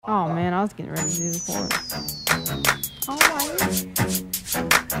Oh man, I was getting ready to do the chorus. Oh my.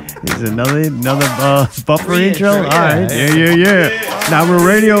 Is another buffer intro? All right. Yeah. Now we're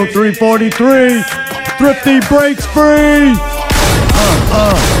Radio 343. Thrifty breaks free.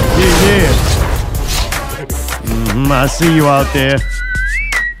 Yeah. I see you out there.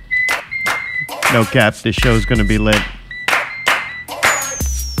 No cap, this show's gonna be lit.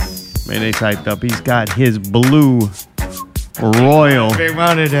 Mayonnaise hyped up. He's got his blue royal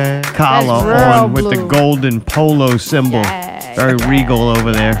collar on with the golden polo symbol. Very regal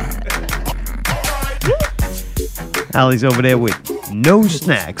over there. Allie's over there with no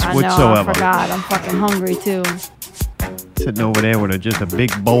snacks whatsoever. I forgot. I'm fucking hungry too. Sitting over there with just a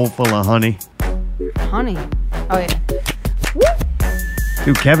big bowl full of honey. Honey? Oh yeah.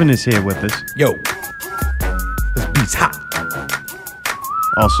 Dude, Kevin is here with us. Yo. This beat's hot.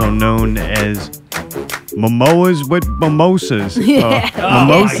 Also known as Momoas with Mimosas. Yeah.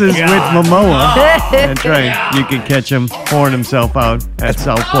 Mimosas with Momoa. That's right. You can catch him pouring himself out at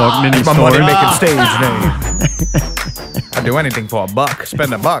Southport Mini That's my Storage. money making stage name. I'd do anything for $1.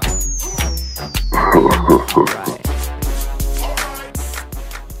 Spend $1.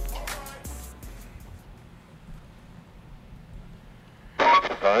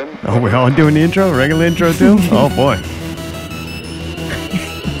 Oh, we're all doing the intro? Regular intro too? Oh boy.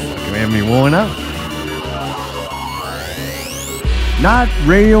 You have me worn out. Not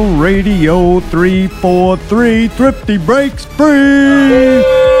Radio 343. Thrifty breaks free.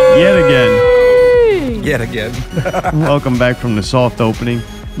 Yet again. Welcome back from the soft opening.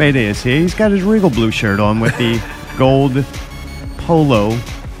 Mayday is here. He's got his Regal blue shirt on with the gold polo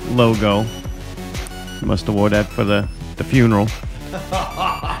logo. Must have wore that for the funeral.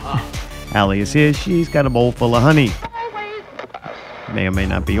 Allie is here. She's got a bowl full of honey. May or may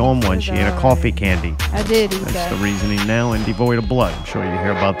not be on one. She ate a coffee candy. I did eat That's that. the reasoning now, and devoid of blood. I'm sure you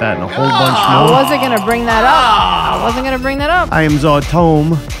hear about that and a whole bunch I more. wasn't gonna bring that up. I am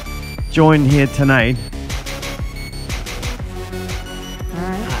Zartome, joined here tonight.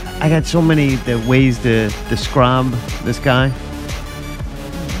 Alright. I got so many ways to describe this guy.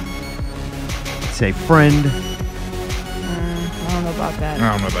 Say friend, I don't know about that.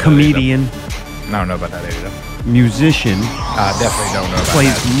 I don't know about comedian, that either. I don't know about that either. musician, I definitely don't know about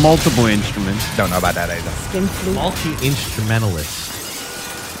plays that. multiple instruments. Don't know about that either. Skin flute.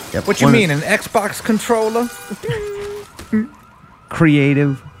 Multi-instrumentalist. Yep. What you mean, an Xbox controller?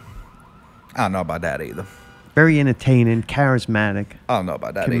 Creative, I don't know about that either. very entertaining, charismatic. I don't know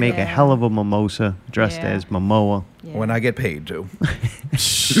about that Can either. make a hell of a mimosa dressed Yeah. as Momoa. Yeah. When I get paid to.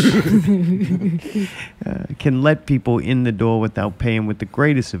 Can let people in the door without paying with the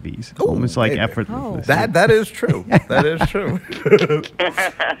greatest of ease. Ooh, Almost like baby. effortless. That is true. That is true.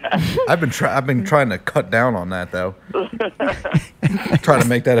 I've been trying to cut down on that though. Trying to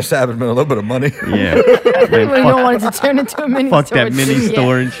make that establishment a little bit of money. Yeah. We don't want it to turn into a mini Fuck storage. that mini Yeah.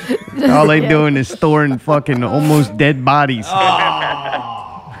 storage. All they doing is storing fucking almost dead bodies.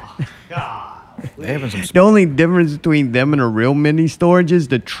 They having some The only difference between them and a real mini storage is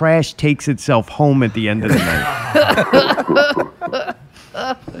the trash takes itself home at the end of the night.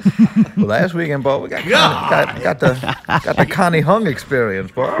 Well, last weekend, boy, we got the Connie Hung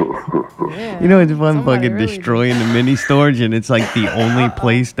experience, boy. Yeah. You know, it's fun Somebody fucking really destroying the mini storage, and it's like the only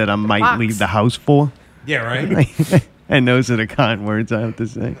place that I might Box. leave the house for. Yeah, right? And those are the kind words I have to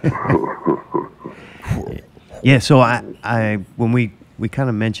say. Yeah, so I when we kind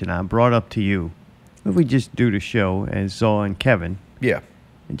of mentioned, I brought up to you, if we just do the show as Zaw and Kevin, Yeah.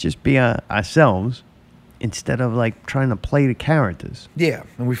 and just be ourselves, instead of like trying to play the characters. Yeah,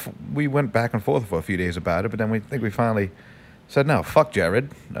 and we went back and forth for a few days about it, but then we finally said, no, fuck Jared.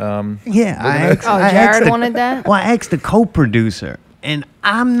 Yeah, Jared wanted that? Well, I asked the co-producer, and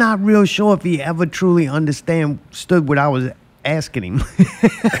I'm not real sure if he ever truly understood what I was asking him.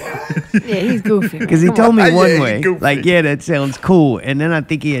 Yeah, he's goofy. man. Because he Come told on. me Yeah, one he's way, goofy. like, yeah, that sounds cool. And then I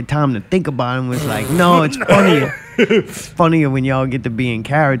think he had time to think about it and was like, no, it's funnier. It's funnier when y'all get to be in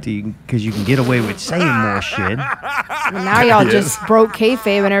character because you can get away with saying more shit. Well, now y'all just broke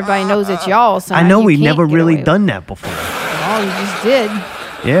kayfabe and everybody knows it's y'all. So I now know you we've can't never get really away done that before. Oh, you just did.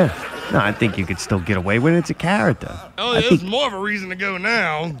 Yeah. No, I think you could still get away with it. It's a character. Oh, I there's think, more of a reason to go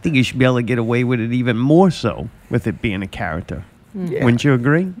now. I think you should be able to get away with it even more so with it being a character. Yeah. Wouldn't you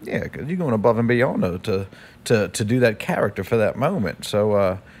agree? Yeah, because you're going above and beyond to do that character for that moment.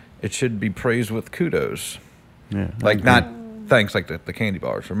 So it should be praised with kudos. Yeah. Like, not thanks, like the candy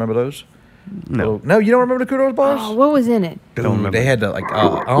bars. Remember those? No. No, you don't remember the kudos bars? Oh, what was in it? Dude, Don't remember. they had the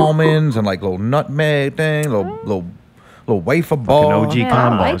almonds and like little nutmeg thing, little wafer ball. OG Man, I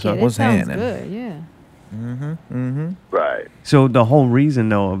combos, like huh? it. It What's sounds happening? good. Yeah. Right. So the whole reason,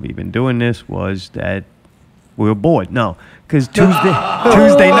 though, of even doing this was that we were bored. No, because Tuesday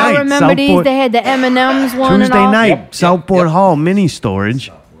I night, remember these. They had the M&M's one and Tuesday all. night, Southport Hall mini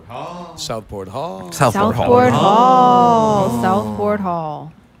storage. Southport Hall. Southport Hall. Southport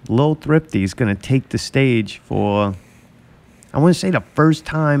Hall. Lil Thrifty's gonna take the stage for, I want to say the first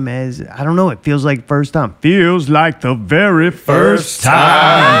time as, I don't know, it feels like first time. Feels like the very first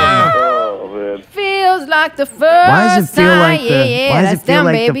time. Oh man. Feels like the first Why does it feel time. like the, Yeah, why does that's it feel them,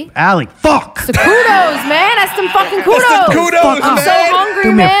 like baby. the, Alec, fuck! The kudos, man. That's them fucking kudos. kudos, I'm man. so hungry, Do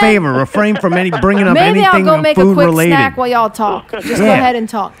me man. a favor, refrain from bringing up Maybe I'll anything go make a food quick related. snack while y'all talk. Just go Yeah. ahead and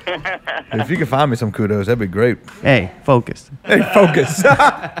talk. If you can find me some kudos, that'd be great. Hey, focus. Hey, focus. Here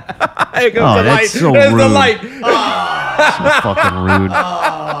goes Oh, the light. that's so There's the rude. light. So fucking rude.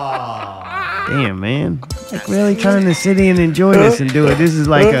 Damn, man. Like really trying to sit here and enjoy this and do it. This is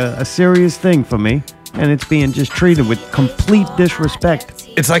like a serious thing for me. And it's being just treated with complete disrespect.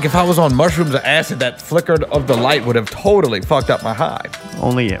 It's like if I was on mushrooms or acid, that flicker of the light would have totally fucked up my high.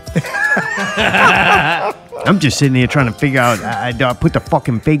 Only if. I'm just sitting here trying to figure out. I put the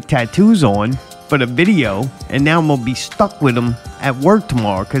fucking fake tattoos on for the video, and now I'm gonna be stuck with them at work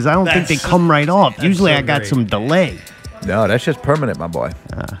tomorrow because I don't think they come right off. Usually so I got great. some delay. No, that's just permanent, my boy.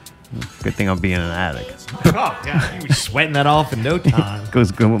 Good thing I'll be in an attic. Oh, God. You were sweating that off in no time.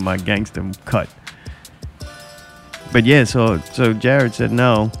 Goes good with my gangster cut. But yeah, so Jared said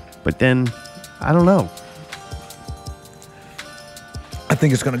no, but then I don't know. I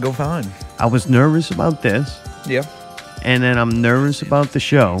think it's gonna go fine. I was nervous about this, Yeah. and then I'm nervous about the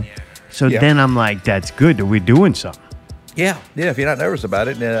show. So Yeah. then I'm like, that's good that we're doing something. Yeah. Yeah. If you're not nervous about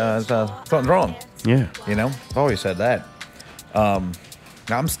it, something's wrong. Yeah. You know, I've always said that.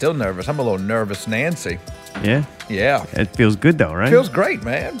 Now I'm still nervous. I'm a little nervous, Nancy. Yeah. Yeah. It feels good though, right? Feels great,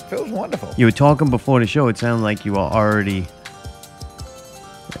 man. Feels wonderful. You were talking before the show. It sounded like you were already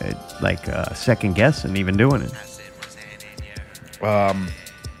second guessing even doing it.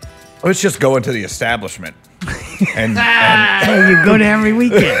 Let's just go into the establishment and Hey, you go there every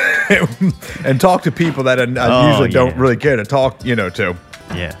weekend. and talk to people that I Oh, usually don't yeah. really care to talk, to.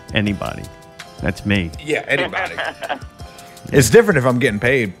 Yeah, anybody. That's me. Yeah, anybody. It's different if I'm getting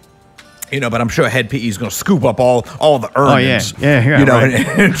paid, but I'm sure Head PE's going to scoop up all the earnings. Oh, yeah. Yeah, right.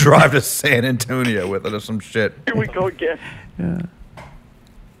 and drive to San Antonio with it or some shit. Here we go again.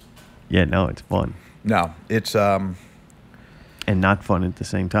 Yeah, no, it's fun. No, it's And not fun at the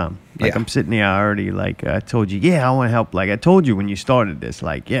same time. Like Yeah. I'm sitting here already like I told you, yeah, I want to help. Like I told you when you started this,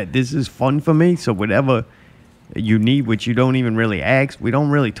 like, yeah, this is fun for me. So whatever you need, which you don't even really ask, we don't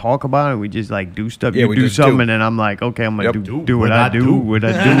really talk about it. We just like do stuff. Yeah, You we do just something, do. and then I'm like, okay, I'm gonna Yep. do what I do. What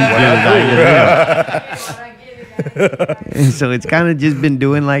I do. And so it's kind of just been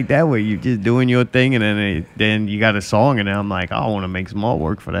doing like that, where you're just doing your thing, and then you got a song, and then I'm like, I want to make some more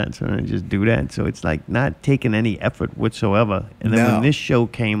work for that, so then I just do that. So it's like not taking any effort whatsoever. And then No. when this show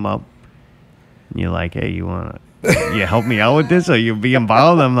came up, and you're like, hey, you help me out with this, or you be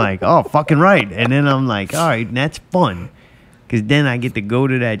involved? I'm like, oh, fucking right. And then I'm like, all right, and that's fun, because then I get to go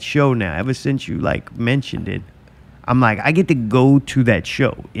to that show now. Ever since you like mentioned it, I'm like, I get to go to that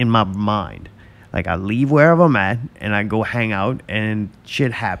show in my mind. Like, I leave wherever I'm at, and I go hang out, and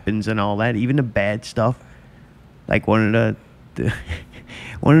shit happens and all that, even the bad stuff. Like, one of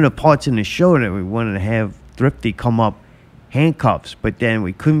the parts in the show that we wanted to have Thrifty come up, handcuffs, but then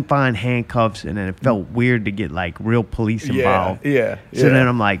we couldn't find handcuffs, and then it felt weird to get, like, real police involved. yeah. So then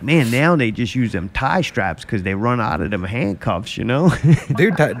I'm like, man, now they just use them tie straps because they run out of them handcuffs,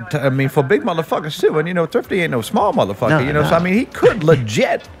 Dude, I mean, for big motherfuckers too, and Thrifty ain't no small motherfucker, No, So no. I mean, he could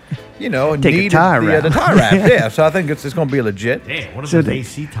legit, Take a need tie wrap. the tie wrap. Yeah, so I think it's going to be legit. Damn, one of So those the-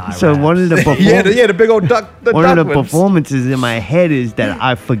 AC tie So one of the Yeah, the big old duck. one of the duck ones. performances in my head is that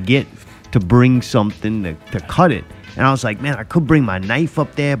I forget to bring something to cut it. And I was like, man, I could bring my knife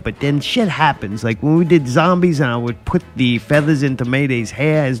up there, but then shit happens. Like when we did zombies and I would put the feathers into Mayday's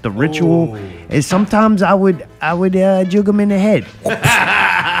hair as the ritual, and sometimes I would jug him in the head.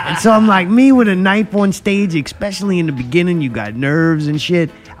 And so I'm like, me with a knife on stage, especially in the beginning, you got nerves and shit.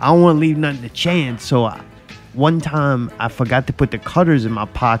 I don't want to leave nothing to chance. So one time I forgot to put the cutters in my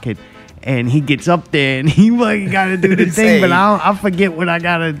pocket, and he gets up there and he fucking got to do the thing, but I forget what I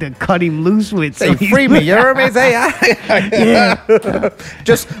got to cut him loose with. Say, he's- free me, you hear me? Say, Yeah.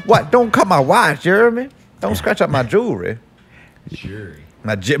 just what? Don't cut my watch, you hear me? Don't scratch up my jewelry. Jury.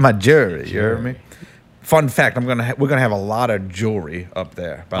 My jewelry, you hear me? Fun fact: we're gonna have a lot of jewelry up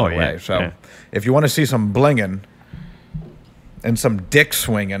there. By Oh, the yeah, way, so yeah. if you want to see some blinging and some dick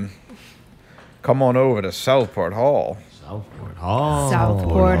swinging, come on over to Southport Hall. Southport Hall.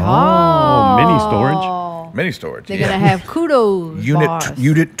 Southport Oh, Hall. mini storage. Mini storage. They're gonna have kudos. boss.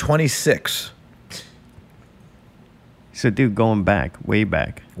 Unit 26. So, dude, going back, way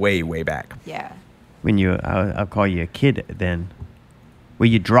back, Way back. Yeah. when I'll call you a kid then. Were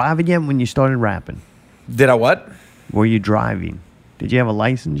you driving yet when you started rapping? Did I what? Were you driving? Did you have a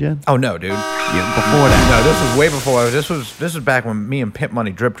license yet? Oh no, dude. Yeah, before that. No, this was way before. This was back when me and Pimp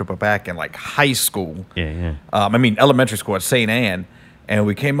Money Drip were back in like high school. Yeah. Elementary school at St. Anne, and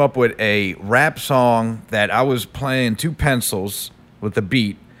we came up with a rap song that I was playing 2 pencils with the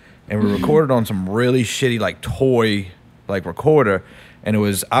beat, and we recorded on some really shitty like toy like recorder, and it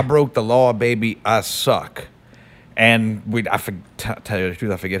was "I broke the law, baby, I suck," and tell you the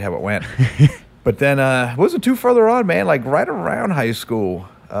truth, I forget how it went. But then it wasn't too further on, man. Like right around high school,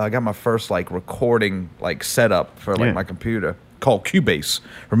 I got my first like recording like setup for like my computer called Cubase.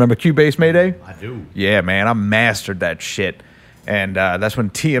 Remember Cubase, Mayday? I do. Yeah, man, I mastered that shit. And that's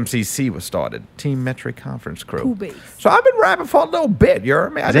when TMCC was started, Team Metric Conference Crew. Cubase. So I've been rapping for a little bit, you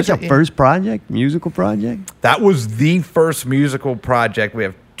heard me? Is that your first project, musical project? That was the first musical project. We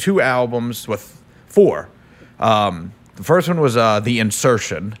have 2 albums with 4. The first one was The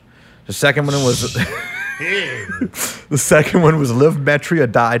Insertion. The second one was Live Metri or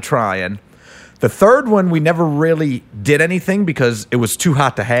Die Tryin'. The third one we never really did anything because it was too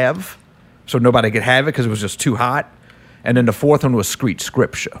hot to have, so nobody could have it because it was just too hot. And then the fourth one was Street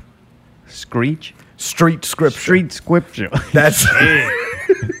Scripture. Screech? Street Scripture. Street Scripture. That's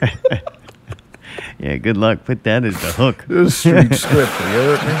Yeah, good luck. Put that as the hook. Street Scripture.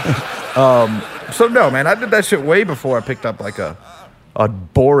 You heard me? So no, man, I did that shit way before I picked up like a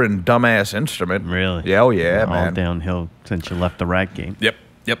boring dumbass instrument. Really? Yeah, oh yeah, All man. downhill since you left the rat game. Yep.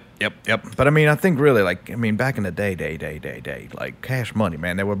 But I mean, I think really, back in the day, like Cash Money,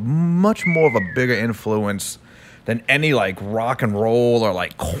 man, they were much more of a bigger influence than any like rock and roll or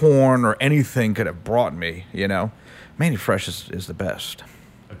like Korn or anything could have brought me. You know, Manny Fresh is the best.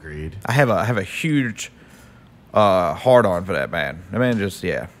 Agreed. I have a huge hard on for that man. That man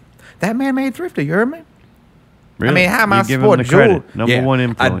that man made Thrifty. You heard me? Really? I mean, how am I You give him the supporting credit. Number one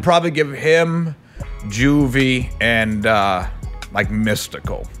influence. I'd probably give him Juvie and like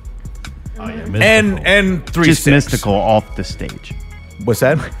Mystical. Oh, yeah, And 3 Just 6. Mystical off the stage. What's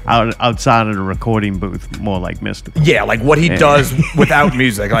that? Outside of the recording booth, more like Mystical. Yeah, like what he does without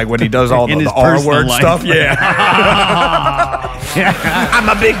music, like when he does all In the his R personal word life. stuff. Yeah, I'm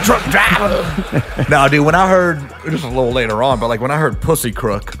a big truck driver. No, dude, when I heard this was a little later on, but like when I heard Pussy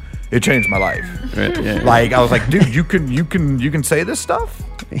Crook, it changed my life. Right, yeah. Like I was like, dude, you can say this stuff,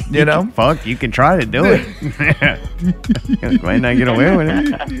 you know? Fuck, you can try to do it. Might not get away with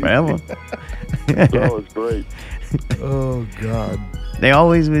it forever. That was great. Oh God. They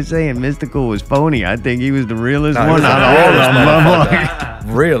always been saying Mystical was phony. I think he was the realest Nah, he one was out the of all of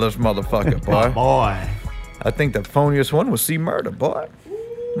them. Realest motherfucker, boy. Boy. I think the phoniest one was C Murder, boy.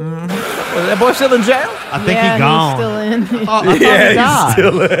 Was that boy still in jail? I think yeah, he gone. He's still in. He's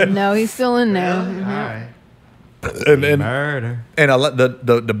still in. No, he's still in there. All Mhm. right. And Murder.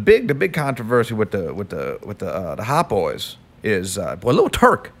 the big controversy with the Hot Boys is boy, Lil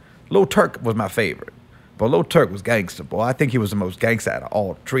Turk. Lil Turk was my favorite, but Lil Turk was gangster, boy. I think he was the most gangster out of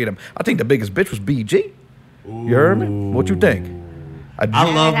all three of them. I think the biggest bitch was BG. You heard me? What you think? I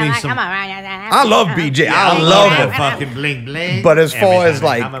love me some. I love BG. I I love that him. fucking bling bling. But as far as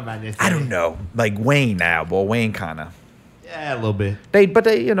like, Everybody- I don't know, like Wayne now, boy. Wayne kind of Yeah, a little bit.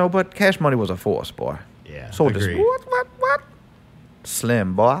 but Cash Money was a force, boy. Yeah, So just agreed. what?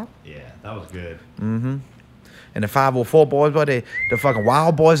 Slim, boy. Yeah, that was good. And the 504 boys, boy, the fucking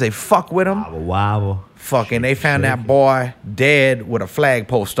Wild Boys, they fuck with him. Wobble wobble. Fucking, they found that boy dead with a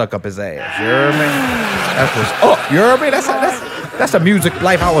flagpole stuck up his ass. You hear me? That was, you hear me? That's the music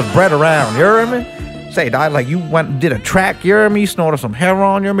life I was bred around. You hear me? Say, dog, like you went and did a track, you hear me? Snorted some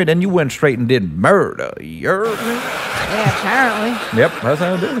heroin, you hear me? Then you went straight and did murder. You hear me? Yeah, apparently. Yep, that's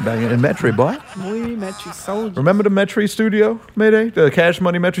how it is back in Metri, boy. We met you soldiers. Remember the Metri studio, Mayday? The Cash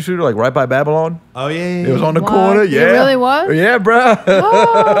Money Metri studio, like right by Babylon? Oh yeah. It was on the What? corner, It yeah. really was? Yeah, bro.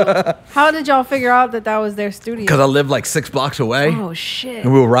 Oh, how did y'all figure out that was their studio? Because I lived like 6 blocks away. Oh shit!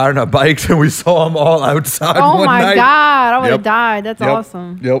 And we were riding our bikes and we saw them all outside Oh one my night. god! I would have Yep. died. That's Yep.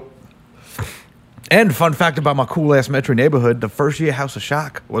 awesome. Yep. And fun fact about my cool ass Metro neighborhood: the first year House of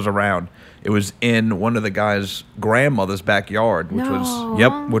Shock was around, it was in one of the guy's grandmother's backyard, which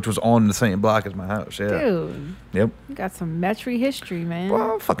No. which was on the same block as my house. Yeah. Dude, Yep. you got some Metri history, man.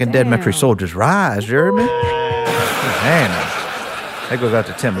 Well, fucking dead Metro Damn. soldiers rise. You hear me? Man, that goes out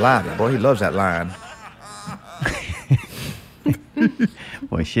to Tim Lobby. Boy, he loves that line.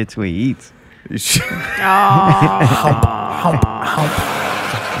 Boy, shit's where he eats. Hump, hump, hump.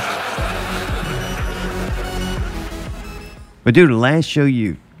 But dude, the last show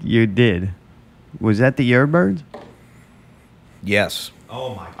you did, was that the Yardbirds? Yes.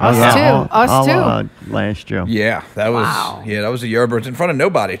 Oh my God. Us too. Last show. Yeah, that was that was the Yardbirds in front of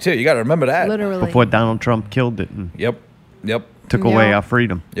nobody too. You got to remember that. Literally. Before Donald Trump killed it and Yep. took away our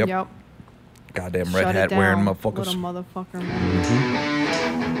freedom. Yep. Goddamn red Shut it hat down, wearing motherfuckers. little motherfucker, man.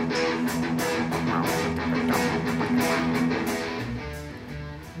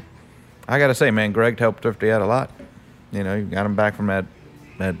 I gotta say, man, Greg helped Thrifty out a lot. You know, you got him back from that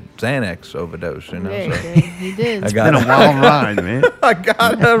Xanax overdose. You know, Yeah, so. he did. It's been a wild ride, man. I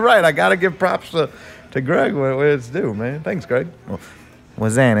gotta give props to Greg where it's due, man. Thanks, Greg. Well,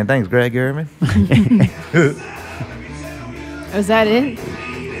 Xan, thanks, Greg. You hear me? Is that it?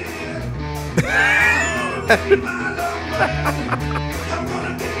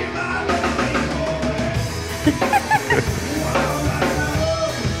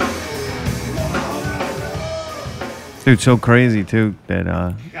 Dude, so crazy too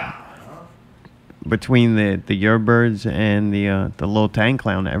that between the Yardbirds and the Little Tang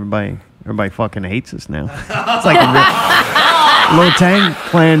Clown, everybody fucking hates us now. It's like a Little Tang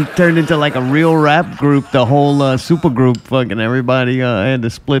Clan turned into like a real rap group. The whole super group, fucking everybody had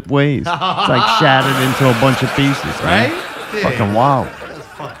to split ways. It's like shattered into a bunch of pieces, man. Right? Fucking wild.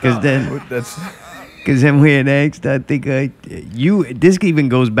 Because then we had asked, I think, this even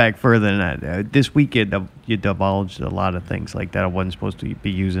goes back further than that. This week you divulged a lot of things like that. I wasn't supposed to be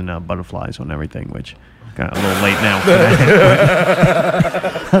using butterflies on everything, which kind of a little late now for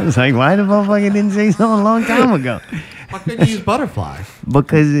that. I was like, why the motherfucker didn't say so a long time ago? Why couldn't you use butterflies?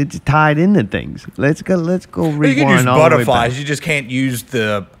 Because it's tied into things. Let's go rewind You can use all the way back. butterflies. You just can't use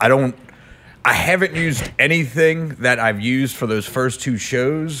I haven't used anything that I've used for those first two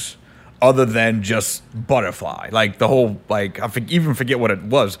shows other than just butterfly. Like the whole, like, even forget what it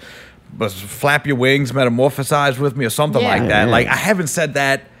was. But flap your wings, metamorphosize with me or something like that. Yeah. Like, I haven't said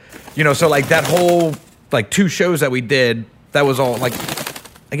that, so like that whole, like, two shows that we did, that was all, like,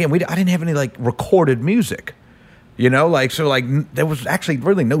 again, I didn't have any, like, recorded music. There was actually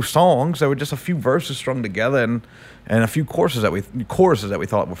really no songs. There were just a few verses strung together and a few choruses that we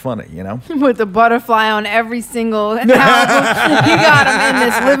thought were funny, With the butterfly on every single album. You got him in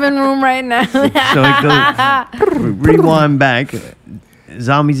this living room right now. So it goes, rewind back.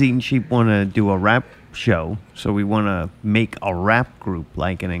 Zombies Eating Sheep want to do a rap show, so we want to make a rap group,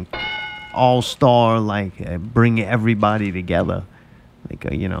 like an all-star, like bring everybody together, like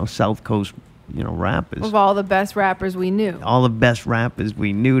South Coast, rappers. Of all the best rappers we knew. All the best rappers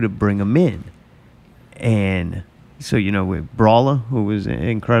we knew to bring them in, and so with Brawler, who was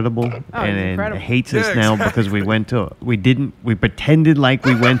incredible, and hates us now because we pretended like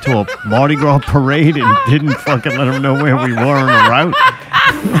we went to a Mardi Gras parade and didn't fucking let him know where we were on the route.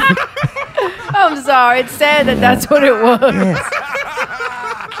 I'm sorry, it's sad that's what it was. Yes.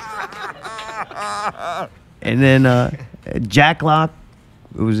 And then Jack Lock.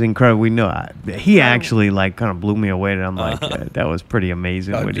 It was incredible. We know he actually kind of blew me away. And I'm like, that was pretty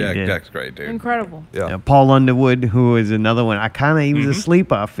amazing what he did. Jack's great, dude. Incredible. Yeah. Paul Underwood, who is another one. He was a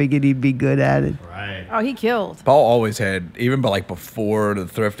sleeper. I figured he'd be good at it. Right. Oh, he killed. Paul always had, even before the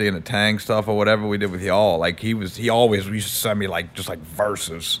Thrifty and the Tang stuff or whatever we did with y'all, like he always used to send me just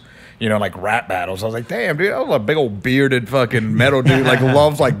verses. Like rap battles. I was like, damn, dude, I was a big old bearded fucking metal dude,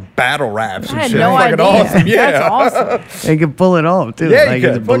 loves battle raps and I had shit. no Fucking idea. awesome. Yeah. That's awesome. He could pull it off, too. Yeah, he it's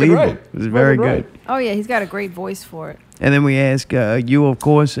could. Fucking believable. right. It was very good. Oh, yeah, he's got a great voice for it. And then we asked you, of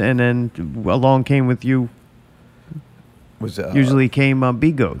course, and then along came with you. Usually came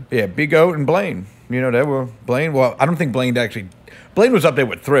B-Goat. Yeah, B-Goat and Blaine. They were Blaine. Well, I don't think Blaine was up there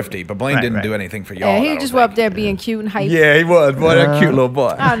with Thrifty, but Blaine didn't do anything for y'all. Yeah, he just was up there being cute and hype. Yeah, he was. Boy, that cute little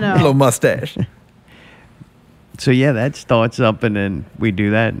boy. I know. Little mustache. So, yeah, that starts up, and then we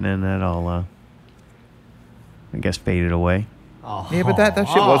do that, and then that all, I guess, faded away. Oh. Yeah, but that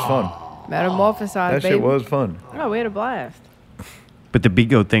shit was fun. Metamorphosized, That baby. shit was fun. Oh, we had a blast. But the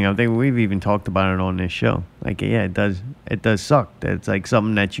B-Goat thing, I think we've even talked about it on this show. It does suck. It's like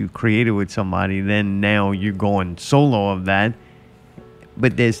something that you created with somebody, then now you're going solo of that.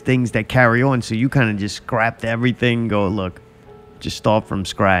 But there's things that carry on, so you kind of just scrapped everything, go, look, just start from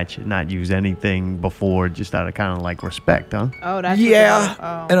scratch and not use anything before, just out of kind of respect, huh? Oh, that's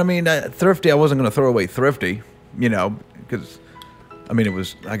Yeah. And I mean, Thrifty, I wasn't going to throw away Thrifty, because, it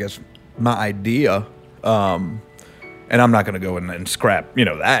was, I guess, my idea. And I'm not going to go in and scrap,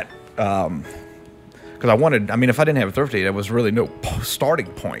 that. Because I wanted, if I didn't have Thrifty, there was really no starting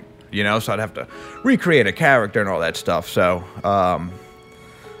point, so I'd have to recreate a character and all that stuff. So,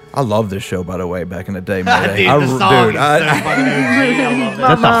 I love this show, by the way. Back in the day, man. Dude, the song is so fucking OG. I love Is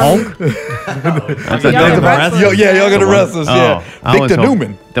that the Hulk? That's Young another and Restless. Yeah, Young and the Restless. Yeah, I was Victor hoping-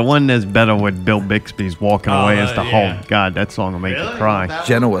 Newman. The one that's better with Bill Bixby's walking away as the yeah. Hulk. God, that song will make you cry.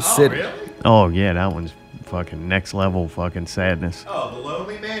 Genoa City. Really? Oh yeah, that one's fucking next level fucking sadness. Oh, The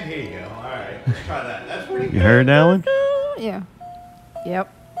Lonely Man? Here you go. All right, let's try that. That's pretty good. You heard that one? Yeah.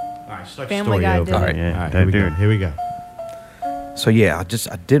 Yep. All right, start Family your story Guy over. did it. All right. Yeah, All right, that here we go. dude. Here we go. So yeah, I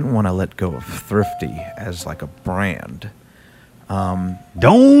didn't want to let go of Thrifty as like a brand.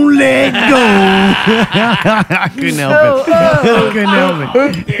 Don't let go. I couldn't help it. I couldn't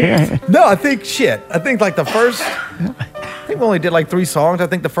help it. No, I think like the first, I think we only did like 3 songs. I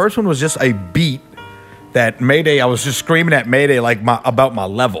think the first one was just a beat that Mayday, I was just screaming at Mayday like about my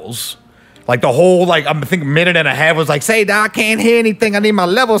levels. Like the whole, like, I think minute and a half was like, say, I can't hear anything. I need my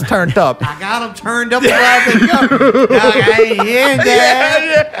levels turned up. I got them turned up. Yeah.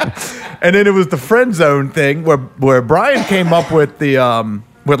 And then it was the friend zone thing where Brian came up with the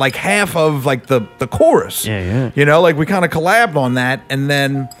with like half of like the chorus. Yeah. You know, like we kind of collabed on that, and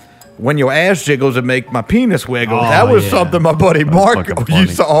then when your ass jiggles and make my penis wiggle, that was something my buddy Mark fucking funny.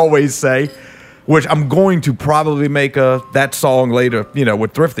 used to always say. Which I'm going to probably make that song later, you know,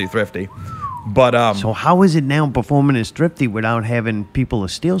 with Thrifty. But So how is it now performing as Thrifty without having people to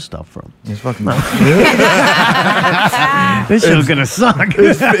steal stuff from? it's fucking This show's gonna suck.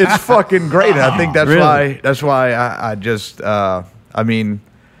 it's fucking great. I think that's Really? why I just I mean,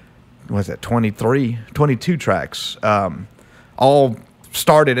 what's that, 22 tracks, all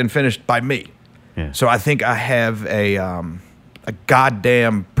started and finished by me. Yeah. So I think I have a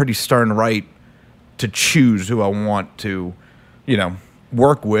goddamn pretty stern right to choose who I want to, you know,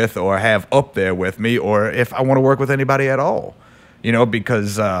 work with or have up there with me, or if I want to work with anybody at all, you know,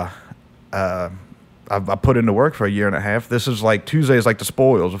 because I put into work for a year and a half. This is like Tuesday is like the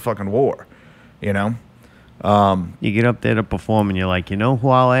spoils of fucking war, you know. You get up there to perform and you're like, you know who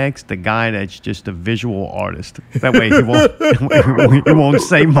I'll ask? The guy that's just a visual artist. That way he won't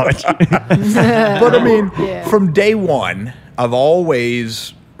say much. But I mean, Yeah. from day one, I've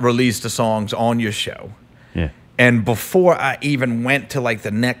always released the songs on your show. Yeah. And before I even went to like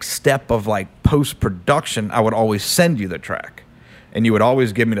the next step of like post-production, I would always send you the track. And you would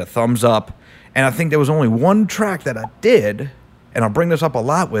always give me the thumbs up. And I think there was only one track that I did, and I'll bring this up a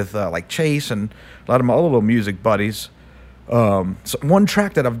lot with like Chase and a lot of my other little music buddies. So one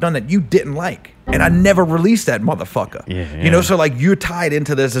track that I've done that you didn't like, and I never released that motherfucker. Yeah, You know, yeah. so like you're tied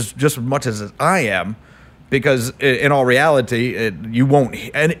into this as just as much as I am, because in all reality, you won't,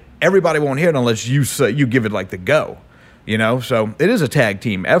 and everybody won't hear it unless you say, you give it like the go. You know, so it is a tag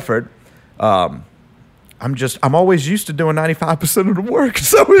team effort. I'm always used to doing 95% of the work,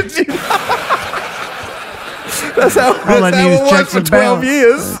 so it's that's how I need is it was checks for and 12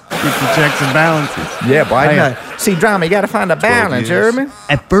 years. Get the checks and balances. Yeah, boy. I know. See, drama, you got to find a balance, you hear me?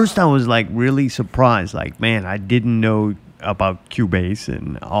 At first, I was like really surprised. Like, man, I didn't know about Cubase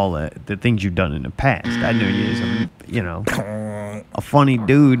and all the things you've done in the past. I knew you as a funny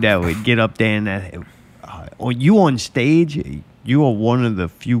dude that would get up there and that. Or you on stage, you are one of the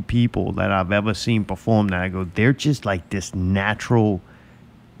few people that I've ever seen perform that I go, they're just like this natural,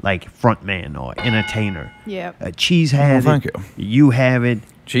 like frontman or entertainer. Yep. Cheese has thank it. you. You have it.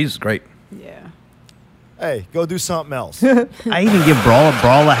 Cheese is great. Yeah. Hey, go do something else. I even give Brawler.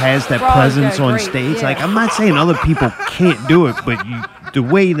 Brawler has that Brawler's presence got on great, stage. yeah. Like, I'm not saying other people can't do it, but the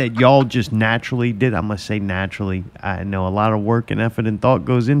way that y'all just naturally did, I'm going to say naturally. I know a lot of work and effort and thought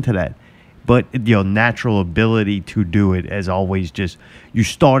goes into that. But your natural ability to do it is always just, you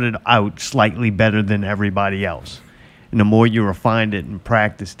started out slightly better than everybody else. And the more you refined it and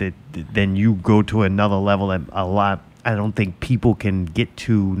practiced it, then you go to another level that I don't think people can get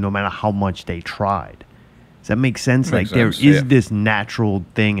to no matter how much they tried. Does that make sense? Makes Like there sense, is yeah. this natural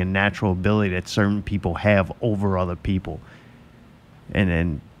thing and natural ability that certain people have over other people. And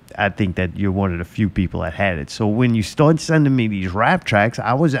then I think that you're one of the few people that had it. So when you start sending me these rap tracks,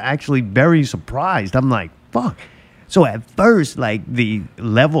 I was actually very surprised. I'm like, fuck. So at first, like the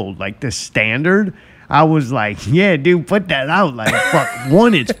level, like the standard, I was like, yeah, dude, put that out. Like, fuck.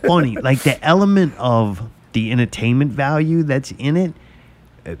 One, it's funny. Like the element of the entertainment value that's in it,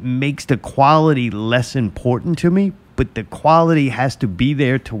 it makes the quality less important to me, but the quality has to be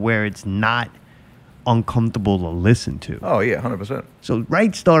there to where it's not uncomfortable to listen to. Oh, yeah, 100%. So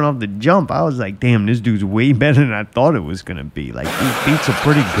right starting off the jump, I was like, damn, this dude's way better than I thought it was going to be. Like, these beats are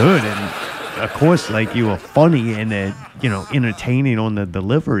pretty good. And, of course, like, you were funny and, entertaining on the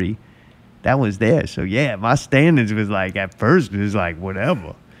delivery. That was there. So, yeah, my standards was like, at first, it was like,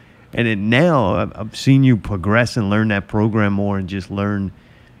 whatever. And then now I've seen you progress and learn that program more and just learn,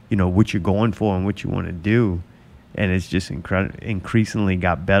 what you're going for and what you want to do. And it's just increasingly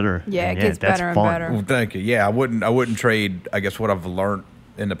got better. Yeah, And it gets that's better and fun. better. Well, thank you. Yeah, I wouldn't trade, I guess, what I've learned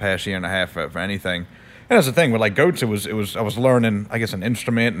in the past year and a half for anything. And that's the thing with like Goats. I was learning, I guess, an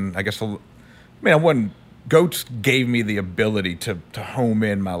instrument, and I guess Goats gave me the ability to home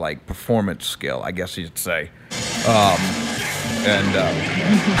in my like performance skill, I guess you'd say. There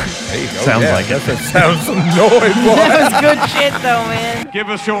you go. Sounds like it. That sounds annoying, boy. That was good shit, though, man. Give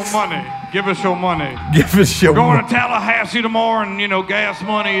us your money. Give us your money. Give us your Going money. to Tallahassee tomorrow, and gas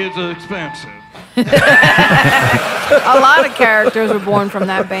money is expensive. A lot of characters were born from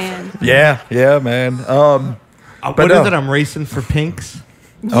that band. Yeah, man. What is it? I'm racing for pinks.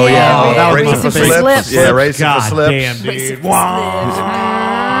 Oh yeah, man. that was racing my for favorite. slips. Yeah, racing for God slips. damn, dude. Racing for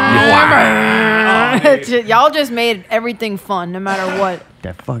slips. Y'all just made everything fun, no matter what.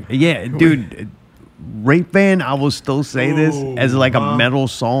 Dude. Rape Band, I will still say this as like a metal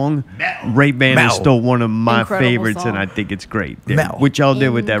song. Rape Band is still one of my Incredible favorites, song. and I think it's great. Metal. What y'all did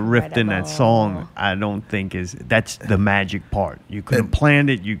with that riff in that Incredible. song, I don't think that's the magic part. You could have planned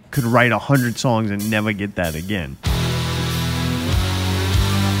it. You could write 100 songs and never get that again.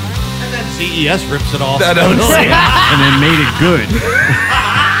 And then CES rips it off. I don't see it. And then made it good.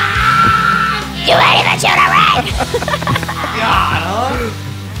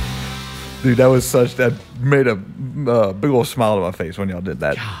 Dude, that made a big old smile on my face when y'all did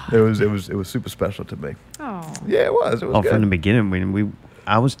that. It was super special to me. Oh. Yeah, it was. It was good. From the beginning, when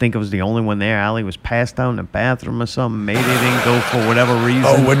I was thinking I was the only one there. Allie was passed out in the bathroom or something. Maybe they didn't go for whatever reason.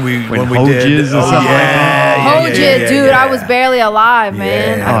 Oh, when we Hojes did. or something like that. Hojid, dude, I was barely alive,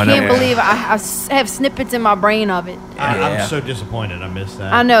 man. Yeah. I Oh, can't no. believe I have snippets in my brain of it. I'm so disappointed I missed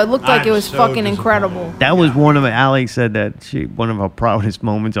that. I know, it looked like I'm it was so fucking disappointed. incredible. That was one of Allie said that one of her proudest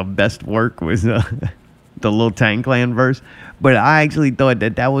moments of best work was the Lil Tang Clan verse. But I actually thought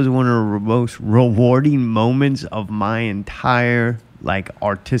that was one of the most rewarding moments of my entire like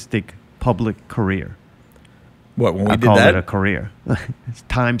artistic public career. What, when we I did call that? it a career. It's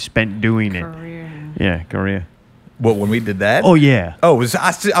time spent doing it. Yeah, career. What, when we did that? Oh yeah. Oh,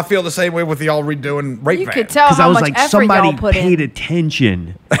 I feel the same way with y'all redoing Rape You Band. could tell Because I how was much like, effort somebody y'all put paid in.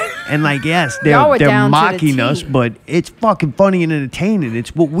 attention. And like, yes, Y'all were they're down to the mocking T. us, but it's fucking funny and entertaining.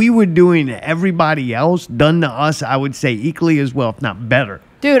 It's what we were doing to everybody else, done to us, I would say equally as well, if not better.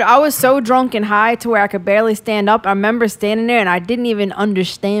 Dude, I was so drunk and high to where I could barely stand up. I remember standing there and I didn't even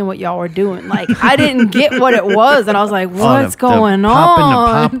understand what y'all were doing. Like, I didn't get what it was. And I was like, what's going Popping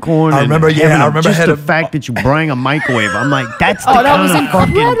on? the popcorn. I remember, and yeah, having I remember just had the a- fact that you bring a microwave. I'm like, that's the Oh, that was kind of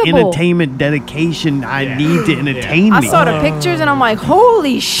fucking incredible. entertainment dedication I need to entertain I me. saw the pictures and I'm like,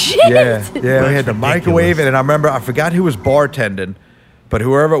 holy shit. Yeah, we had the microwave, and I remember, I forgot who was bartending, but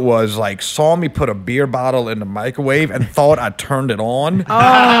whoever it was, like, saw me put a beer bottle in the microwave and thought I turned it on.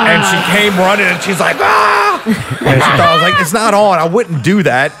 And she came running, and she's like, ah! And she thought, I was like, it's not on. I wouldn't do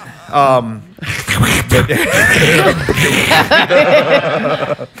that.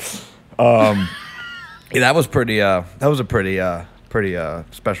 Yeah, that was pretty. That was a pretty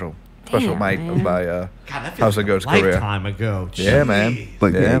special Damn, night man. of my God, that feels House of like Ghosts a career. lifetime ago. Yeah, man. Jeez.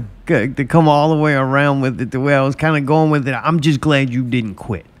 But Yeah. good to come all the way around with it the way I was kind of going with it. I'm just glad you didn't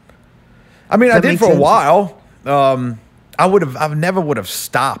quit. I mean, Does I that did make for a sense? while. I never would have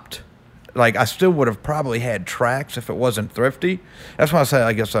stopped. Like, I still would have probably had tracks if it wasn't Thrifty. That's why I say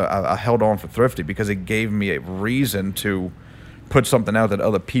I guess I held on for Thrifty, because it gave me a reason to put something out that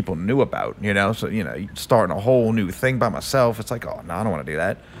other people knew about, you know? So, you know, starting a whole new thing by myself, it's like, oh, no, I don't want to do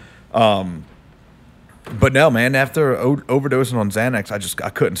that. But no, man, after overdosing on Xanax, I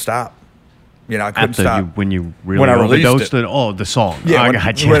couldn't stop. You know, I couldn't After stop. when you really When I released overdosed it. the song. Yeah, I when,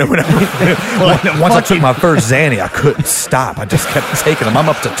 got you. once I took my first Xanny, I couldn't stop. I just kept taking them. I'm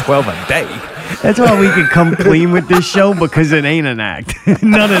up to 12 a day. That's why we can come clean with this show, because it ain't an act.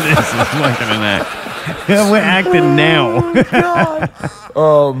 None of this is fucking an act. We're acting now.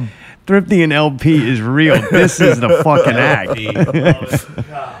 Thrifty and LP is real. This is the fucking act.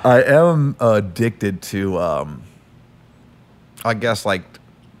 I am addicted to, I guess, like,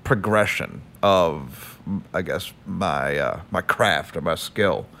 progression of, I guess, my my craft or my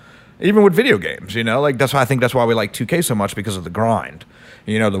skill. Even with video games, you know, like that's why we like 2K so much, because of the grind.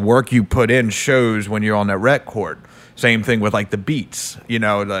 You know, the work you put in shows when you're on that rec court. Same thing with like the beats. You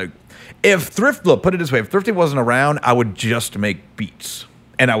know, like put it this way, if Thrifty wasn't around, I would just make beats.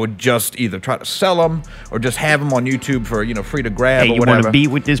 And I would just either try to sell them or just have them on YouTube for, you know, free to grab Hey, or you whatever. want to beat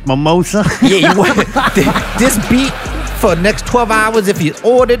with this mimosa? Yeah, you want this beat for the next 12 hours. If you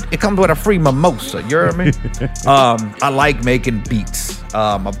ordered, it comes with a free mimosa. You hear me? I like making beats.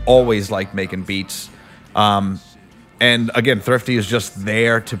 I've always liked making beats. And again, Thrifty is just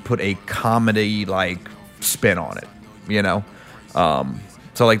there to put a comedy like spin on it, you know.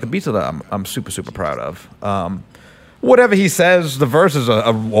 So like the beats of that, I'm super super proud of. Whatever he says, the verses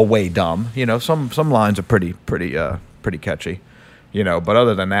are way dumb. You know, some lines are pretty catchy. You know, but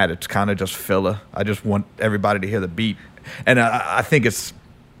other than that, it's kind of just filler. I just want everybody to hear the beat, and I think it's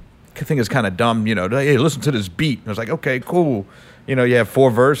kind of dumb. You know, hey, listen to this beat. And it's like, okay, cool. You know, you have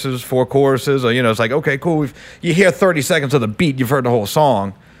 4 verses, 4 choruses, or, you know, it's like, okay, cool. You hear 30 seconds of the beat, you've heard the whole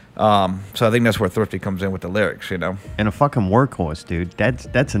song. So I think that's where Thrifty comes in with the lyrics, you know. And a fucking workhorse, dude.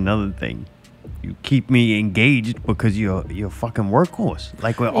 That's another thing. You keep me engaged because you're a fucking workhorse.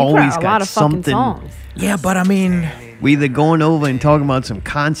 Like we always got something. Yeah, but I mean, we either going over and talking about some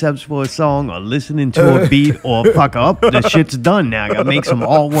concepts for a song or listening to a beat or fuck up. The shit's done now. I gotta make some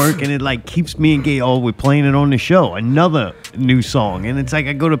artwork and it like keeps me engaged. Oh, we're playing it on the show. Another new song. And it's like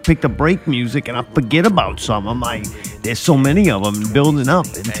I go to pick the break music and I forget about some. I'm like, there's so many of them building up.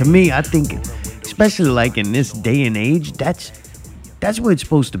 And to me, I think, especially like in this day and age, that's what it's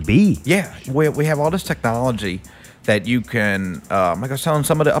supposed to be. Yeah, we have all this technology that you can, like I was telling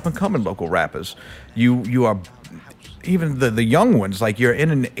some of the up-and-coming local rappers, you are, even the young ones, like you're in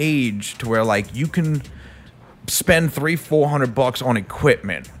an age to where like you can spend $300-400 on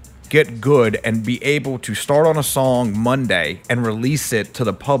equipment, get good, and be able to start on a song Monday and release it to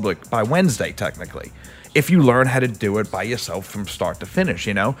the public by Wednesday, technically. If you learn how to do it by yourself from start to finish,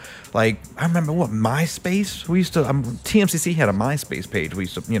 you know? Like, I remember, MySpace? We used to, TMCC had a MySpace page we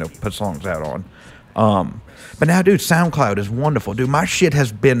used to, you know, put songs out on. But now, dude, SoundCloud is wonderful. Dude, my shit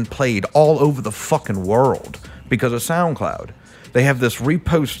has been played all over the fucking world because of SoundCloud. They have this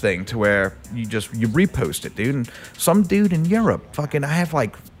repost thing to where you repost it, dude. And some dude in Europe, I have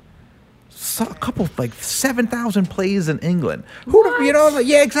like a couple, like 7,000 plays in England. Who, you know, like,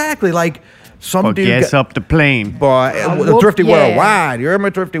 yeah, exactly. Like, some dude gas up the plane. Boy, Thrifty Worldwide. You hear me?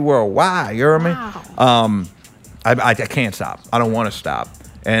 Thrifty Worldwide. You hear me? I can't stop. I don't want to stop.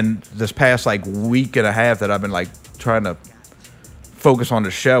 And this past like week and a half that I've been like trying to focus on the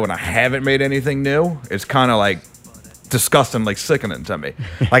show and I haven't made anything new, it's kind of like disgusting, like sickening to me.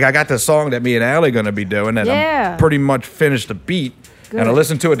 Like I got this song that me and Allie going to be doing and I'm pretty much finished the beat. Good. And I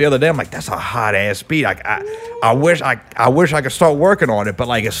listened to it the other day. I'm like, that's a hot ass beat. I wish I could start working on it, but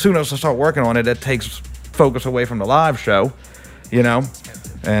like as soon as I start working on it, that takes focus away from the live show, you know.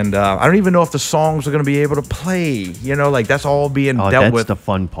 And I don't even know if the songs are going to be able to play. You know, like that's all being dealt with. That's the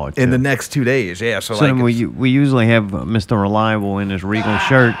fun part in the next 2 days. Yeah. So like we usually have Mr. Reliable in his Regal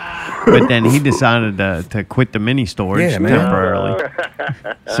shirt, but then he decided to quit the mini storage temporarily.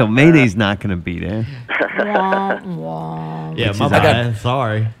 So Mayday's not going to be there. Yeah, my bad.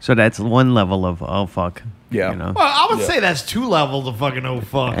 Sorry. So that's one level of oh fuck. Yeah. You know? Well, I would say that's 2 levels of fucking oh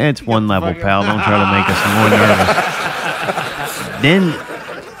fuck. It's one level, pal. Don't try to make us more nervous. Then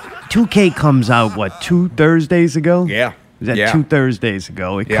 2K comes out, 2 Thursdays ago? Yeah. Was that 2 Thursdays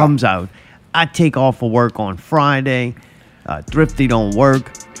ago? It comes out. I take off of work on Friday. Thrifty don't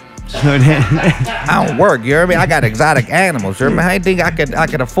work. So I don't work, you hear me? I got exotic animals, you hear me? I think I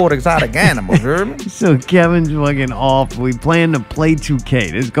could afford exotic animals, you hear me? So Kevin's fucking off. We plan to play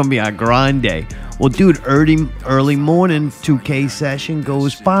 2K. This is going to be our grind day. Well, dude, early morning 2K session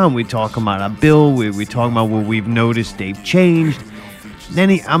goes fine. We talking about our bill. We talking about what we've noticed they've changed.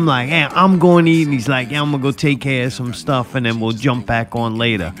 Then I'm like, hey, I'm going to eat. And he's like, yeah, I'm going to go take care of some stuff. And then we'll jump back on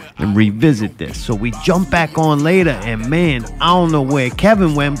later and revisit this. So we jump back on later. And, man, I don't know where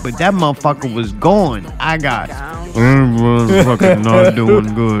Kevin went, but that motherfucker was gone. I got fucking not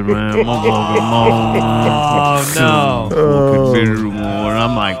doing good, man. Oh, no. And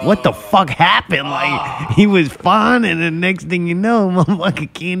I'm like, what the fuck happened? Like, he was fine. And the next thing you know,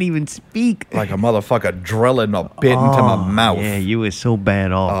 motherfucker can't even speak. Like a motherfucker drilling a bit into my mouth. Yeah, you were so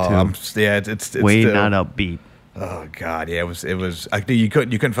bad off, too. It's way still, not upbeat. Oh God, yeah, it was. You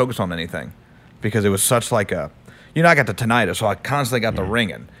couldn't focus on anything because it was such like a, you know, I got the tinnitus, so I constantly got the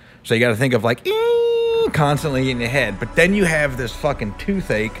ringing. So you got to think of like constantly in your head, but then you have this fucking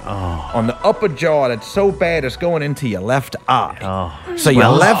toothache on the upper jaw that's so bad it's going into your left eye. So your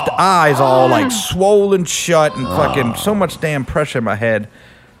left eye's all like swollen shut and fucking so much damn pressure in my head.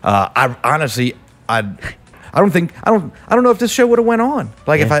 I honestly, I don't know if this show would have went on.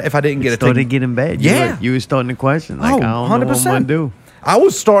 Like if I didn't get it. Started getting bad. Yeah. You were starting to question. Like, I don't 100%. Know what I'm gonna do. I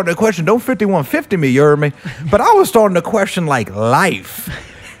was starting to question, don't 5150 me, you heard me? But I was starting to question like life.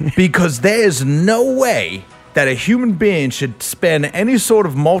 Because there's no way that a human being should spend any sort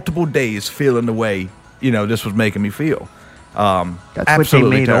of multiple days feeling the way, you know, this was making me feel. That's what they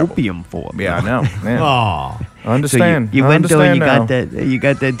made opium for. Yeah, I know. Man. I understand. So you I went there and understand you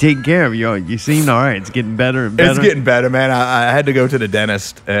got that taken care of. You seemed all right. It's getting better and better. It's getting better, man. I had to go to the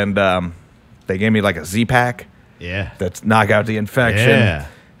dentist, and they gave me like a Z-Pack. Yeah. That's knock out the infection. Yeah.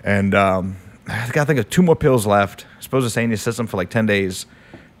 And I think of 2 more pills left. I'm supposed to stay in your system for like 10 days.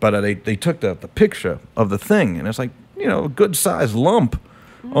 But they took the picture of the thing, and it's like, a good sized lump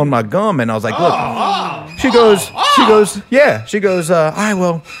on my gum. And I was like, look. She goes, yeah. She goes, all right,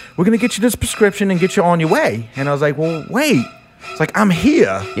 well, we're going to get you this prescription and get you on your way. And I was like, well, wait. It's like, I'm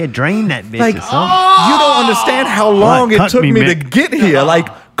here. Yeah, drain that bitch Like, or something. you don't understand how long it Cut took me, me man. to get here. Like,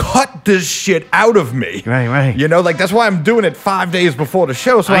 cut this shit out of me. Right. Like, that's why I'm doing it 5 days before the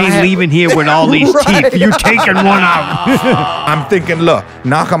show. So I ain't leaving here with all these Right. teeth. You're taking one out. I'm thinking, look,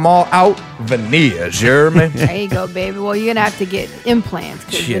 knock them all out, veneers, you hear me? There you go, baby. Well, you're gonna have to get implants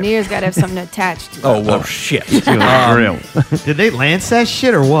because Shit. veneers gotta have something attached to. Oh, well, shit. Real. Did they lance that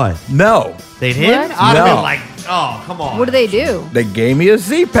shit or what? No. They did? What? I'd have No. been like, oh, come on. What do they do? They gave me a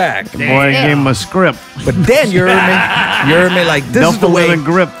Z-Pack. Boy, I gave him a script. But then, you heard me? You heard me? Like, this is the Double way... with a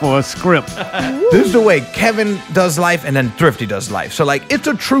grip for a script. This is the way Kevin does life and then Thrifty does life. So, like, it's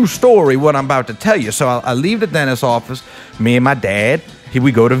a true story, what I'm about to tell you. So, I leave the dentist's office, me and my dad.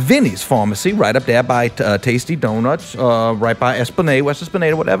 We go to Vinny's Pharmacy right up there by Tasty Donuts, right by Esplanade, West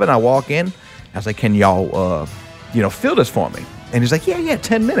Esplanade or whatever. And I walk in. I was like, can y'all, fill this for me? And he's like, yeah,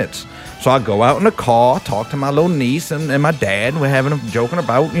 10 minutes. So I go out in the car, talk to my little niece and my dad. We're joking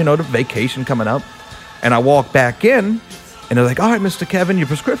about, the vacation coming up. And I walk back in. And they're like, all right, Mr. Kevin, your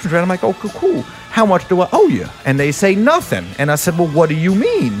prescription's ready. I'm like, oh, cool. How much do I owe you? And they say nothing. And I said, well, what do you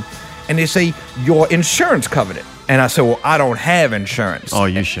mean? And they say, your insurance covered it. And I said, well, I don't have insurance. Oh,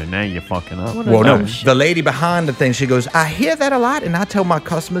 you should. Now you're fucking up. Well, no. The lady behind the thing, she goes, I hear that a lot, and I tell my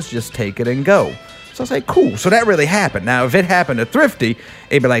customers, just take it and go. So I say, cool. So that really happened. Now, if it happened to Thrifty,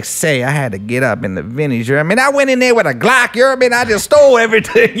 it'd be like, say, I had to get up in the Vinny's. You know what I mean? I went in there with a Glock. You know what I mean? I just stole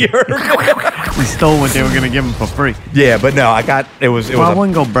everything. You heard me? He stole what they were going to give him for free. Yeah, but no, it was Well, I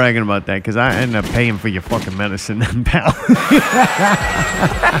wouldn't go bragging about that because I ended up paying for your fucking medicine then, pal.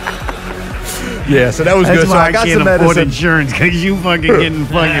 Yeah, so that was That's good. So why I got can't some afford medicine. insurance because you fucking getting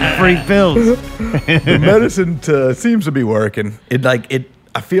fucking free pills. The medicine seems to be working.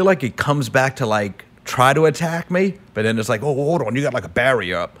 I feel like it comes back to like try to attack me, but then it's like, oh, hold on, you got like a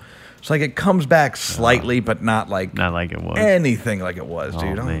barrier up. It's like it comes back slightly, but not like it was. anything like it was,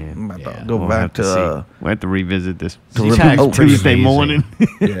 dude. Oh, man. I'm about to Yeah, go we'll back have to. see. We'll have to revisit this Z-Pack's Oh, pretty Tuesday amazing. morning.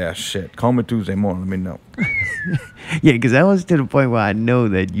 Yeah, shit. Call me Tuesday morning. Let me know. Yeah, because that was to the point where I know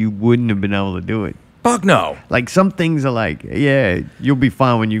that you wouldn't have been able to do it. Fuck no. Like some things are like, yeah, you'll be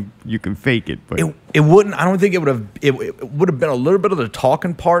fine when you can fake it, but It wouldn't. I don't think it would have. It would have been a little bit of the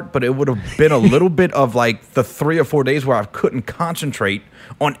talking part, but it would have been a little bit of like the 3 or 4 days where I couldn't concentrate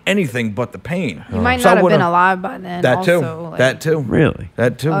on anything but the pain. You might So I not have been would've- alive by then. That too. also, like- That too. really.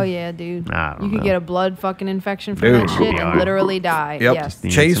 That too. Oh yeah, dude. I don't You could know. get a blood fucking infection from Dude. that shit Yeah. and literally die. Yep. Yes.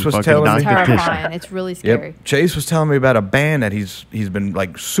 Need Chase some was fucking telling me- It's doctor tissue. terrifying. It's really scary. Yep. Chase was telling me about a band that he's been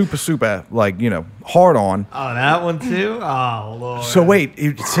like super like hard on. Oh, that one too? Oh, Lord. So wait,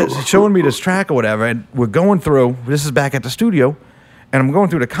 he's showing me this track or whatever, and we're going through. This is back at the studio, and I'm going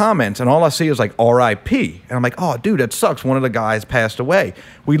through the comments, and all I see is like R.I.P. And I'm like, oh, dude, that sucks. One of the guys passed away.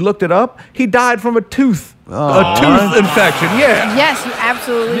 We looked it up. He died from a tooth infection. Yeah. Yes, you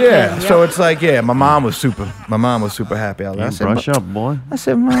absolutely Yeah. can. So Yep. it's like, yeah, my mom was super happy. I said, Brush up, boy. I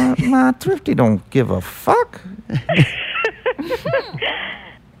said, my Thrifty don't give a fuck.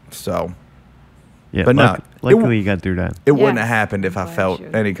 So Yeah, But no, luckily you got through that. it wouldn't Yeah. have happened if I Well, felt sure.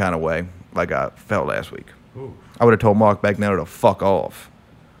 any kind of way like I felt last week. I would have told Mark back now to fuck off.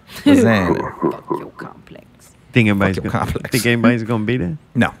 Lasagna. Fuck your complex. Think anybody's Fucking gonna, complex. think anybody's gonna be there?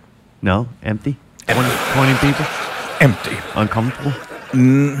 No. No, empty. 20 people, Empty. uncomfortable.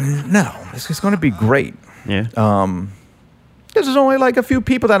 No. It's going to be great. Yeah. This is only like a few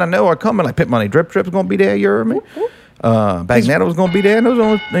people that I know are coming. Like Pit Money Drip's going to be there, you heard me? Bagnetto was going to be there. And those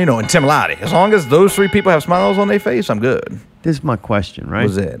only, and Tim Lottie. As long as those 3 people have smiles on their face, I'm good. This is my question, right?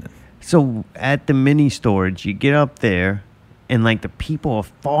 What's that? So at the mini storage, you get up there, and like the people are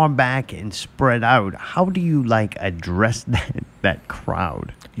far back and spread out. How do you like address that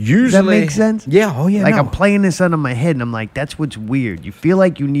crowd? Usually, Does that make sense? Yeah. Oh yeah. Like no. I'm playing this under my head, and I'm like, that's what's weird. You feel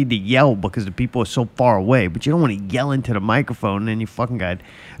like you need to yell because the people are so far away, but you don't want to yell into the microphone, and then you fucking got.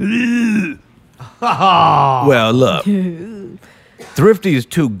 Well, look. Thrifty is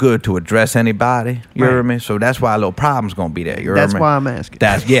too good to address anybody. You heard me? So that's why a little problem's gonna be there. You heard That's me? why I'm asking.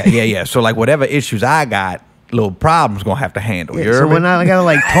 Yeah. So like whatever issues I got, little problems gonna have to handle. You So heard me? when I gotta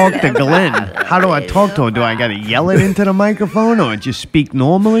like talk to Glenn, how do I talk to him? Do I gotta yell it into the microphone or just speak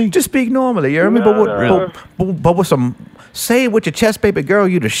normally? Just speak normally. You heard me? But with some, say it with your chest, baby girl.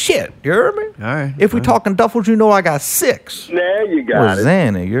 You the shit. You heard me? All right. If we talking duffels, you know I got 6. There you got it.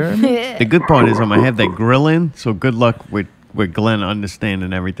 Rosanna, you heard me? The good part is I'm gonna have that grill in, so good luck with Glenn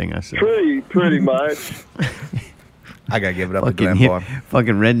understanding everything I say. Pretty much. I gotta give it up to Fucking, Glenn, boy.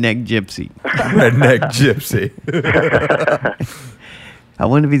 fucking redneck gypsy. Redneck gypsy. I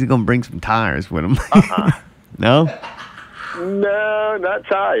wonder if he's gonna bring some tires with him. No? No, not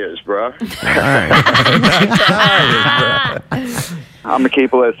tires, bro. All right. I'm going to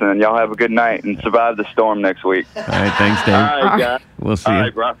keep listening. Y'all have a good night and survive the storm next week. All right, thanks, Dave. All right, guys. We'll see. All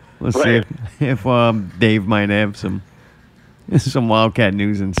right, bro. We'll see if Dave might have some Wildcat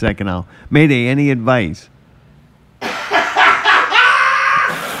news in a second. Mayday, any advice?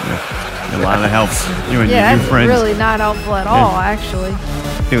 A lot of help. You and your Yeah, new that's friends. really not helpful at all, actually.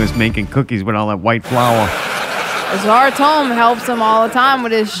 He was making cookies with all that white flour. Czar Tom helps him all the time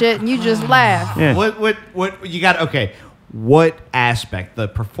with his shit, and you just laugh. Yeah. What you got? Okay, what aspect? The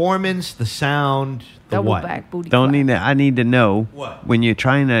performance, the sound, the Double what? back booty. Don't clap. need to. I need to know What? when you're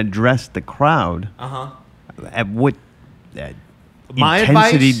trying to address the crowd. At what My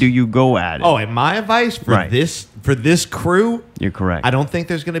intensity advice- do you go at it? Oh, and my advice for Right. this crew, You're correct. I don't think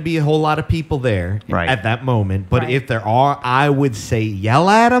there's going to be a whole lot of people there Right. at that moment. But Right. if there are, I would say yell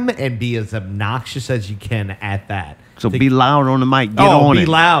at them and be as obnoxious as you can at that. So be loud on the mic. Get oh, on be it.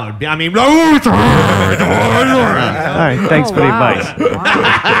 loud. I mean, All right. Thanks for the wow. advice.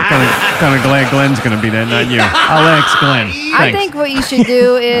 Kind of glad Glenn's going to be there, not you. I'll ask Glenn. I Thanks. think what you should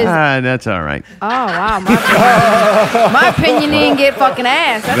do is. That's all right. Oh wow, my opinion didn't get fucking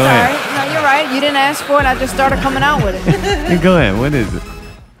asked. That's Go all ahead. right. No, you're right. You didn't ask for it. I just started coming out with it. Hey, go ahead. What is it?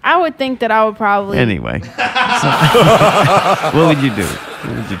 I would think that I would probably. Anyway. What would you do?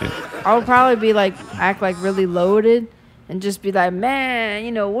 What would you do? I would probably be like act like really loaded and just be like, man,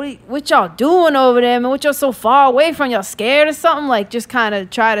 you know what y'all doing over there, man? What y'all so far away from? Y'all scared or something? Like just kind of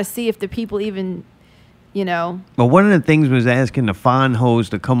try to see if the people even, you know. Well, one of the things was asking the fine hoes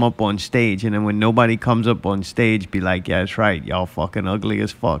to come up on stage, and then when nobody comes up on stage, be like, yeah, that's right, y'all fucking ugly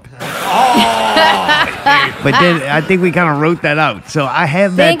as fuck. But then I think we kind of wrote that out. So I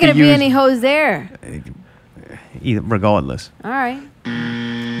have There that ain't to gonna be use any hoes there. regardless. All right.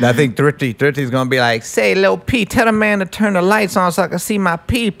 I think Thrifty's gonna be like, say, Lil P, tell the man to turn the lights on so I can see my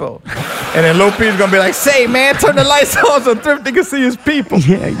people. And then Lil P's gonna be like, say, man, turn the lights on so Thrifty can see his people.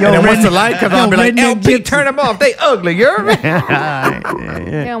 Yeah, and then once the light comes on, I'll be like, redneck LP, gypsy. turn them off. They ugly, you heard me?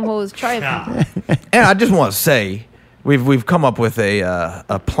 Damn hoes trifling. And I just want to say, we've come up with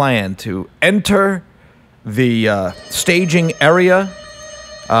a plan to enter the staging area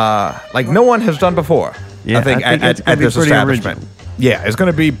like no one has done before. Yeah, I think it's at gonna be this pretty establishment. original. Yeah, it's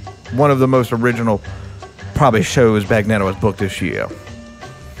going to be one of the most original probably shows Bagnetto has booked this year.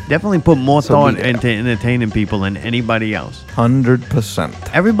 Definitely put more So thought be- into entertaining people than anybody else.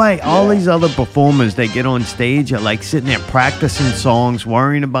 100%. Everybody, all these other performers that get on stage are like sitting there practicing songs,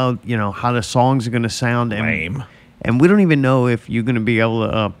 worrying about, you know, how the songs are going to sound. Lame. And we don't even know if you're going to be able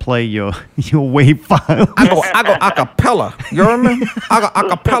to play your wave file. I go acapella. You hear me? I go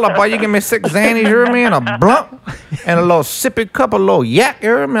acapella, boy. You give me 6 Xannies, you hear me? And a blunt and a little sippy cup, a little yak, you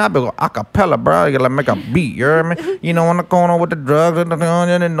hear me? I be go acapella, bro. You gotta make a beat, you hear me? You know, when I'm going on with the drugs and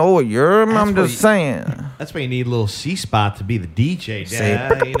know it, you hear me? I'm just saying. That's why you need a little C-spot to be the DJ. Say,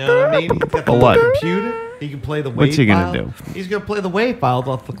 Yeah, you know what I mean? He's got the For what? computer. He can play the wave What's he gonna file. do? He's going to play the wave files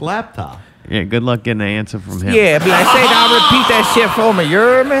off the laptop. Yeah, good luck getting an answer from him. Yeah, be like, say, dog, repeat that shit for me, you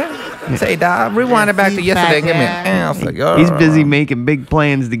hear me? Say, dog, rewind it back to yesterday and give me an answer. You He's heard busy me? making big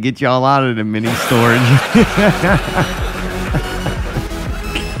plans to get y'all out of the mini storage.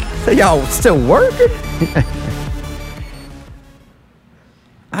 Say, y'all still working?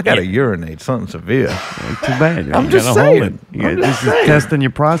 I gotta urinate, something severe. Too bad. You I'm just gotta hold saying. it. Yeah, I'm this just is saying. testing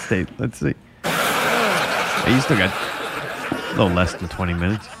your prostate. Let's see. Yeah, you still got a little less than 20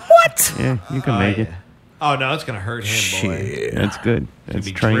 minutes. What? Yeah, you can make it. Oh, no, it's going to hurt him, boy. Shit. That's good. He's That's going to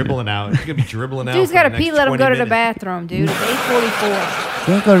be training. dribbling out. He's going to be dribbling out. Dude's for got to the pee. next Let him go 20 to the minutes. bathroom, dude. It's 8:44.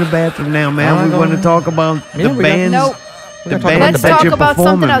 Can't go to the bathroom now, man. We want to talk about Yeah, the we got- bands. Nope. The Let's bands Let's that talk you're about something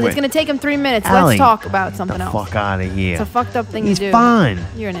performing else. with. It's going to take him 3 minutes. Allie, Let's talk about something the else. fuck out of here. It's a fucked up thing He's to do. fine.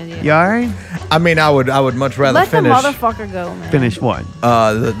 You're an idiot. You all right? I mean, I would much rather Let finish the motherfucker go, man. Finish what?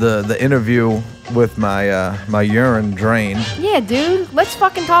 the interview with my my urine drained. Yeah, dude. Let's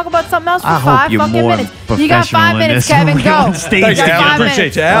fucking talk about something else for I hope 5 you're fucking more minutes. You got 5 professional in minutes, this. Kevin. We Go. on stage You got Thanks, 5 Alan. minutes.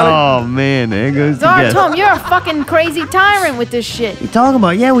 Appreciate you, Alan. Oh man, there goes the Sorry, guest. Tom, you're a fucking crazy tyrant with this shit. You talking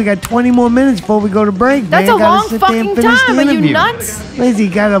about? Yeah, we got 20 more minutes before we go to break. That's man. a Gotta long sit there and fucking finish the time. Are you interview. nuts? Lizzie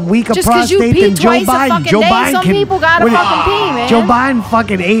got a weaker Just 'cause prostate you pee than Joe twice a Biden. fucking Joe day, Biden some can. people gotta what- fucking pee, man. Joe Biden,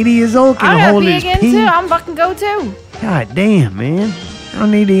 fucking 80 years old, I can gotta hold pee his again pee. too. I'm fucking go too. God damn, man. I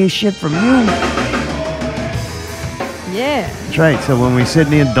don't need to hear shit from you. Yeah. That's right. So when we sit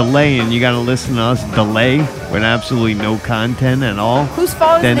near delay and you got to listen to us delay with absolutely no content at all, Whose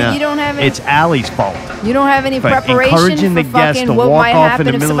fault is then it that you don't have any? it's Allie's fault. You don't have any For preparation encouraging for the guest fucking to what walk might off in happen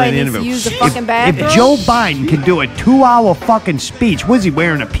the if middle of somebody the needs to interview. use the fucking bathroom. If Joe Biden could do a 2-hour fucking speech, was he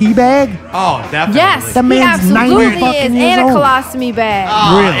wearing a pee bag? Oh, definitely. Yes, The he man's 90 absolutely fucking is, years and a old. colostomy bag.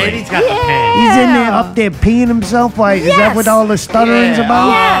 Oh, Really? And he's got the Yeah. pen. He's in there up there peeing himself. Like, is that what all the stuttering's about?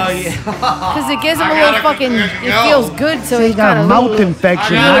 Yes. Because it gives him a little fucking, it feels good, so So he's he got kind a of mouth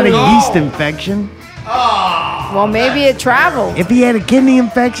infection, not a yeast infection. Well, maybe it traveled. If he had a kidney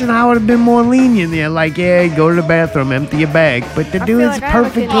infection, I would have been more lenient there. Like, yeah, go to the bathroom, empty your bag. But the I dude's feel like I have a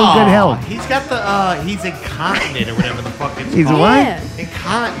perfectly kidney- good health. He's got the, he's incontinent or whatever the fuck it's He's called. what? Yeah.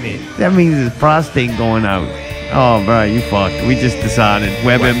 Incontinent. That means his prostate going out. Oh, bro, you fucked. We just decided.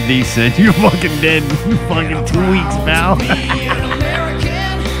 WebMD said you're fucking dead in fucking 2 weeks, pal.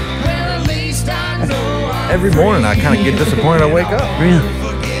 Every morning I kind of get disappointed. I wake up.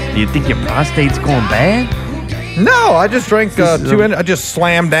 Really? Do you think your prostate's going bad? No, I just drank This is two. a- I just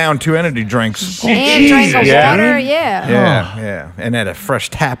slammed down 2 energy drinks. And drank a Yeah. water, yeah. Yeah, and then a fresh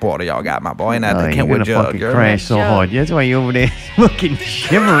tap water y'all got, my boy, and that Oh, the you're Kentwood gonna jug. fucking you heard crash me? so hard. That's why you're over there looking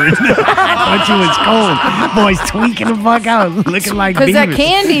shivering. Thought you was cold. Boy's tweaking the fuck out, looking like Because that Beavis.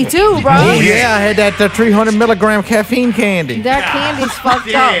 candy, too, bro. Oh yeah, I had that 300 milligram caffeine candy. That candy's fucked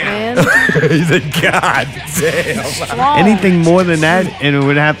up, man. He said, God damn. Strong. Anything more than that, and it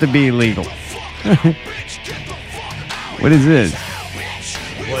would have to be illegal. What is this?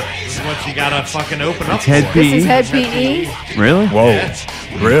 What you gotta fucking open up It's head for. This PE. is head PE. Really? Whoa,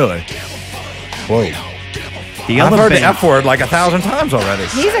 really? Whoa. The I've other heard the band, F word like 1,000 times already.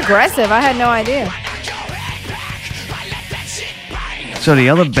 He's aggressive. I had no idea. so the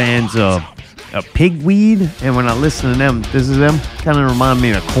other band's a pigweed, and when I listen to them, this is them. Kind of remind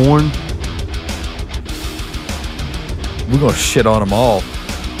me of Corn. We're gonna shit on them all.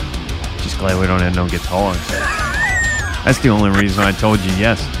 Just glad we don't have no guitars. That's the only reason I told you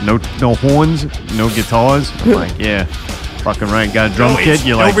yes. No horns, no guitars. I'm like, yeah, fucking right. Got a drum kit.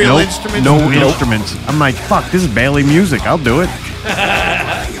 You're no like, real nope, instruments? no Nope. instruments. I'm like, fuck, this is barely music. I'll do it.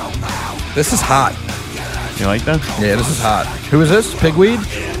 This is hot. You like that? Yeah, this is hot. Who is this? Pigweed?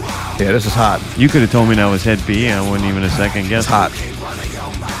 Yeah, this is hot. You could have told me that was Head PE. I wouldn't even a second guess. It's hot.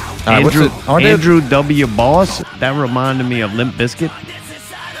 All right, what's Andrew, it? Aren't they- Andrew W. Boss. That reminded me of Limp Bizkit.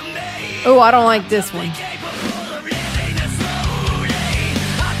 Oh, I don't like this one.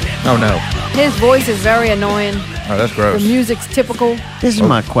 Oh no. His voice is very annoying. Oh, that's The gross. music's typical. This is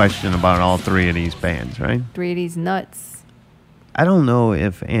my question about all three of these bands, right? 3D's nuts. I don't know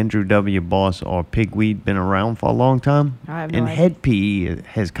if Andrew W. Boss or Pigweed been around for a long time. I have no and idea. Head PE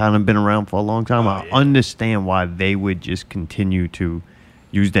has kind of been around for a long time. I understand why they would just continue to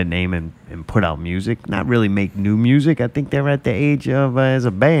use that name and put out music, not really make new music. I think they're at the age of, as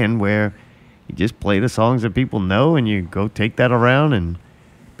a band, where you just play the songs that people know and you go take that around and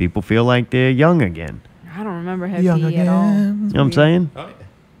people feel like they're young again. I don't remember Head PE at all. You know what I'm saying? Oh, yeah.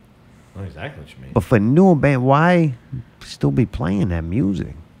 I know exactly what you mean. But for newer band, why still be playing that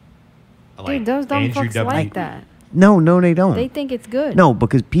music? Dude, those dumb Andrew fucks W. like that. No, they don't. They think it's good. No,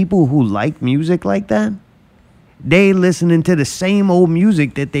 because people who like music like that, they listening to the same old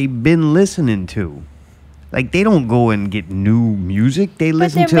music that they've been listening to. Like, they don't go and get new music. They But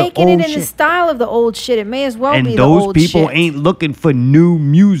listen they're to making old it in shit. the style of the old shit. It may as well And be the those old people shit. ain't looking for new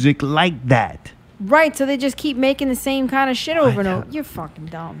music like that. Right, so they just keep making the same kind of shit over and over. You're fucking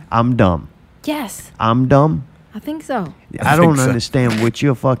dumb. I'm dumb. Yes, I'm dumb. I think so. I think don't so. understand what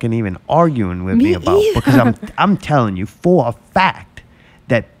you're fucking even arguing with me Me about. either. Because I'm telling you for a fact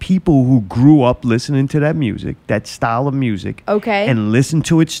that people who grew up listening to that music, that style of music, Okay. and listen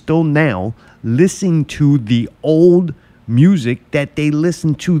to it still now, listen to the old music that they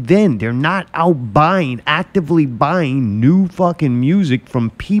listened to then. They're not out actively buying new fucking music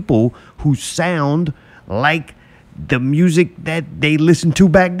from people who sound like the music that they listened to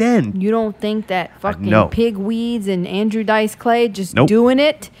back then. You don't think that fucking no. Pigweeds and Andrew Dice Clay just Nope. doing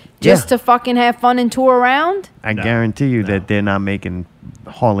it just Yeah. to fucking have fun and tour around? I guarantee you that they're not making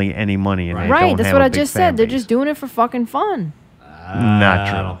hardly any money. And they Right, don't that's have what a I big just fan said. They're base. just doing it for fucking fun. Not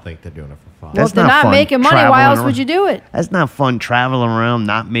true. I don't think they're doing it for fun. Well, if they're not fun, making money, why traveling else around. would you do it? That's not fun traveling around,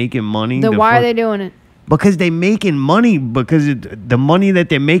 not making money. Then why are they doing it? Because they making money because the money that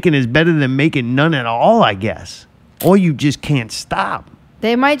they're making is better than making none at all, I guess. Or you just can't stop.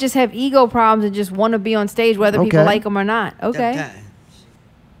 They might just have ego problems and just want to be on stage whether people Okay. like them or not. Okay.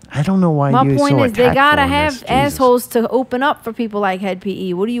 I don't know why My you're point so is they gotta attackful in have this, Jesus. assholes to open up for people like Head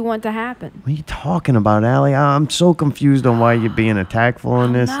PE. What do you want to happen? What are you talking about, Allie? I'm so confused on why you're being attackful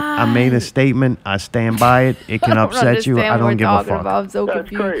on this. I made a statement. I stand by it. It can I don't upset you. understand I what don't we're give a talking fuck. about. I'm so That's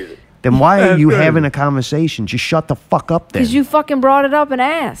confused. crazy. Then why are That's you crazy. having a conversation? Just shut the fuck up then. Because you fucking brought it up and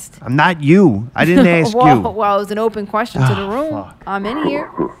asked. I'm not you. I didn't ask well, you. well, it was an open question to the room. fuck. I'm in here.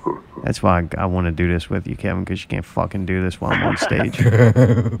 That's why I want to do this with you, Kevin, because you can't fucking do this while I'm on stage. It's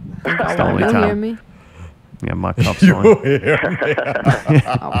the only You hear time. me? Yeah, my cup's on.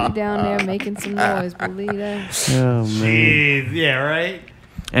 I'll be down there making some noise. Believe that. Oh, man. Jeez, yeah, right?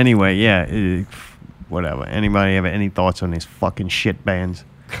 Anyway, yeah, whatever. Anybody have any thoughts on these fucking shit bands?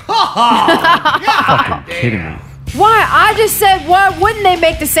 Fucking kidding me. Why? I just said, why wouldn't they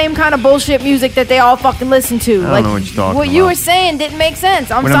make the same kind of bullshit music that they all fucking listen to? I don't know what you're talking What you about. were saying didn't make sense.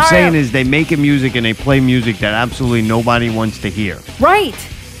 I'm What sorry. I'm saying is they make music and they play music that absolutely nobody wants to hear. Right.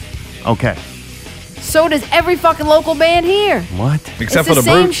 Okay. So does every fucking local band here. What? Except it's for the the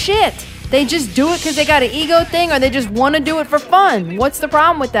same Brute. shit. They just do it because they got an ego thing or they just want to do it for fun. What's the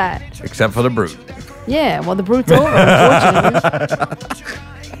problem with that? Except for the Brute. Yeah, well, the Brute's over, unfortunately.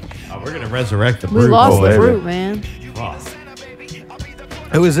 Oh, we're going to resurrect the We Brute. lost Oh, the baby. Brute, man. Oh,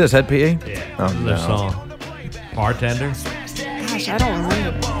 Who is this? Head PE? yeah. Oh, This is their no. song. Bartender. Gosh, I don't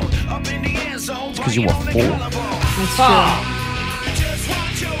remember. Because you were fool. That's true.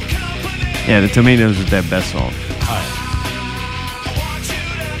 Yeah, the Tomatoes is their best song.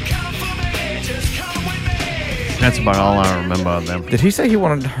 That's about all I remember of them. Did he say he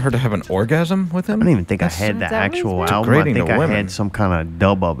wanted her to have an orgasm with him? I don't even think I had the That was actual weird. album. I Degrading think to I women. had some kind of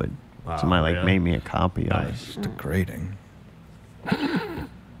dub of it. Wow, Somebody really? made me a copy of it. It's degrading.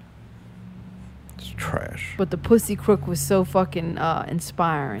 It's trash. But the Pussy Crook was so fucking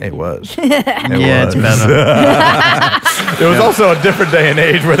inspiring. It was. Yeah, it's better. It was also a different day and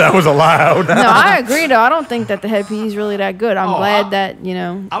age where that was allowed. No, I agree, though. I don't think that the Head PE is really that good. I'm glad that, you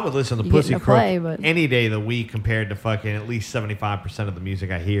know. I would listen to You Pussy getting to Crook play, but- any day of the week compared to fucking at least 75% of the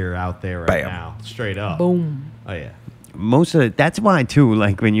music I hear out there right Bam. now. Straight up. Boom. Oh, yeah. Most of it, that's why too,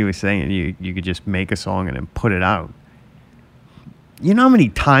 like when you were saying you could just make a song and then put it out. You know how many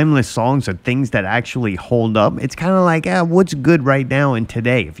timeless songs are things that actually hold up? It's kind of like, what's good right now and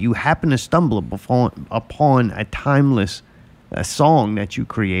today? If you happen to stumble upon a timeless song that you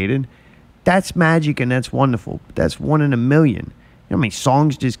created, that's magic and that's wonderful. That's one in a million. You know how many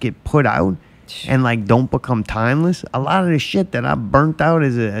songs just get put out and like don't become timeless? A lot of the shit that I burnt out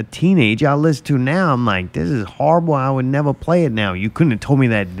as a teenager, I listen to now, I'm like, this is horrible. I would never play it now. You couldn't have told me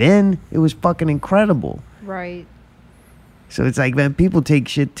that then. It was fucking incredible. Right. So it's like, man, people take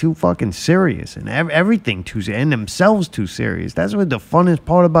shit too fucking serious and everything too serious and themselves too serious. That's what the funnest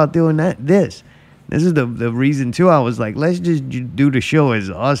part about doing this. This is the reason too. I was like, let's just do the show as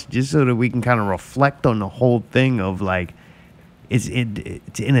us, just so that we can kind of reflect on the whole thing of like, it's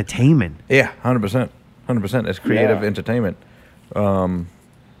entertainment. Yeah, 100%. 100%. It's creative entertainment. No,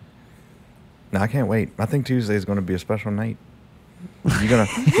 I can't wait. I think Tuesday is going to be a special night.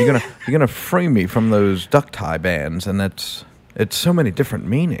 You're gonna free me from those duck tie bands, and it's so many different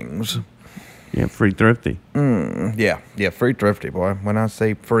meanings. Yeah, free thrifty. Yeah, free thrifty, boy. When I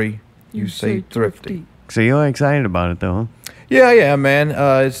say free, you say thrifty. So you're excited about it though, huh? Yeah, man.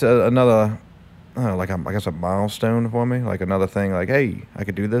 It's another, I guess a milestone for me. Like another thing. Like, hey, I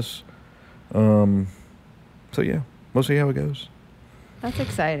could do this. So yeah, we'll see how it goes. That's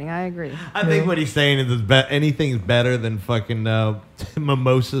exciting. I agree. I think what he's saying is anything's better than fucking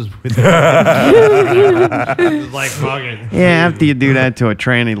mimosas with It's like fucking. Yeah, after you do that to a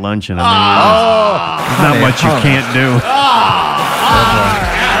tranny luncheon, I mean, there's not much you can't do.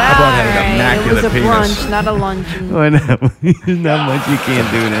 I brought an immaculate It was a penis. brunch, not a luncheon. There's not much you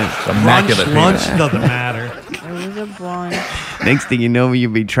can't do that. Immaculate Lunch penis. doesn't matter. It was a brunch. Next thing you know,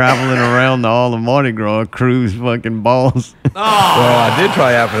 you'll be traveling around to all the Mardi Gras cruise fucking balls. Well, I did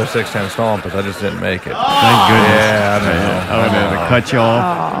try out for the 610 Stomp, but I just didn't make it. Thank goodness. Yeah, I know. I would have to cut you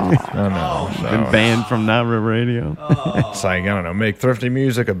off. I know. So Been banned from Nara Radio. it's like, I don't know, make thrifty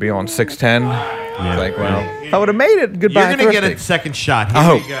music or be on 610. It's like, well, I would have made it. Goodbye, You're gonna get thrifty. a second shot. Here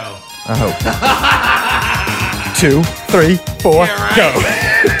I we hope. go. I hope. 2, 3, 4, go.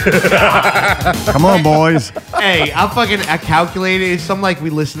 Come on, boys. Hey, I calculated. It's something like we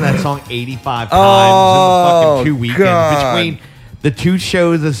listened to that song 85 times in the Oh, fucking 2 weekends God. between the 2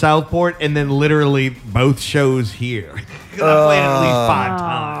 shows at Southport and then literally both shows here. 'Cause I played it at least 5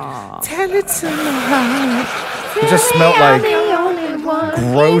 times. Tell it to my heart. It just smelled like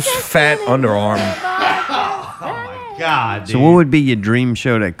gross fat underarm. God, So what would be your dream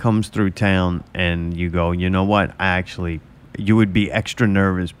show that comes through town and you go, you know what? You would be extra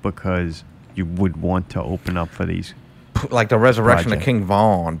nervous because you would want to open up for these. Like the resurrection Project. of King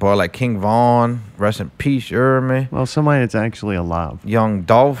Vaughn. Boy, like King Vaughn, rest in peace, you hear me? Well, somebody that's actually alive. Young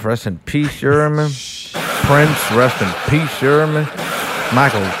Dolph, rest in peace, you hear me? Prince, rest in peace, you hear me?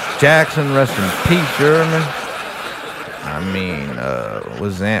 Michael Jackson, rest in peace, you hear me? I mean,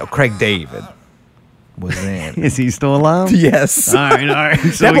 was that Craig David? Was in. Is he still alive? Yes. All right.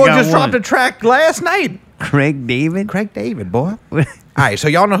 So That we boy got just dropped one. a track last night. Craig David? Craig David, boy. All right, so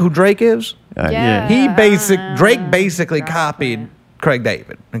y'all know who Drake is? Yeah. Drake basically copied Craig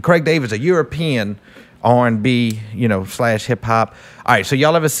David, and Craig David's a European R&B, / hip hop. All right, so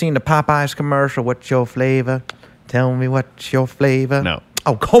y'all ever seen the Popeyes commercial? What's your flavor? Tell me what's your flavor. No.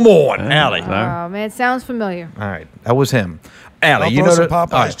 Oh, come on, Allie. Oh, man, it sounds familiar. All right, that was him. Allie, I'll you throw know some the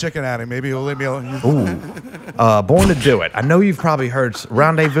Popeye's chicken at him. Maybe he'll leave me alone. Ooh, Born to Do It. I know you've probably heard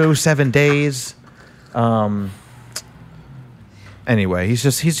Rendezvous, 7 Days. Anyway, he's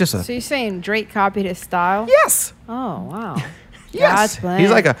just a So you're saying Drake copied his style? yes. Oh, wow. Yes. God's plan. He's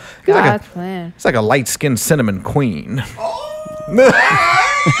like a plan. He's like a light skinned cinnamon queen.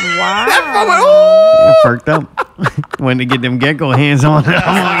 Wow. Yeah, perked up. When to get them gecko hands on.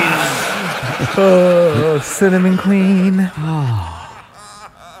 Oh, cinnamon queen.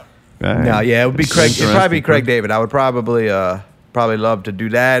 No, yeah, it would be Craig. It'd probably be Craig David. I would probably love to do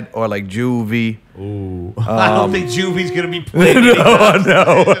that, or like Juvie. Ooh. I don't think Juvie's going to be playing.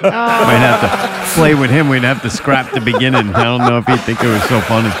 No. Might have to play with him. We'd have to scrap the beginning. I don't know if he'd think it was so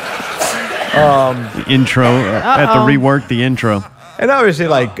funny. The intro. Have to rework the intro. And obviously,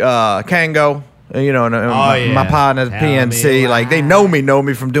 like Kango, my partner's Tell PNC, me like they know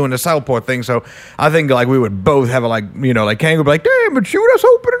me from doing the Southport thing. So I think like we would both have like Kango would be like, damn, but shoot, that's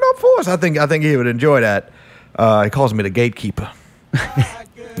opening up for us. I think he would enjoy that. He calls me the gatekeeper.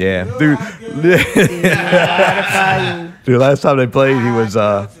 Yeah, dude. Dude, last time they played, he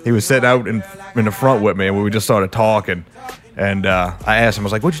was sitting out in the front with me, and we just started talking. And I asked him, I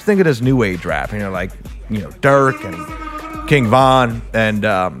was like, "What'd you think of this new age rap?" Dirk and King Von. And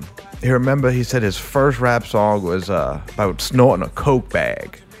he said his first rap song was about snorting a Coke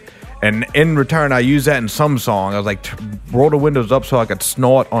bag. And in return, I used that in some song. I was like, roll the windows up so I could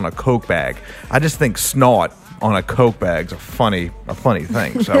snort on a Coke bag. I just think snort on a Coke bag's a funny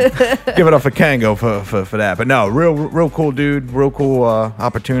thing. So give it up for Kango for that. But no, real cool dude, real cool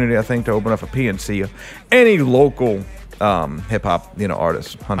opportunity, I think, to open up a PNC. Any local hip hop,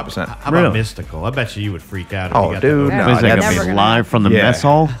 artist, 100%. How about Mystical? I bet you would freak out if you got dude, that. no, Is that that's going to be live from the mess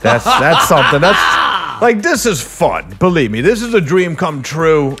hall? That's something. That's like, this is fun. Believe me, this is a dream come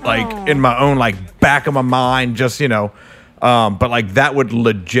true. Like in my own back of my mind, just but that would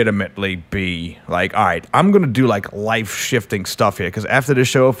legitimately be like, all right, I'm gonna do life shifting stuff here because after this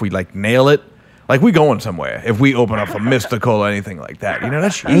show, if we nail it, we going somewhere. If we open up for Mystical or anything like that,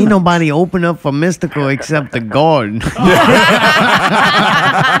 that's Ain't nobody open up for Mystical except the guard.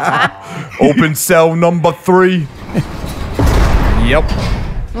 open cell number 3. Yep.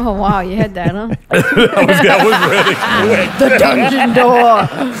 Oh, wow. You had that, huh? That was really quick. The dungeon door.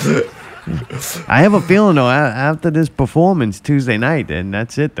 I have a feeling, though, after this performance Tuesday night, and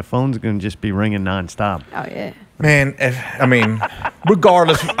that's it. The phone's going to just be ringing nonstop. Oh, yeah. Man,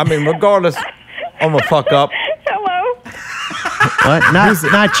 regardless, I'm going to fuck up. Hello. What?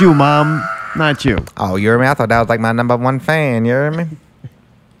 Not you, Mom. Not you. Oh, you hear me? I thought that was my number 1 fan. You hear me?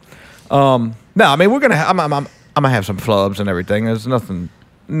 No, we're gonna. I'm gonna have some flubs and everything. There's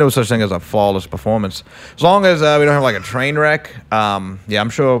no such thing as a flawless performance. As long as we don't have a train wreck. I'm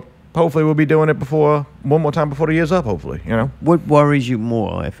sure. Hopefully, we'll be doing it one more time before the year's up. Hopefully, What worries you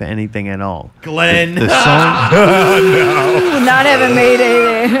more, if anything at all? Glenn. The song. Ooh, not having made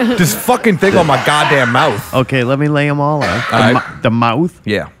it. This fucking thing on my goddamn mouth. Okay, let me lay them all out. The mouth.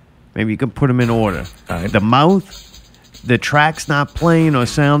 Yeah. Maybe you can put them in order. All right. The mouth. The track's not playing or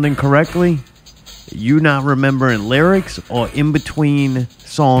sounding correctly. You not remembering lyrics, or in between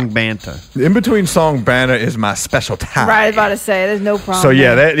song banter. In between song banner is my special time. Right, I was about to say, there's no problem. So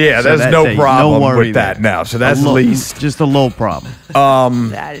yeah, there's no problem worry with that there. now. So that's least just a low problem.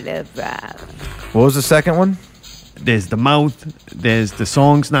 What was the second one? There's the mouth. There's the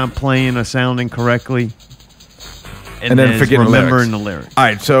song's not playing or sounding correctly. And then forgetting remembering the the lyrics. All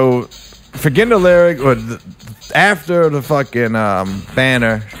right, so forgetting the lyric. After the fucking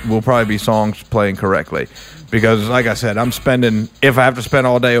banner will probably be songs playing correctly. because, like I said, I'm spending. If I have to spend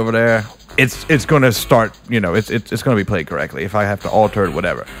all day over there, it's going to start. It's going to be played correctly. If I have to alter it,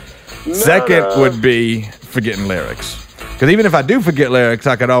 whatever. Second would be forgetting lyrics. Because even if I do forget lyrics,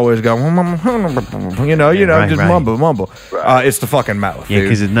 I could always go, just mumble. It's the fucking mouth. Yeah,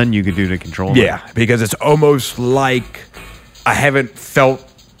 because there's nothing you could do to control it. Yeah, because it's almost like I haven't felt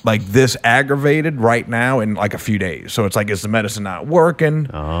like this aggravated right now in like a few days. So it's like, is the medicine not working?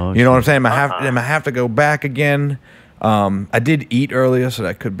 Oh, you know what I'm saying? Am I have to go back again? I did eat earlier, so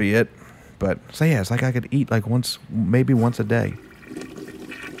that could be it. But so yeah, it's like I could eat like maybe once a day.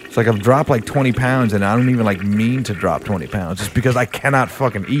 It's like I've dropped like 20 pounds, and I don't even like mean to drop 20 pounds just because I cannot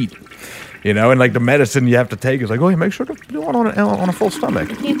fucking eat. And like the medicine you have to take is like, oh, you make sure to do it on a full stomach.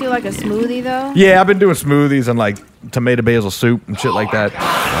 You can't do like a smoothie though? Yeah, I've been doing smoothies and like tomato basil soup and shit like that.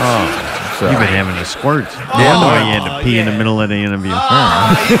 Oh, so. You've been having the squirts. Yeah, you had to pee in the middle of the interview. Be like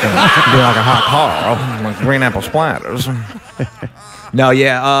a hot car, like green apple splatters. No,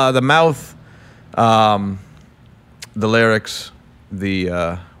 yeah, the mouth, the lyrics,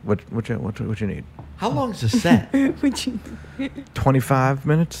 the what you need? How long's the set? 25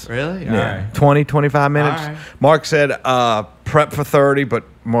 minutes. Really? Yeah. All right. 20, 25 minutes. All right. Mark said prep for 30, but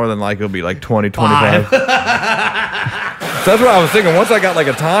more than likely it'll be like 20, 25. So that's what I was thinking. Once I got like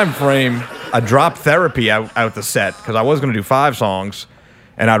a time frame, I dropped therapy out the set because I was going to do 5 songs,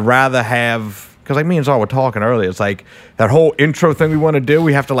 and I'd rather have, because like me and Zara were talking earlier, it's like that whole intro thing we want to do,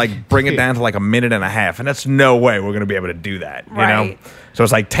 we have to like bring it down to like a minute and a half, and that's no way we're going to be able to do that, you know? So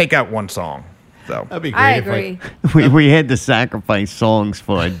it's like take out one song. So that'd be great. I agree. We had to sacrifice songs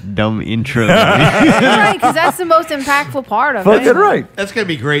for a dumb intro. Right, because that's the most impactful part of it. Fucking right. That's gonna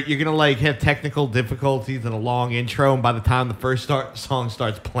be great. You're gonna like have technical difficulties and a long intro, and by the time the first song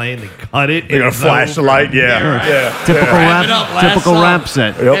starts playing, they cut it. They're gonna flash the light. Yeah. Typical rap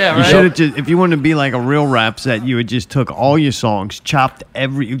set. Yep. Yeah, You right. should have just, if you want to be like a real rap set, you would just took all your songs, chopped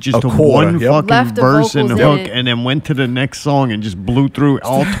you just A took quarter, one yep. fucking Left the verse and vocals hook, in. and then went to the next song and just blew through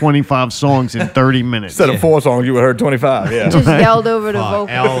all 25 songs in 30 minutes. Instead of 4 songs, you would have heard 25. Yeah. Just yelled over the Fuck,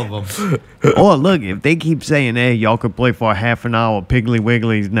 vocals. all of them. Or look, if they keep saying, "Hey, y'all could play for a half an hour," Piggly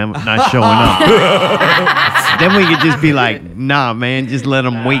Wiggly's not showing up. Then we could just be like, "Nah, man, just let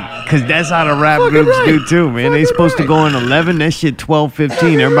them wait," because that's how the rap groups do too, man. They supposed to go in 11, that shit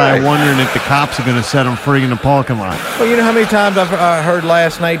 12:15. Everybody wondering if the cops are gonna set them free in the parking lot. Well, you know how many times I've heard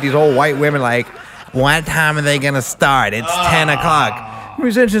last night these old white women like, what time are they going to start? It's 10 o'clock.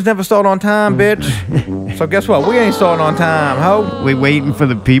 Musicians never start on time, bitch. So guess what? We ain't starting on time, ho. We waiting for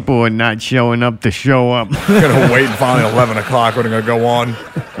the people and not showing up to show up. We're going to wait and finally 11 o'clock when they're going to go on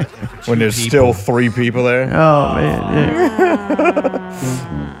when there's still 3 people there. Oh, man.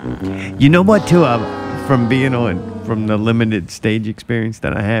 Yeah. You know what, too? From the limited stage experience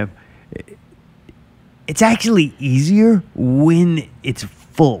that I have, it's actually easier when it's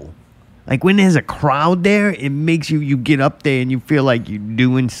full. Like when there's a crowd there, it makes you get up there and you feel like you're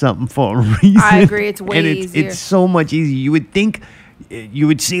doing something for a reason. I agree, it's way and easier. It's so much easier. You would think you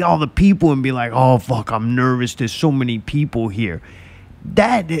would see all the people and be like, "Oh fuck, I'm nervous. There's so many people here."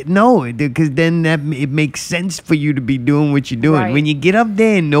 Because then it makes sense for you to be doing what you're doing. Right. When you get up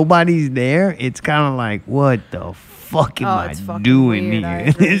there and nobody's there, it's kind of like, what the fuck am I doing weird, I here?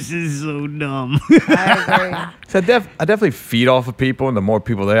 agree. This is so dumb. I agree. So I definitely feed off of people, and the more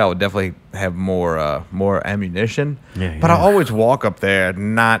people there, I would definitely have more ammunition. Yeah, but I yeah. always walk up there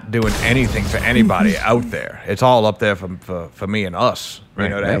not doing anything for anybody out there. It's all up there for me and us, you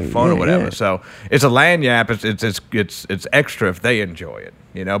know, to have fun or whatever. yeah. So it's a lanyap. It's extra if they enjoy it,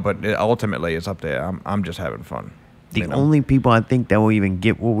 you know. But ultimately, it's up there. I'm just having fun. The only people I think that will even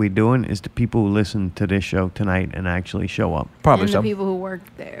get what we're doing is the people who listen to this show tonight and actually show up. Probably And so. the people who work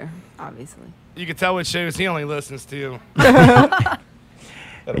there, obviously. You can tell which shows he only listens to. Yeah.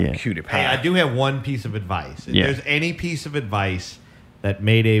 Cutie Hey, I do have one piece of advice. If Yeah. there's any piece of advice that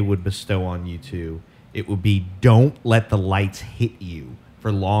Mayday would bestow on you two, it would be don't let the lights hit you for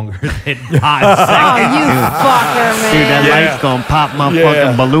longer than 5 Oh, seconds. you fucker, man. Dude, that light's gonna pop my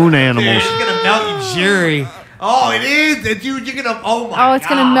fucking balloon animals. It's gonna melt your cherry. Oh, it is. Dude, you're gonna. Oh my. Oh, it's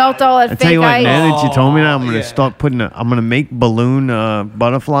going to melt all that I fake tell you what, ice. now that you told me that, I'm gonna yeah. start I'm gonna make balloon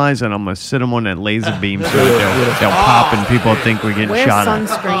butterflies and I'm gonna sit them on that laser beam so that they'll pop and people think we're getting Wear shot at.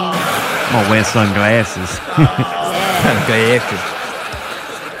 sunscreen. I'm gonna wear sunglasses.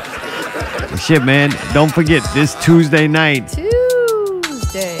 Shit, man. Don't forget, this Tuesday night,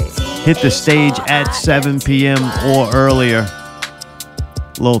 Tuesday. hit the stage at 7 p.m. or earlier.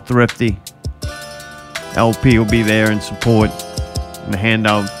 Little Thrifty. LP will be there in support and hand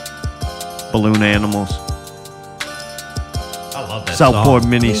out balloon animals. I love that Southport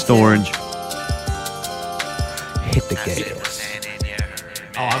song. Mini Me too. Storage. hit the gas.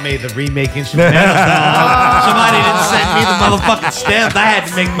 Oh, I made the remake instrumental. Somebody didn't send me the motherfucking steps. I had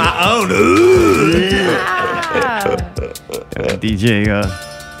to make my own.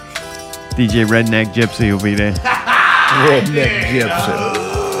 DJ Redneck Gypsy will be there. Redneck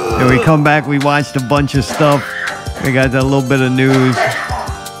Gypsy. And we come back, we watched a bunch of stuff. We got a little bit of news.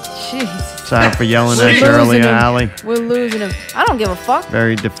 Jeez. Sorry for yelling at you earlier, Allie. We're losing him. I don't give a fuck.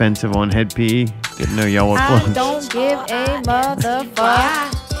 Very defensive on head PE. Didn't know y'all were I close. don't give a motherfucker.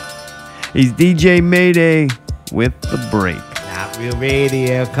 He's DJ Mayday with the break. Not Real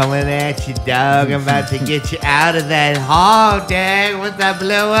Radio coming at you, dog. I'm about to get you out of that hog, dog. Once I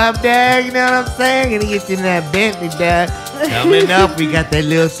blow up, dog, you know what I'm saying? Gonna get you in that Bentley, dog. Coming up, we got that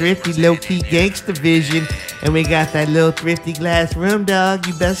little thrifty, low-key gangster vision. And we got that little thrifty glass room, dog.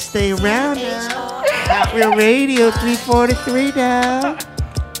 You best stay around, dog. Not Real Radio 343, dog.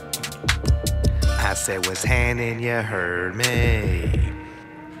 I said, what's happening? You heard me.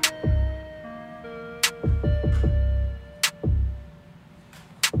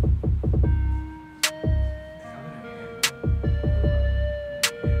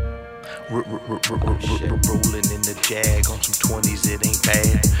 Rolling in the Jag on some 20s, it ain't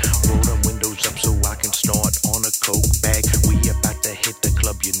bad. Roll them windows up so I can start on a coke bag. We about to hit the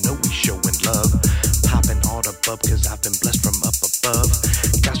club, you know we showing love. Popping all the bub cause I've been blessed from up above.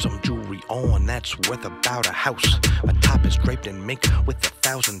 Got some jewelry on that's worth about a house. My top is draped in mink with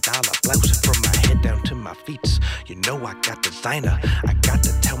 $1,000 blouse. From my head down to my feet, you know I got designer. I got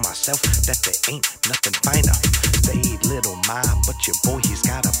to tell myself that there ain't nothing finer. Say little ma, but your boy he's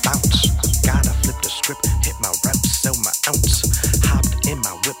gotta bounce. Gotta flip the script, hit my reps, sell my ounce. Hopped in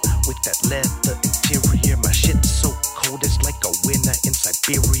my whip with that leather interior. My shit's so cold, it's like a winter in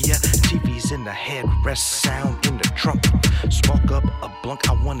Siberia. TV's in the headrest, sound in the trunk. Smoke up a blunt,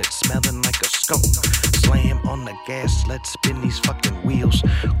 I want it smelling like a skunk. Slam on the gas, let's spin these fucking wheels.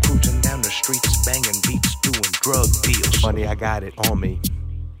 Cruising down the streets, banging beats, doing drug deals. Money, I got it on me.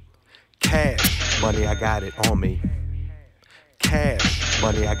 Cash, money, I got it on me. Cash,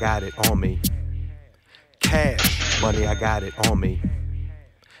 money, I got it on me. Cash, money, I got it on me.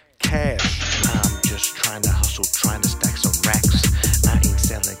 Cash, I'm just trying to hustle, trying to stack some racks. I ain't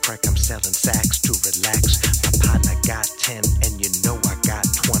selling crack, I'm selling sacks to relax. My partner got 10, and you know I got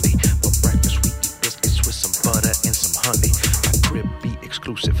 20. For breakfast, we eat biscuits with some butter and some honey. My crib be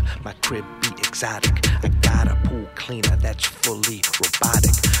exclusive, my crib be exotic. I got a pool cleaner that's fully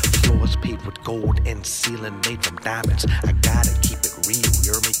robotic. Floors paved with gold and ceiling made from diamonds. I gotta keep it real, you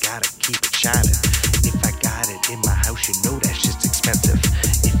hear me? Gotta keep it shining. If I got it in my house, you know that shit's expensive.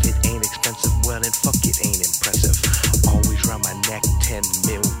 If it ain't expensive, well then fuck it ain't impressive. Always round my neck, 10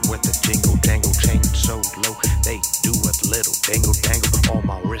 mil worth of jingle jangle, chain so low they do a little dangle dangle. On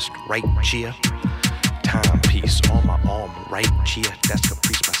my wrist, right cheer. Timepiece on my arm, right cheer. That's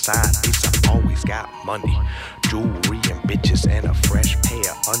Caprice, my side piece. I always got money, jewelry and bitches, and a fresh pair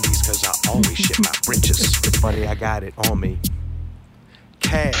of undies, cause I always shit my britches. Money, I got it on me.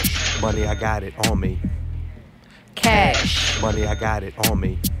 Cash, money, I got it on me. Cash, money, I got it on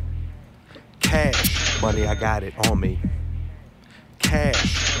me. Cash, money, I got it on me.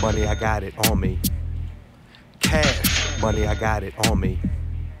 Cash, money, I got it on me. Cash, money, I got it on me.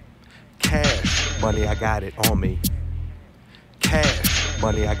 Cash, money, I got it on me. Cash,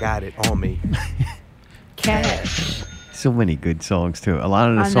 money, I got it on me. cash. So many good songs, too. A lot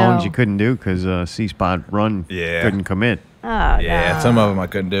of the I songs know. you couldn't do because C-Spot Run couldn't commit. Oh, Yeah, no. some of them I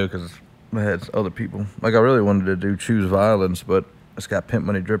couldn't do because I had other people. Like, I really wanted to do Choose Violence, but it's got Pimp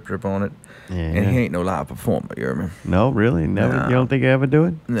Money Drip Drip on it. Yeah. And he ain't no live performer, you hear me? No, really? Never. Nah. You don't think you ever do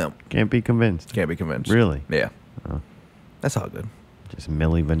it? No. Can't be convinced. Can't be convinced. Really? Yeah. Oh. That's all good. Just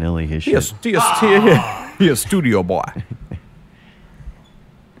Milli Vanilli his He shit. he a studio boy.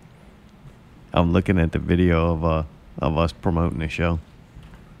 I'm looking at the video of us promoting the show,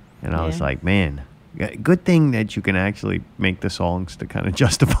 and I was Yeah. like, man, good thing that you can actually make the songs to kind of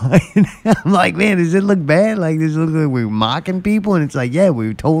justify it. I'm like, man, does it look bad? Like, does it look like we're mocking people? And it's like, yeah,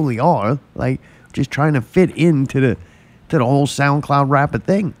 we totally are. Like, just trying to fit into the whole SoundCloud rapper